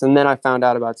swim baits, and then I found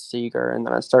out about Seeger, and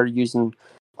then I started using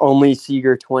only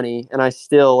Seeger 20, and I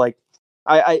still like.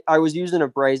 I was using a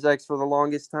Brazex for the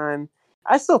longest time.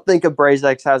 I still think a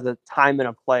Brazex has a time and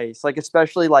a place, like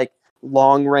especially like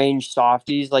long range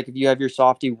softies. Like if you have your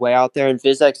softie way out there, and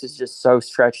Vizex is just so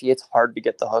stretchy, it's hard to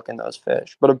get the hook in those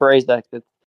fish. But a Brazex,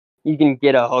 you can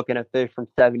get a hook in a fish from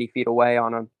 70 feet away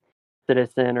on a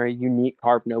Citizen or a unique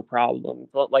carp, no problem.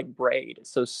 But like braid,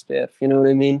 it's so stiff. You know what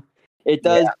I mean? It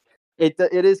Yeah. does.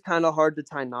 It is kind of hard to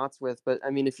tie knots with, but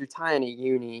I mean, if you're tying a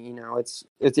uni,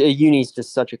 it's a uni's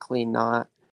just such a clean knot.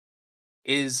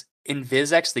 Is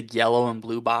Invisex the yellow and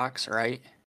blue box, right?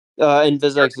 Or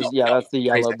Invisex no, is, yeah, no, that's the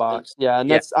yellow Brazex is- box. Yeah, and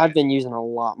Yeah. I've been using a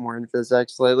lot more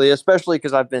Invisex lately, especially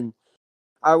because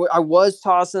I was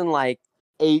tossing like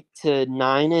 8 to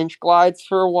 9 inch glides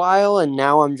for a while, and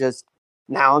now I'm just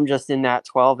in that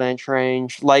 12-inch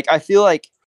range. Like I feel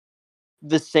like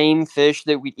the same fish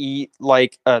that we eat,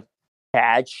 like a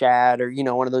shad, or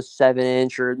one of those 7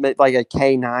 inch, or like a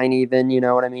K9 even. You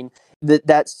know what I mean?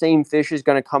 That same fish is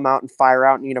going to come out and fire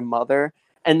out and eat a mother.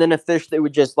 And then a fish that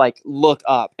would just like look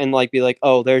up and like be like,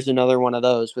 oh, there's another one of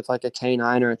those with like a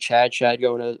K9 or a shad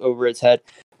going over its head,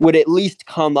 would at least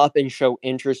come up and show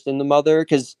interest in the mother.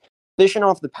 Because fishing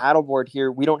off the paddleboard here,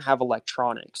 we don't have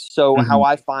electronics. So Mhm. how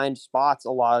I find spots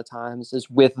a lot of times is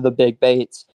with the big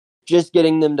baits, just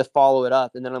getting them to follow it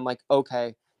up. And then I'm like,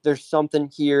 okay, there's something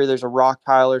here, there's a rock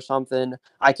pile or something.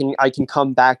 I can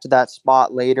come back to that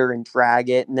spot later and drag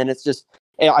it. And then it's just,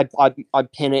 I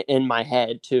pin it in my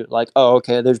head too. Like, oh,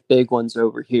 okay, there's big ones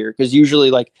over here. Because usually,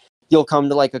 like, you'll come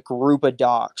to like a group of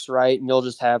docks, right? And you'll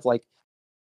just have like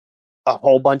a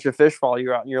whole bunch of fish follow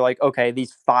you out. And you're like, okay,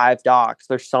 these 5 docks,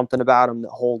 there's something about them that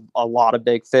hold a lot of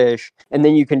big fish. And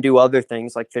then you can do other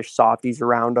things like fish softies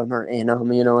around them or in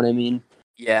them. You know what I mean?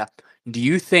 Yeah. Do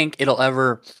you think it'll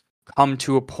ever come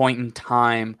to a point in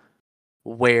time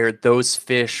where those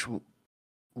fish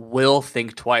will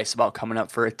think twice about coming up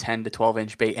for a 10 to 12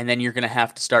 inch bait, and then you're going to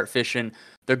have to start fishing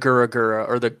the Gura Gura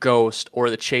or the Ghost or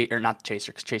the chase, or not the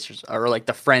chaser, 'cause chasers, or like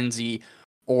the Frenzy,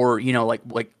 or like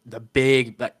the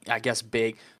big, I guess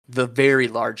big, the very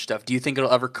large stuff? Do you think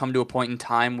it'll ever come to a point in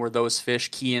time where those fish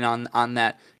key in on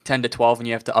that 10 to 12 and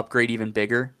you have to upgrade even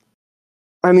bigger?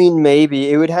 I mean,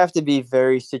 maybe it would have to be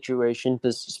very situation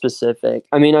specific.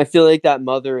 I mean, I feel like that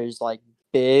mother is like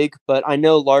big, but I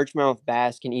know largemouth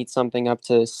bass can eat something up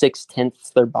to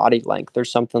 6/10 their body length or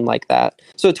something like that.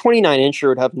 So a 29 incher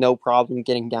would have no problem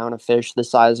getting down a fish the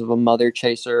size of a mother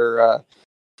chaser,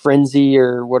 frenzy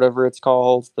or whatever it's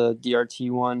called, the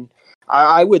DRT one.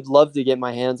 I would love to get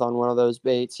my hands on one of those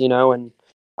baits, and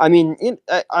I mean,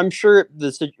 I'm sure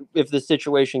if the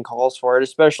situation calls for it,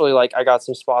 especially like I got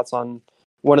some spots on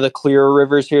one of the clearer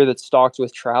rivers here that's stocked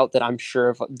with trout that I'm sure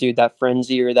if dude that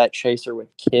frenzy or that chaser would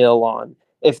kill on,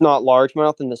 if not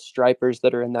largemouth, and the stripers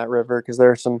that are in that river, because there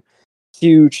are some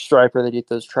huge striper that eat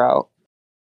those trout.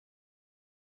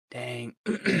 Dang.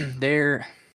 They're,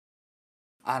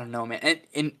 I don't know, man.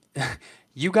 And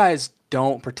you guys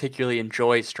don't particularly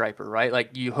enjoy striper, right?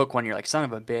 Like you hook one, you're like, son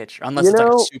of a bitch, unless You it's like a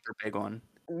know, super big one.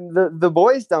 the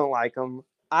boys don't like them.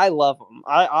 I love them.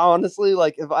 I honestly,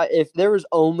 like, if there was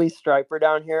only striper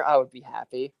down here, I would be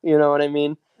happy. You know what I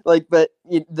mean? Like, but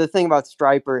the thing about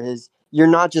striper is you're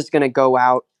not just gonna go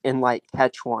out and like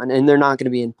catch one, and they're not gonna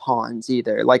be in ponds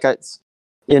either. Like it's,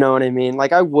 you know what I mean?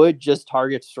 Like I would just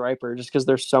target striper just because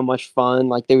they're so much fun.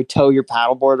 Like they would tow your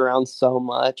paddleboard around so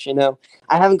much.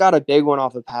 I haven't got a big one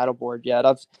off a paddleboard yet.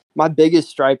 My biggest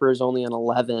striper is only an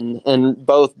 11, and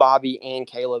both Bobby and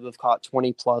Caleb have caught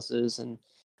 20 pluses, and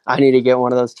I need to get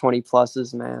one of those 20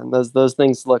 pluses, man. Those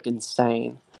things look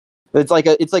insane. It's like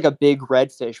a big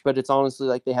redfish, but it's honestly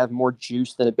like they have more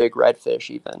juice than a big redfish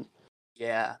even.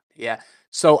 Yeah, yeah.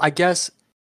 So I guess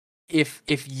if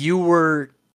you were,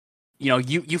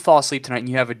 you fall asleep tonight and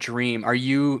you have a dream, are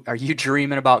you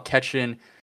dreaming about catching,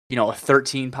 a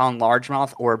 13-pound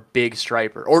largemouth or a big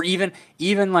striper, or even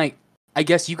like, I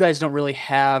guess you guys don't really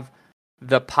have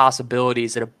the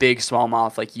possibilities that a big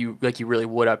smallmouth like you really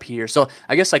would up here. So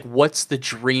I guess, like, what's the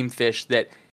dream fish that,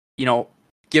 you know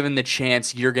given the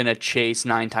chance, you're gonna chase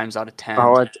 9 times out of 10?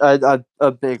 Oh,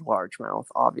 a big largemouth,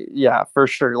 obvious. Yeah, for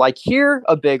sure. Like here,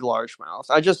 a big largemouth.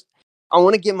 I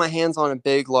want to get my hands on a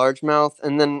big largemouth,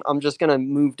 and then I'm just gonna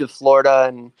move to Florida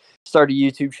and start a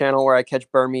YouTube channel where I catch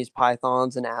Burmese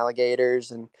pythons and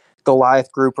alligators and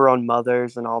Goliath grouper on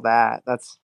mothers and all that.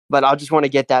 But I just want to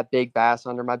get that big bass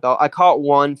under my belt. I caught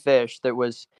one fish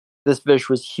this fish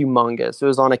was humongous. It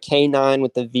was on a K9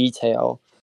 with the V tail,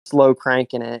 slow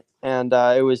cranking it, and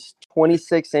it was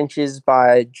 26 inches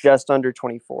by just under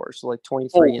 24, so like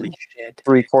 23 Holy and shit!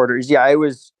 3/4. Yeah,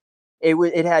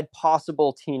 it had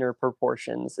possible teener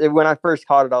proportions. When I first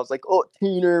caught it, I was like, oh,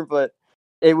 teener, but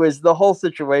it was the whole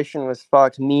situation was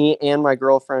fucked. Me and my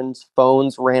girlfriend's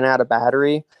phones ran out of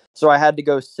battery, so I had to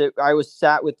go sit. I was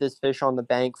sat with this fish on the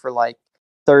bank for like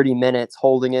 30 minutes,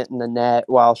 holding it in the net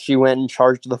while she went and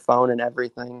charged the phone and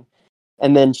everything.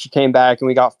 And then she came back and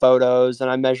we got photos and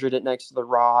I measured it next to the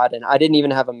rod and I didn't even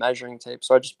have a measuring tape.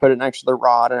 So I just put it next to the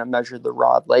rod and I measured the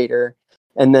rod later.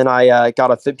 And then I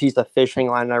got a piece of fishing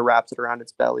line and I wrapped it around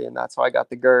its belly and that's how I got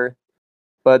the girth.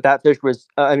 But that fish was,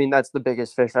 I mean, that's the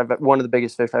biggest fish one of the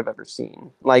biggest fish I've ever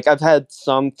seen. Like I've had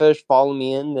some fish follow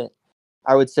me in that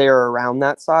I would say are around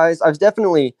that size. I've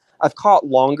caught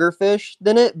longer fish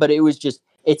than it, but it was just,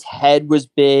 its head was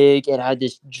big. It had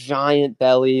this giant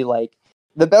belly. Like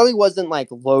the belly wasn't like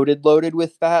loaded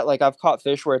with fat. Like I've caught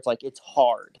fish where it's like, it's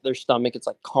hard. Their stomach, it's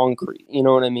like concrete. You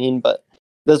know what I mean? But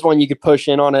this one you could push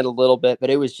in on it a little bit, but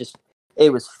it was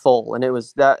full. And it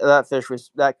was that fish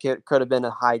was, that could have been a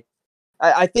high.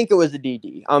 I think it was a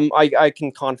DD. I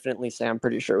can confidently say I'm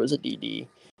pretty sure it was a DD. It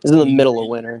was in the middle of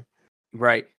winter.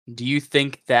 Right. Do you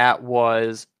think that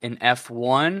was an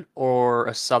F1 or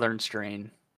a Southern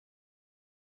strain?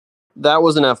 That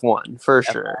was an F1 for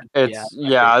F1, sure.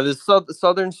 yeah, It's the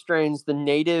southern strains, the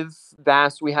native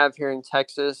bass we have here in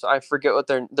Texas. I forget what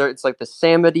they're. It's like the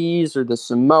Samides or the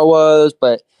Samoas,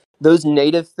 but those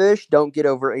native fish don't get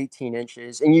over 18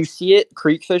 inches, and you see it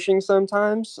creek fishing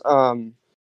sometimes.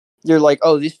 You're like,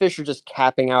 oh, these fish are just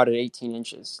capping out at 18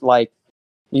 inches. Like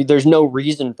there's no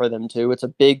reason for them to. It's a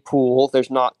big pool. There's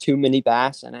not too many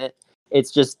bass in it. It's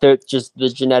just the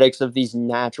genetics of these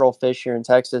natural fish here in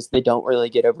Texas. They don't really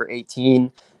get over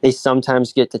 18. They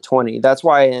sometimes get to 20. That's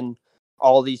why in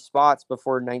all these spots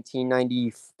before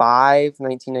 1995,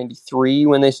 1993,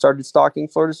 when they started stocking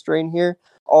Florida strain here,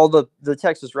 all the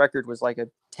Texas record was like a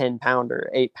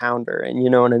 10-pounder, 8-pounder. And you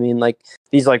know what I mean? Like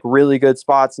these like really good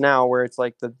spots now where it's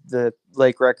like the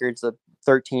lake record's a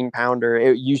 13-pounder.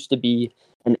 It used to be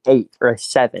an 8 or a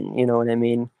 7, you know what I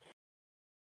mean?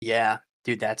 Yeah,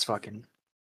 dude, that's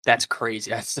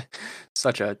crazy. That's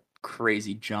such a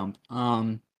crazy jump.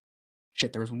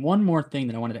 Shit, there was one more thing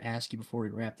that I wanted to ask you before we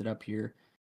wrapped it up here.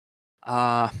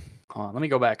 Hold on, let me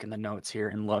go back in the notes here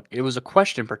and look. It was a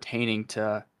question pertaining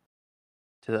to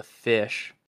the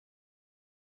fish.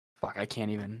 Fuck, I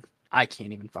can't even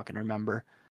fucking remember.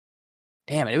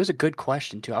 Damn it, it was a good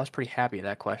question too. I was pretty happy with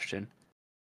that question.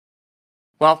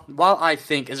 Well, while I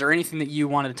think, is there anything that you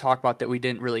wanted to talk about that we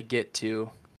didn't really get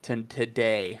to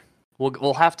today?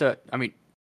 We'll have to. I mean,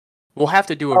 we'll have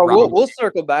to do a round. We'll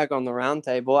circle back on the round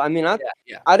table. I mean,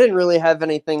 Yeah. I didn't really have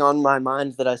anything on my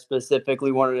mind that I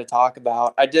specifically wanted to talk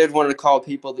about. I did want to call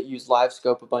people that use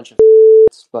LiveScope a bunch of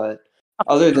but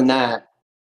other than that,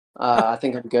 I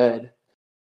think I'm good.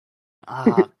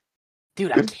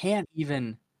 Dude, I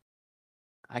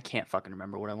can't fucking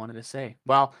remember what I wanted to say.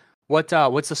 Well, what's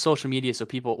the social media so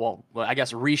people? Well, I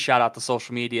guess re-shout out the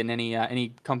social media and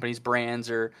any companies, brands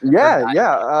or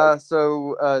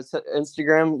So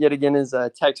Instagram yet again is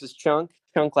Texas Chunk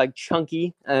like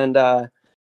chunky, and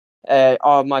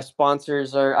all my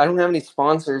sponsors are. I don't have any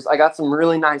sponsors. I got some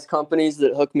really nice companies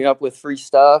that hook me up with free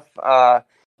stuff.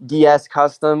 DS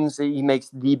Customs, he makes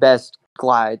the best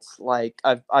glides. Like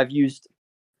I've used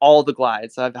all the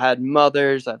glides. I've had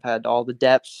mothers. I've had all the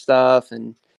depth stuff,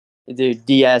 and dude,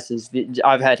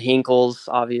 I've had Hinkles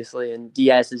obviously, and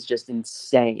DS is just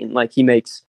insane. Like he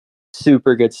makes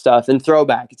super good stuff, and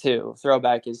Throwback too.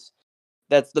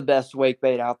 That's the best wake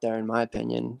bait out there in my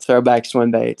opinion. Throwback swim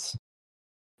baits.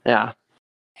 Yeah.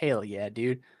 Hell yeah,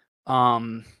 dude.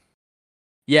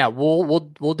 Yeah,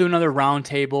 we'll do another round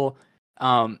table.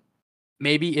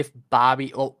 Maybe if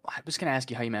Bobby, I was gonna ask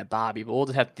you how you met Bobby, but we'll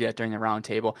just have to do that during the round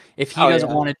table. If he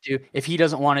doesn't want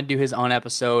to do his own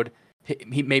episode,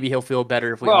 maybe he'll feel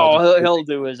better if we all. He'll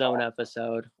do his own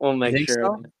episode. We'll make sure.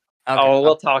 So? Okay,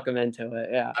 we'll talk him into it.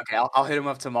 Yeah. Okay, I'll hit him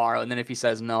up tomorrow, and then if he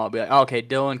says no, I'll be like, okay,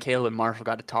 Dylan, Caleb, and Marshall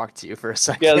got to talk to you for a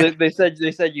second. Yeah, they said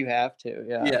you have to.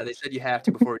 Yeah. Yeah, they said you have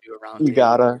to before we do a round. You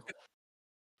gotta.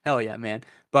 Hell yeah, man!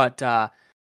 But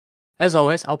as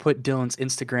always, I'll put Dylan's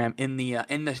Instagram in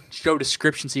the show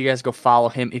description, so you guys go follow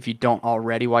him if you don't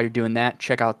already. While you're doing that,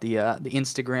 check out the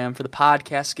Instagram for the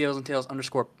podcast, Scales and Tails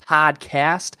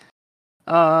 _podcast.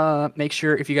 Make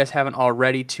sure if you guys haven't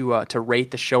already to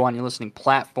rate the show on your listening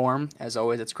platform. As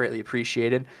always, it's greatly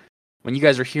appreciated. When you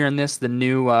guys are hearing this, the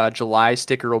new July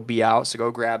sticker will be out, so go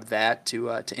grab that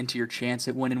to enter your chance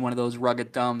at winning one of those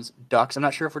Rugged Thumbs ducks. I'm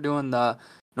not sure if we're doing the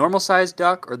normal size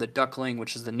duck or the duckling,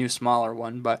 which is the new smaller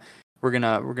one, but we're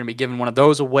gonna be giving one of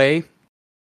those away.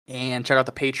 And check out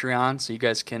the Patreon so you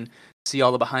guys can see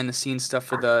all the behind the scenes stuff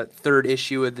for the 3rd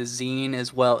issue of the zine,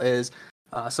 as well as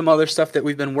some other stuff that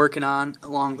we've been working on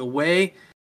along the way.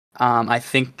 I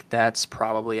think that's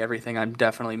probably everything. I'm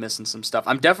definitely missing some stuff.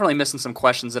 I'm definitely missing some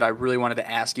questions that I really wanted to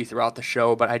ask you throughout the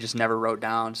show, but I just never wrote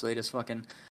down, so they just fucking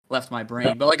left my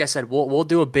brain. But like I said, we'll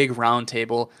do a big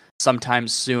roundtable sometime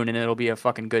soon, and it'll be a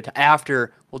fucking good time.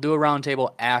 We'll do a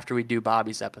roundtable after we do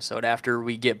Bobby's episode, after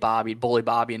we get bully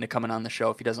Bobby into coming on the show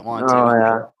if he doesn't want to. Oh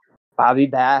yeah, Bobby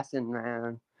Basson,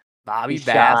 man. Bobby He's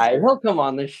Bass. shy. He'll come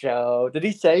on the show. Did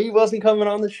he say he wasn't coming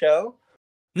on the show?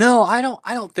 No, I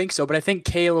don't think so. But I think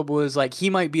Caleb was like, he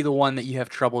might be the one that you have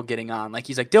trouble getting on. Like,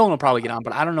 he's like, Dylan will probably get on,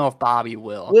 but I don't know if Bobby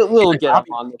will. We'll Like, get him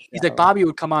on the show. He's like, Bobby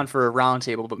would come on for a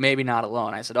roundtable, but maybe not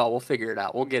alone. I said, oh, we'll figure it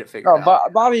out. We'll get it figured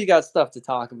out. Bobby's got stuff to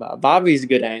talk about. Bobby's a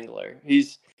good angler.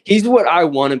 He's what I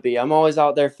want to be. I'm always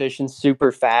out there fishing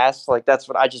super fast. Like, that's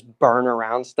what I just burn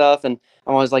around stuff. And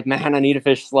I'm always like, man, I need to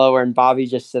fish slower. And Bobby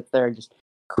just sits there and just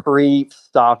creeps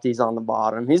softies on the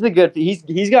bottom. He's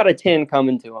got a 10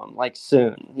 coming to him like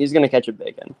soon. He's gonna catch a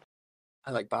big one.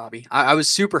 I like Bobby. I was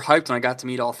super hyped when I got to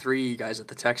meet all three of you guys at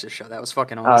the Texas show. That was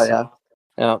fucking awesome. Oh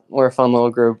yeah, we're a fun little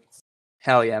group.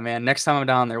 Hell yeah, man. Next time I'm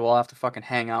down there, we'll have to fucking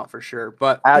hang out for sure.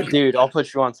 But dude, I'll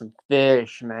put you on some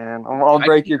fish, man. I'll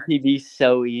break your PB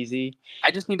so easy.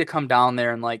 I just need to come down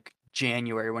there in like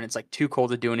January when it's like too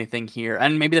cold to do anything here,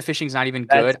 and maybe the fishing's not even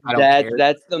good. I don't care.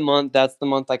 That's the month. That's the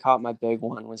month I caught my big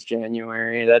one. Was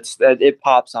January. It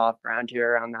pops off around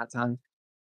here around that time.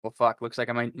 Well, fuck. Looks like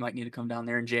I might need to come down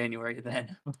there in January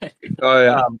then. Oh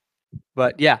yeah.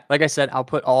 But yeah, like I said, I'll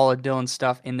put all of Dylan's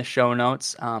stuff in the show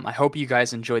notes. I hope you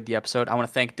guys enjoyed the episode. I want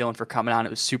to thank Dylan for coming on. It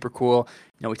was super cool.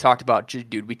 You know, we talked about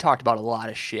a lot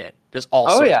of shit. Just all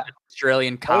sorts of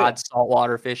Australian cod,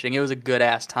 saltwater fishing. It was a good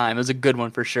ass time. It was a good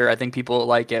one for sure. I think people will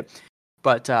like it.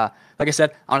 But like I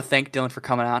said, I want to thank Dylan for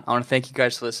coming on. I want to thank you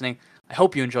guys for listening. I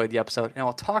hope you enjoyed the episode, and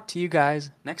I'll talk to you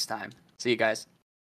guys next time. See you guys.